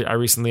burner. I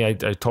recently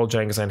told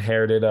Jenks I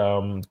inherited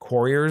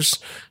Quarriors,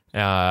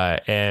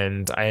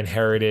 and I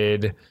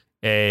inherited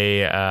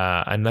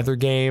another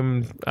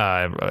game.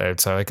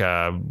 It's like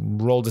a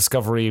Roll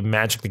Discovery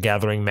Magic the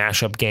Gathering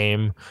mashup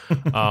game.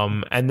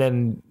 And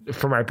then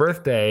for my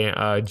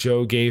birthday,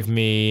 Joe gave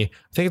me, I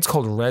think it's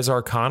called Res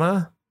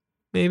Arcana,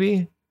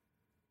 maybe.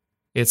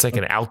 It's like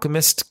an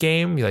alchemist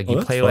game. You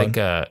play fun. Like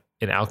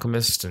an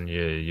alchemist and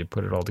you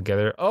put it all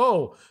together.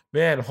 Oh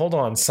man, hold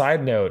on.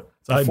 Side note.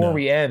 Before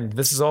we end,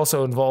 this is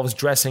also involves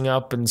dressing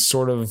up and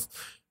sort of.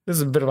 This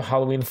is a bit of a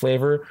Halloween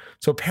flavor.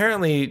 So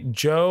apparently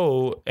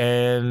Joe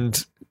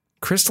and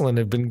Crystalline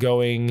have been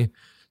going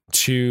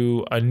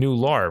to a new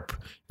LARP,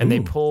 and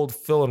they pulled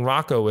Phil and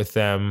Rocco with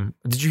them.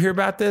 Did you hear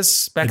about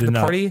this back at the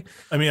party?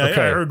 I mean,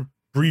 okay. I heard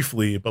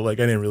briefly, but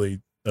like I didn't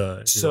really.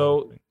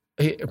 So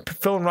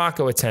Phil and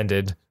Rocco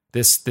attended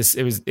this.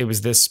 It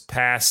was this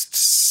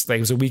past, like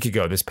it was a week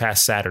ago, this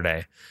past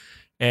Saturday,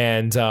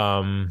 and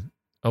a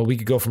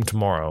week ago from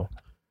tomorrow,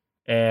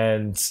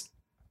 and.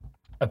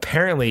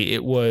 Apparently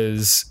it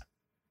was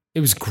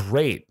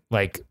great,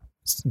 like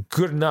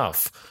good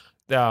enough.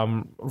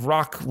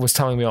 Rock was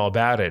telling me all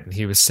about it, and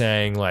he was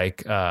saying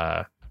like,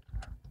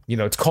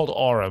 it's called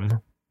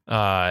Aurum,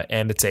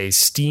 and it's a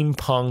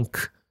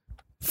steampunk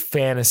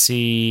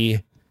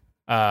fantasy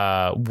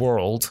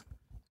world.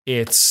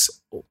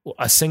 It's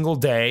a single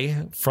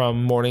day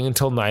from morning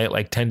until night,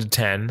 like 10 to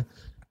 10.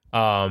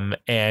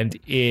 And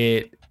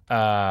it's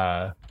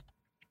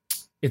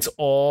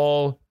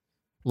all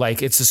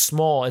like, it's a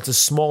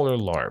smaller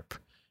LARP,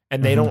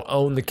 and they don't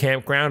own the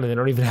campground, and they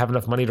don't even have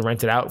enough money to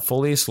rent it out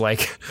fully. So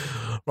like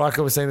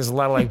Rocco was saying, there's a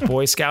lot of like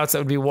Boy Scouts that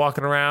would be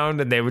walking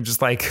around, and they would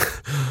just like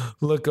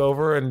look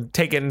over and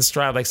take it in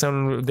stride. Like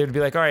they'd be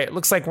like, all right, it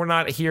looks like we're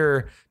not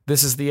here.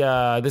 This is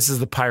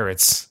the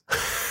pirates.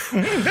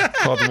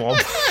 Called them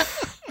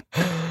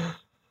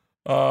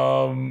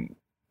all.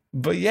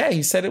 But yeah,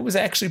 he said it was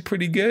actually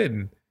pretty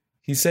good.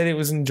 He said it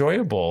was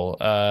enjoyable.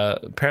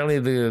 Apparently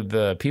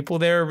the people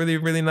there are really,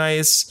 really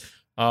nice.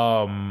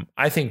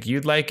 I think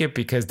you'd like it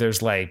because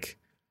there's like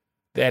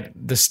the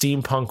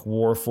steampunk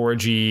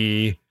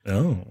Warforged.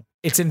 Oh.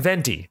 It's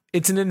inventy.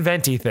 It's an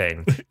inventy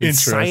thing.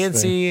 It's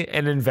sciencey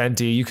and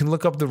inventy. You can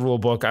look up the rule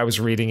book. I was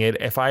reading it.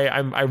 If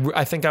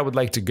I think I would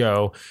like to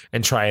go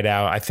and try it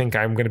out. I think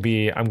I'm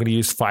gonna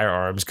use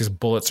firearms because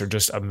bullets are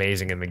just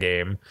amazing in the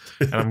game,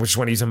 and I'm just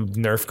want to use a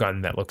Nerf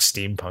gun that looks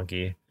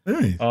steampunky.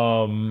 Nice.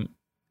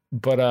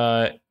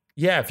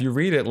 Yeah, if you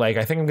read it, like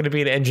I think I'm gonna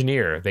be an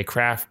engineer. They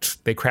craft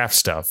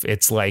stuff.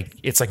 It's like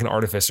an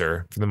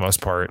artificer for the most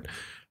part.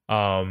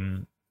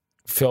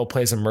 Phil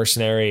plays a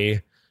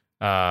mercenary.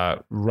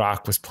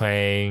 Rock was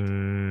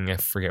playing, I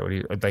forget what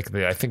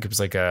I think it was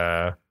like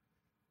a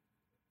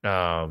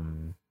oh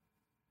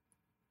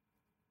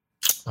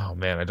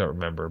man, I don't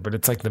remember, but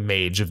it's like the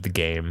mage of the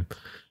game.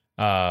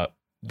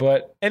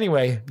 But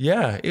anyway,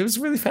 yeah, it was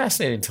really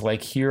fascinating to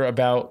like hear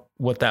about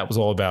what that was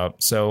all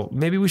about. So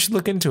maybe we should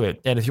look into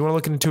it. And if you want to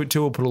look into it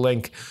too, we'll put a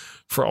link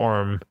for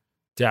ARM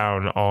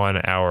down on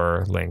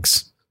our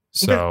links.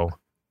 So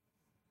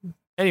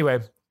anyway,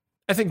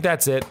 I think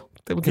that's it.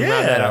 We can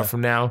round that out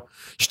from now.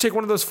 You should take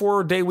one of those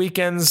 4-day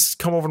weekends,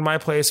 come over to my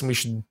place, and we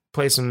should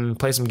play some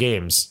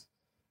games.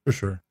 For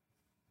sure.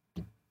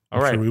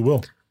 All right. Sure we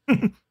will. All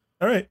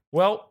right.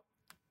 Well,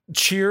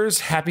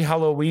 cheers. Happy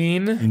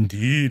Halloween.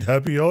 Indeed.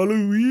 Happy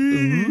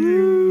Halloween.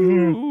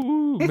 Ooh.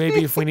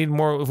 Maybe if we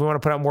want to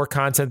put out more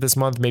content this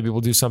month, maybe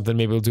we'll do something.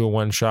 Maybe we'll do a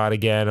one shot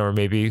again, or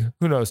maybe,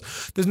 who knows?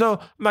 I'm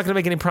not going to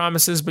make any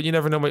promises, but you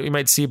never know what you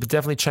might see. But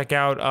definitely check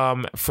out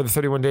for the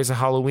 31 Days of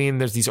Halloween.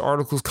 There's these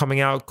articles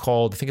coming out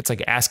called, I think it's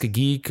like Ask a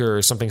Geek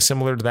or something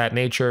similar to that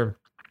nature.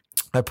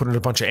 I put in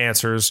a bunch of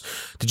answers.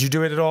 Did you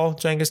do it at all,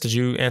 Cengiz? Did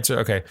you answer?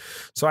 Okay.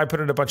 So I put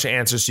in a bunch of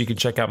answers so you can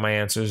check out my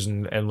answers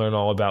and learn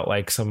all about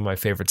like some of my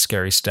favorite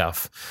scary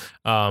stuff,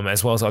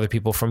 as well as other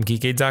people from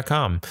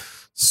geekade.com.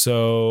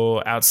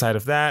 So outside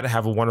of that,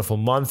 have a wonderful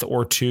month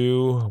or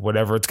two,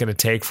 whatever it's going to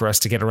take for us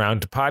to get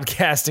around to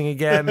podcasting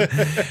again.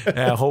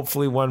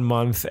 Hopefully 1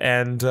 month.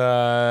 And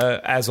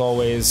as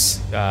always,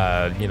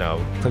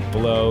 click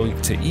below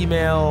to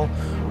email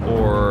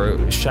or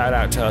shout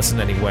out to us in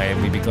any way,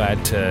 and we'd be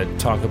glad to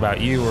talk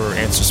about you or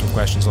answer some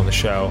questions on the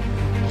show.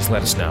 Just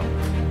let us know.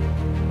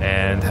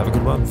 And have a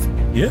good month.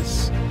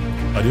 Yes,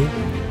 I do.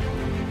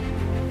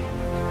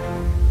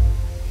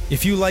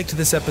 If you liked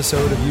this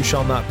episode of You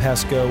Shall Not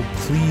Pass Go,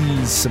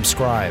 please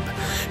subscribe.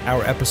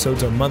 Our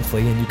episodes are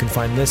monthly, and you can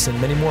find this and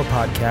many more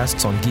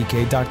podcasts on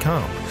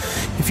geekade.com.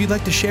 If you'd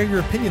like to share your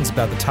opinions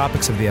about the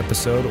topics of the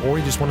episode, or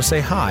you just want to say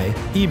hi,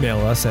 email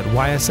us at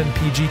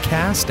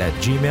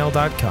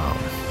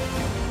ysnpgcast@gmail.com.